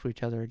never talk to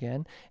each other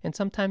again, and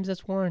sometimes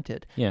that's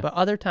warranted. Yeah. But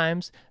other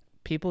times,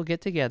 people get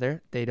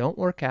together, they don't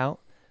work out.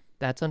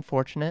 That's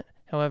unfortunate.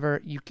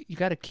 However, you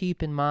got to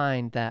keep in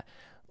mind that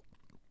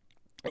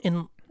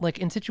in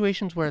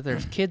situations where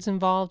there's kids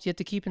involved, you have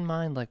to keep in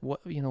mind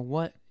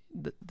what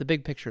the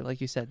big picture, like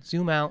you said,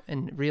 zoom out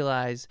and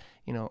realize,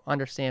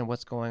 understand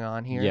what's going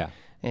on here. Yeah.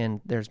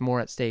 And there's more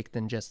at stake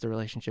than just the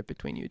relationship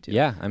between you two.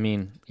 Yeah. I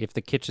mean, if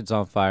the kitchen's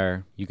on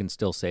fire, you can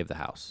still save the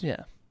house.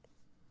 Yeah.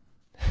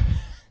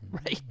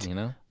 Right.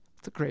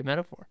 It's a great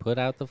metaphor. Put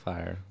out the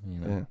fire,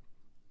 Yeah.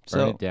 Burn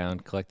So it down,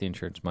 collect the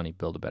insurance money,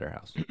 build a better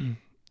house.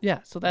 yeah,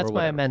 so that's Or my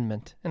whatever.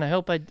 amendment, and I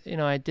hope I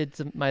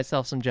did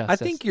myself some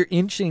justice. I think you're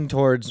inching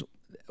towards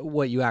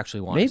what you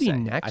actually want Maybe to say.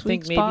 next I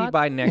think week's maybe pod?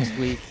 by next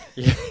week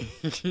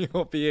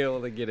you'll be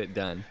able to get it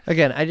done.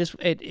 Again,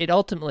 it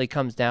ultimately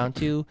comes down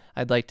to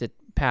I'd like to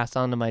pass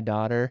on to my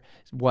daughter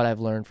what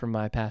I've learned from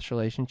my past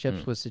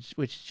relationships, which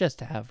is just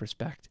to have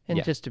respect and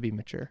Yeah. just to be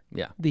mature.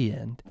 Yeah. The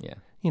end. Yeah.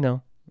 You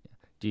know.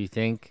 Do you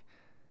think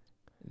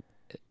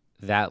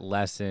that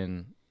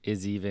lesson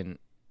is even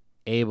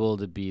able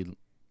to be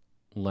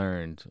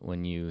learned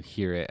when you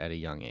hear it at a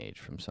young age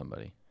from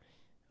somebody?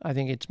 I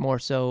think it's more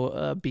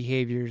so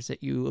behaviors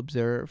that you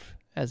observe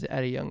at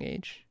a young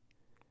age.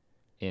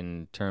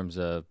 In terms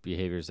of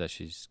behaviors that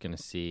she's going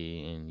to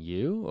see in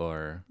you,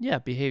 or Yeah,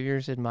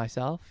 behaviors in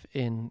myself,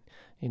 in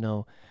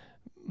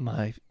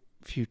my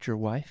future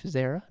wife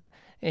Zara,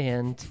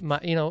 and my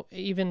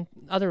even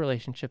other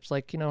relationships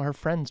like her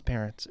friends'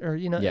 parents, or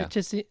Yeah. it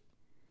just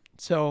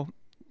so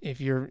if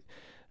you're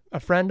a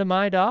friend of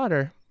my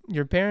daughter,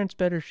 your parents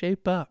better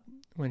shape up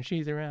when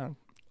she's around.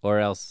 or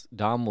else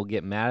Dom will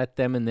get mad at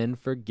them and then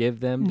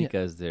forgive them Yeah.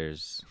 because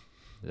there's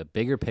a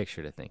bigger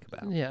picture to think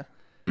about. Yeah.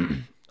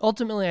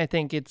 Ultimately, I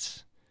think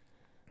it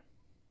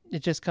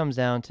just comes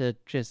down to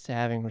just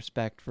having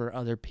respect for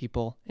other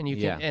people, and you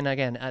can, Yeah. and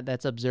again,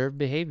 that's observed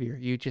behavior.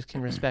 You just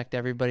can respect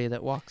everybody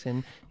that walks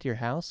into your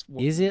house.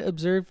 Is it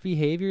observed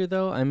behavior,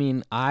 though? I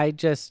mean,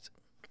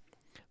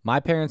 my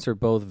parents are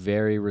both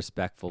very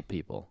respectful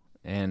people,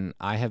 and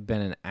I have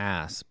been an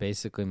ass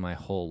basically my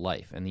whole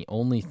life. And the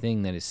only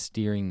thing that is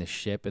steering the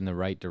ship in the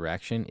right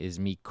direction is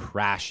me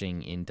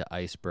crashing into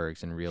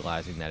icebergs and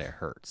realizing that it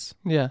hurts.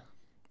 Yeah.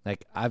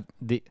 Like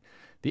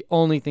the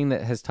only thing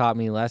that has taught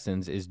me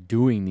lessons is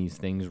doing these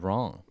things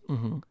wrong.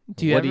 Mm-hmm.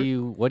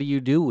 What do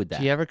you do with that?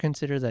 Do you ever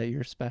consider that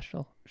you're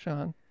special,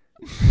 Sean?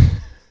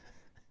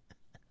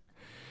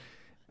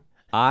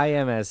 I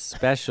am as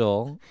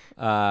special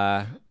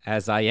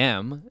as I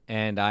am,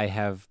 and I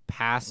have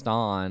passed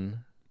on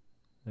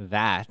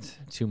that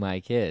to my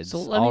kids So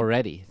let me-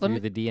 already let through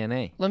me- the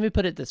DNA. Let me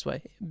put it this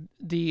way: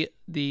 the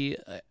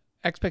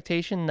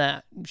expectation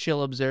that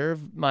she'll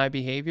observe my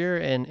behavior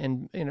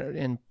and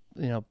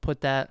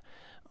put that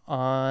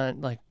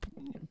on, like,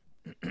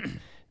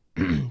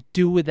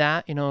 do with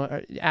that,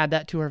 or add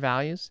that to her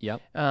values.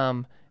 Yep.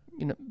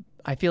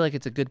 I feel like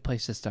it's a good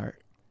place to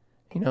start.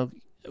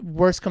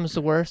 Worst comes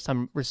to worst,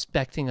 I'm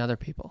respecting other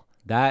people.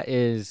 That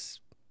is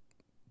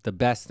the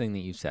best thing that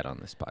you said on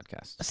this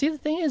podcast. See, the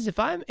thing is, if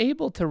I'm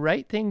able to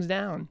write things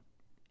down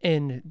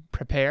and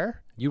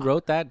prepare, You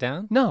wrote that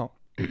down? no,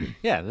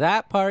 Yeah,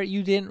 that part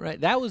you didn't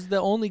write. That was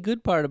the only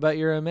good part about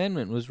your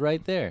amendment was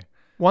right there.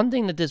 one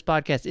thing that this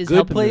podcast is Good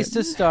helping place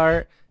me- to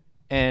start,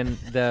 and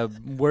the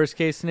worst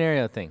case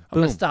scenario thing. I'm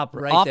gonna Boom. stop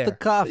right Off there. the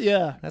cuff.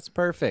 Yeah. That's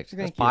perfect.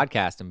 Thank That's you.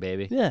 podcasting,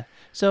 baby. Yeah.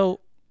 So,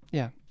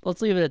 yeah,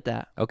 let's leave it at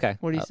that. Okay.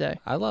 What do you say?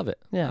 I love it.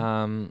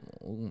 Yeah.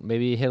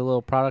 Maybe hit a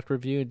little product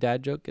review,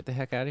 dad joke, get the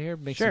heck out of here,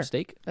 make Sure. some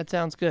steak. That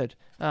sounds good.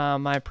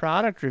 My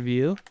product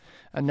review,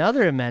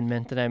 another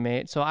amendment that I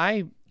made. So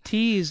I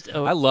teased.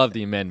 I love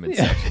the amendment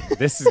section.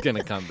 This is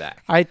gonna come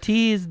back. I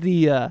teased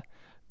the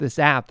this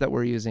app that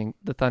we're using,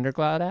 the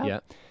Thundercloud app. Yeah.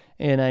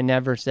 And I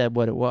never said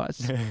what it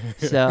was.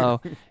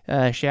 So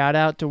shout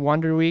out to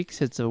Wonder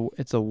Weeks. It's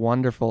a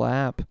wonderful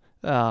app.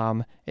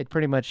 It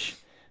pretty much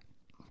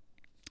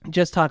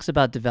just talks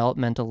about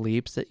developmental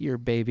leaps that your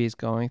baby is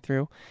going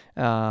through.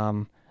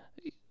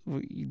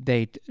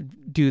 They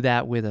do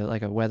that with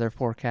a weather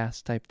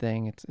forecast type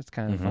thing. It's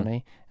kind of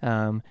funny.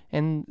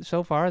 And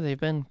so far they've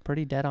been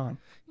pretty dead on.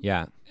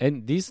 Yeah.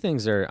 And these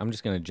things are, I'm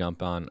just gonna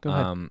jump on. Go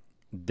ahead.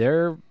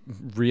 They're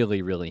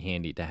really, really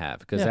handy to have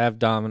because Yeah.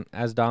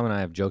 as Dom and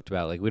I have joked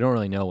about, like, we don't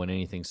really know when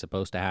anything's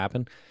supposed to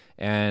happen,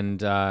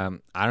 and I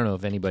don't know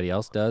if anybody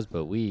else does,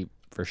 but we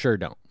for sure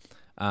don't.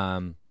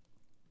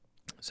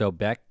 So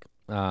Beck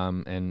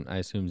and I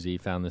assume Z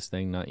found this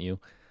thing, not you,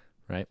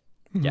 right?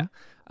 Mhm.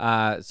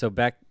 Yeah. So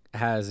Beck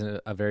has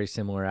a very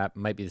similar app.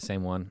 Might be the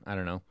same one. I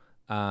don't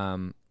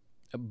know.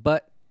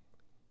 But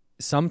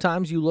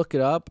sometimes you look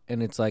it up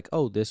and it's like,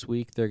 oh, this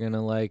week they're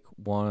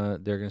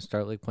gonna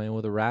start like playing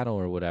with a rattle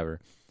or whatever,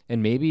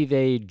 and maybe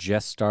they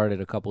just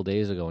started a couple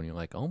days ago and you're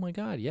like, oh my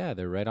god, yeah,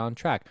 they're right on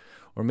track.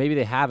 Or maybe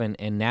they haven't,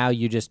 and now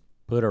you just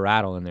put a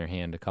rattle in their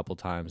hand a couple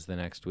times the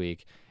next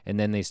week, and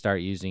then they start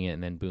using it,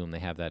 and then boom, they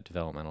have that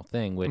developmental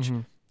thing, which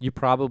you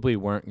probably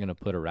weren't going to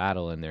put a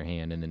rattle in their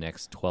hand in the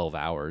next 12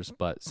 hours,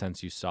 but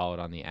since you saw it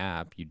on the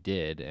app, you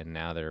did, and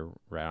now they're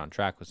right on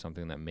track with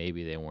something that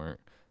maybe they weren't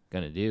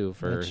going to do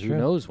for That's who true.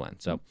 knows when.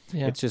 So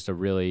Yeah. it's just a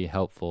really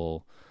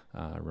helpful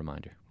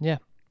reminder. Yeah.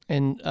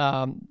 And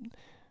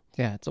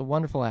it's a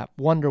wonderful app.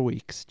 Wonder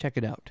Weeks. Check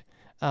it out.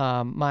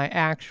 My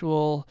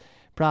actual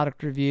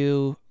product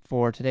review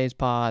for today's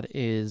pod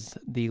is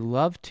the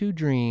Love to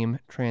Dream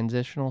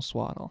Transitional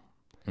Swaddle.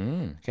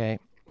 Okay.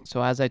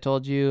 So as I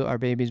told you, our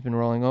baby's been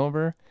rolling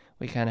over.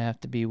 We kind of have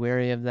to be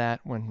wary of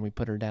that when we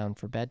put her down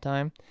for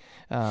bedtime.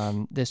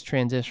 This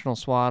transitional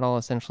swaddle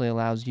essentially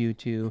allows you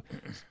to,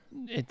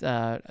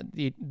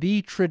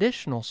 the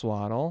traditional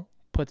swaddle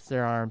puts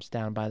their arms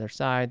down by their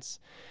sides,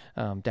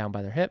 down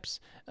by their hips.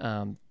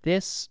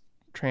 This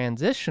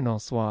transitional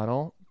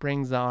swaddle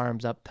brings the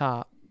arms up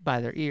top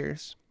by their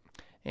ears,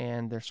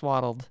 and they're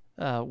swaddled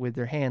with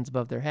their hands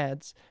above their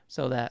heads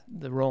so that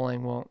the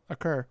rolling won't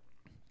occur.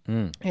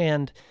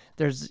 And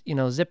there's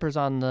zippers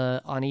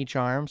on each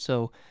arm,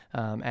 so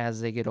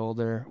as they get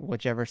older,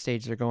 whichever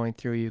stage they're going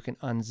through, you can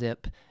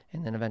unzip,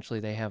 and then eventually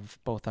they have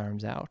both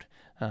arms out.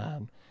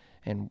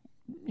 And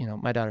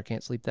my daughter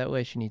can't sleep that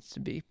way. She needs to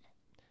be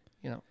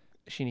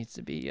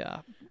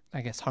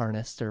I guess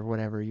harnessed or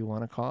whatever you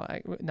want to call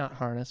it. Not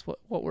harnessed.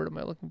 What word am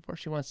I looking for?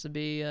 She wants to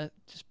be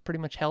just pretty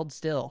much held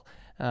still.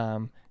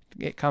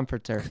 It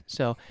comforts her.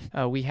 So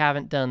we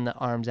haven't done the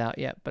arms out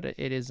yet, but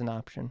it is an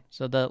option.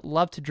 So the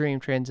Love to Dream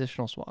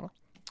transitional swaddle.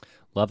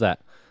 Love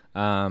that.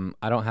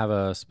 I don't have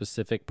a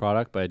specific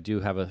product, but I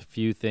do have a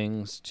few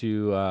things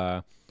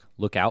to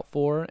look out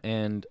for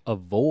and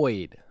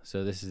avoid.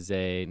 So this is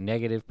a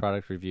negative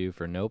product review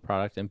for no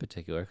product in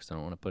particular, because I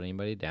don't want to put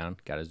anybody down.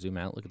 Got to zoom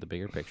out, look at the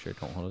bigger picture.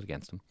 Don't hold it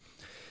against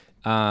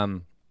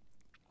them.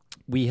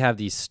 We have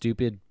these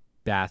stupid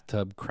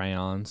bathtub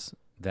crayons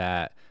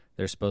that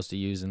they're supposed to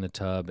use in the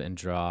tub and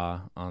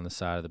draw on the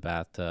side of the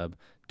bathtub.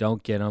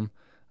 Don't get them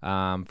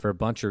for a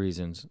bunch of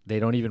reasons. They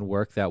don't even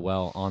work that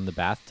well on the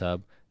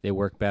bathtub. They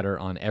work better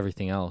on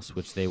everything else,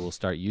 which they will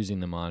start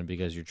using them on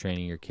because you're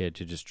training your kid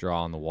to just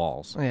draw on the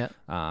walls.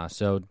 Yeah.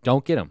 So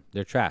don't get them.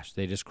 They're trash.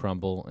 They just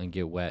crumble and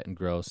get wet and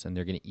gross, and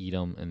they're going to eat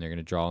them, and they're going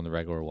to draw on the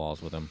regular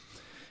walls with them.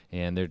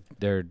 And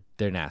they're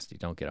nasty.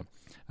 Don't get them.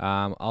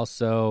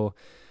 Also,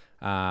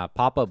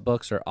 pop-up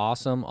books are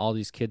awesome. All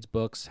these kids'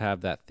 books have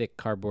that thick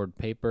cardboard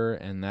paper,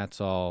 and that's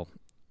all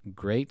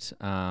great.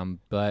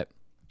 But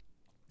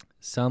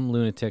some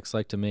lunatics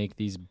like to make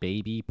these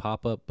baby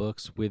pop-up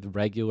books with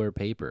regular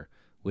paper,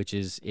 which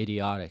is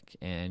idiotic,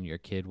 and your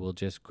kid will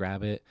just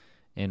grab it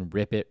and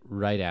rip it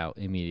right out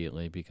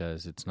immediately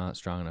because it's not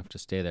strong enough to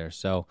stay there.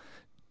 So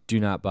do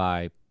not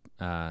buy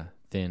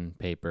thin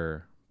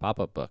paper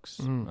pop-up books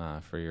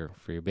for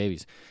your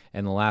babies.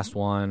 And the last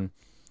one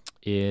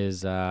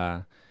is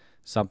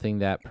something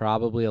that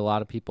probably a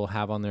lot of people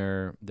have on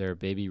their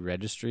baby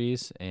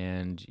registries,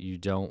 and you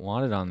don't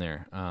want it on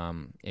there.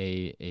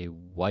 A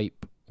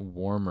wipe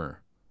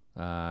warmer.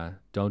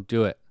 Don't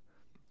do it.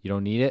 You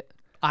don't need it.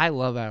 I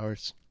love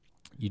ours.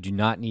 You do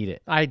not need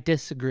it. I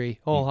disagree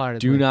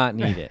wholeheartedly. Do not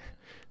need it.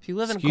 If you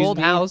live in a cold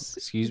house.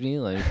 Excuse me,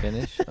 let me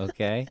finish.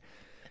 Okay.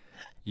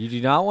 You do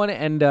not want to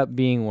end up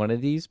being one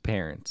of these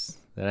parents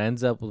that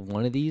ends up with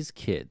one of these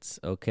kids,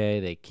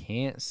 okay? They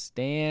can't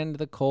stand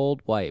the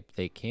cold wipe.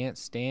 They can't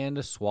stand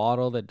a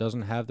swaddle that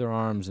doesn't have their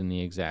arms in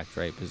the exact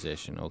right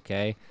position,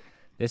 okay?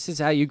 This is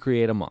how you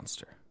create a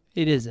monster.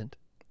 It isn't.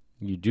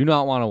 You do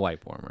not want a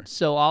wipe warmer.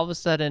 So all of a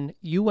sudden,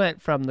 you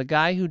went from the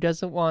guy who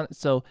doesn't want...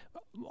 So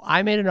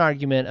I made an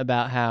argument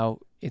about how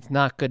it's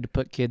not good to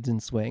put kids in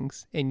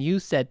swings. And you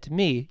said to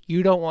me,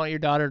 you don't want your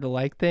daughter to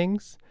like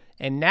things.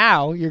 And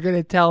now you're going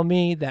to tell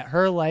me that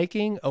her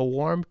liking a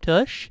warm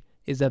tush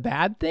is a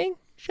bad thing,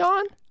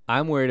 Sean?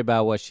 I'm worried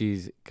about what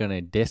she's going to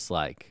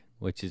dislike,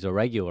 which is a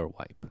regular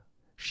wipe.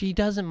 She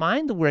doesn't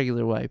mind the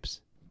regular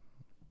wipes.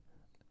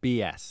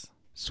 BS.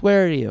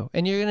 Swear to you.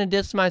 And you're going to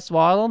diss my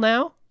swaddle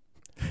now?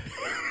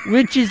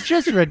 Which is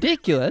just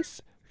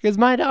ridiculous, because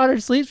my daughter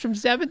sleeps from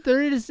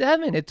 7:30 to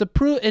 7.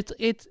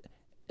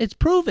 It's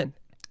proven.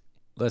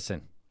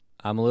 Listen,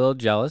 I'm a little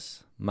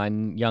jealous. My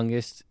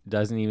youngest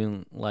doesn't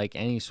even like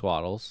any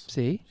swaddles.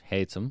 See?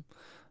 Hates them.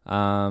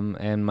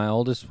 And my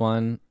oldest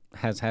one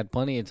has had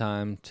plenty of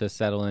time to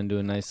settle into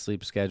a nice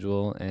sleep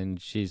schedule,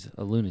 and she's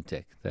a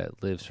lunatic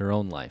that lives her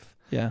own life.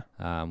 Yeah.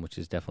 Which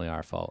is definitely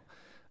our fault.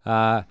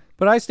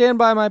 But I stand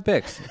by my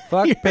picks.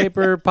 Fuck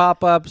paper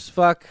pop-ups,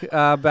 fuck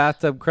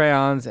bathtub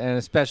crayons, and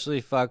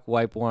especially fuck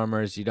wipe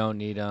warmers. You don't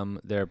need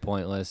them. They're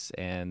pointless,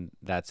 and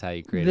that's how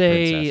you create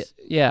a princess.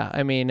 Yeah,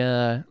 I mean,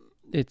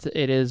 it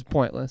is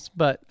pointless.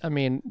 But, I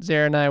mean,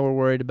 Zara and I were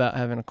worried about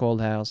having a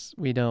cold house.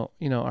 We don't,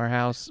 our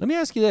house. Let me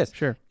ask you this.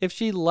 Sure. If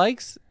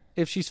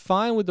she's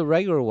fine with the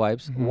regular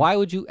wipes, why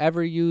would you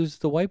ever use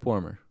the wipe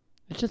warmer?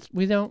 It's just,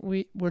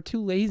 we're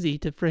too lazy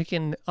to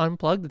freaking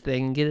unplug the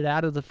thing and get it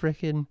out of the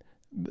freaking...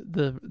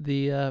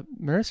 the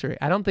nursery.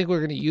 I don't think we're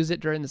going to use it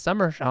during the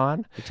summer,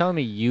 Sean. You're telling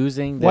me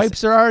using this,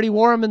 wipes are already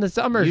warm in the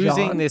summer,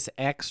 using Sean. this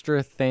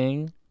extra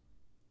thing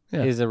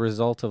is a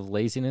result of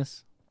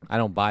laziness? I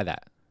don't buy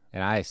that,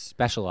 and I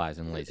specialize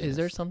in laziness. Is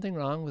there something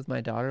wrong with my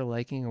daughter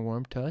liking a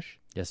warm tush?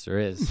 Yes, there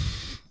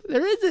is.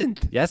 There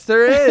isn't. Yes,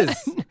 there is.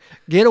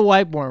 Get a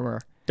wipe warmer.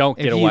 Don't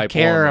get a wipe warmer. If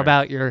you care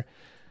about your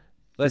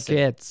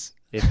kids.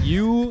 If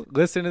you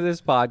listen to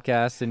this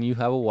podcast and you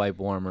have a wipe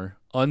warmer,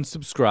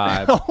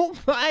 unsubscribe. Oh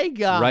my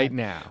God! Right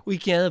now, we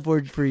can't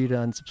afford for you to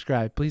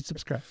unsubscribe. Please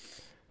subscribe.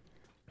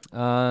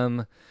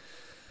 I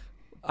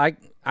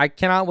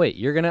cannot wait.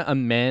 You're gonna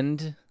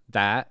amend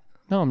that?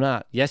 No, I'm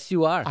not. Yes,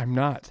 you are. I'm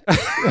not.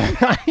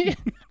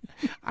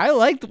 I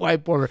like the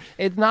wipe warmer.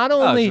 It's not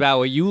only it's about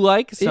what you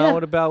like. It's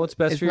not about what's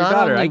best for your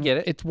daughter. I get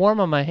it. It's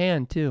warm on my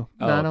hand too.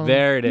 Oh,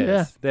 there it is.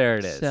 Yeah. There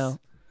it is. So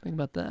Think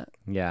about that.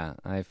 Yeah,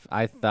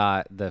 I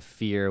thought the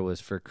fear was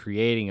for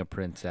creating a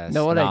princess,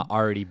 Know what not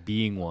already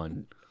being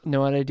one.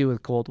 Know what I do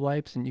with cold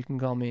wipes, and you can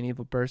call me an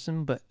evil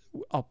person, but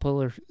I'll pull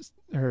her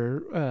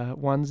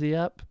onesie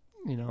up.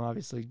 You know,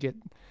 obviously get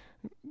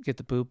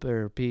the poop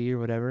or pee or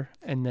whatever,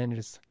 and then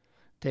just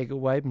take a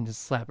wipe and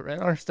just slap it right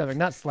on her stomach.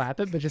 Not slap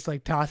it, but just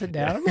like toss it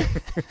down,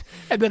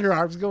 and then her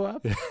arms go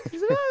up.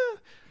 She's like, "Ah."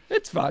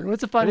 It's fun.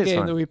 It's a fun It is game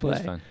fun. that we It is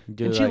play. fun.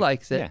 Do And she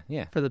likes it.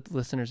 Yeah, For the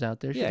listeners out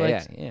there, she yeah,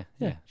 likes.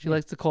 yeah. She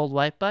likes the cold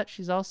wipe, but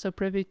she's also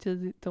privy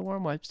to the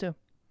warm wipes too.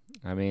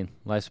 I mean,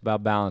 life's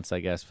about balance, I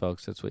guess,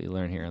 folks. That's what you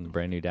learn here on the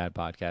Brand New Dad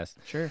podcast.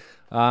 Sure.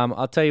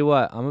 I'll tell you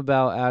what. I'm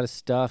about out of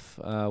stuff.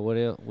 What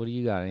do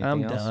you got? Anything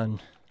I'm else? done.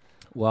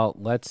 Well,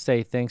 let's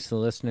say thanks to the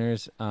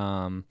listeners,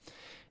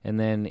 and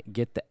then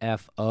get the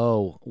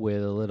FO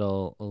with a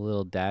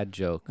little dad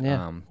joke.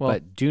 Yeah,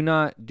 But do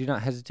not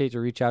hesitate to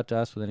reach out to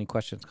us with any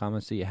questions,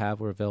 comments that you have.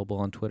 We're available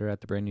on Twitter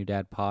at the Brand New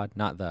Dad Pod,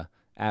 not the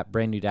at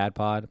Brand New Dad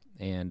Pod,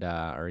 and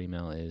our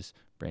email is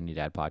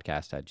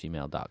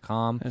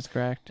brandnewdadpodcast@gmail.com. That's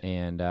correct.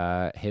 And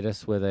hit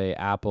us with a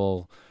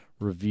Apple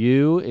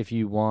review if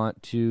you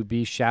want to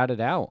be shouted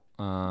out,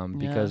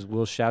 because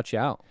we'll shout you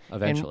out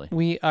eventually. And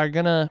we are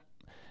gonna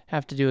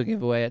have to do a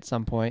giveaway at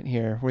some point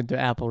here with the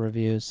Apple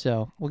reviews.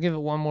 So we'll give it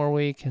one more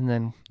week, and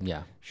then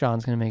Yeah.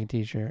 Sean's gonna make a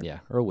T-shirt. Yeah,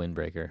 or a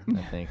windbreaker,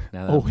 I think.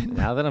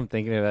 Now that I'm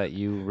thinking about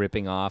you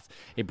ripping off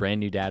a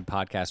Brand New Dad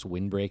podcast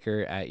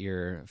windbreaker at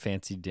your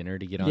fancy dinner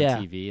to get on Yeah.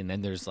 TV, and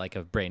then there's like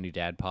a Brand New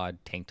Dad pod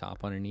tank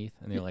top underneath,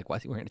 and they're like, why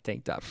is he wearing a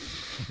tank top?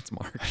 It's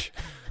March.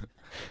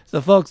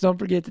 So folks, don't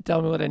forget to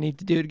tell me what I need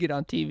to do to get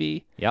on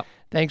TV. Yep.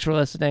 Thanks for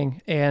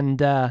listening.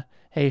 And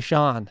hey,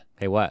 Sean,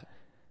 Hey, what?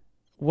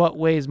 what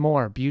weighs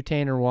more,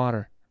 butane or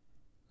water?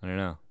 I don't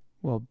know.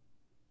 Well,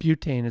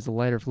 butane is a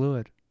lighter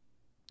fluid.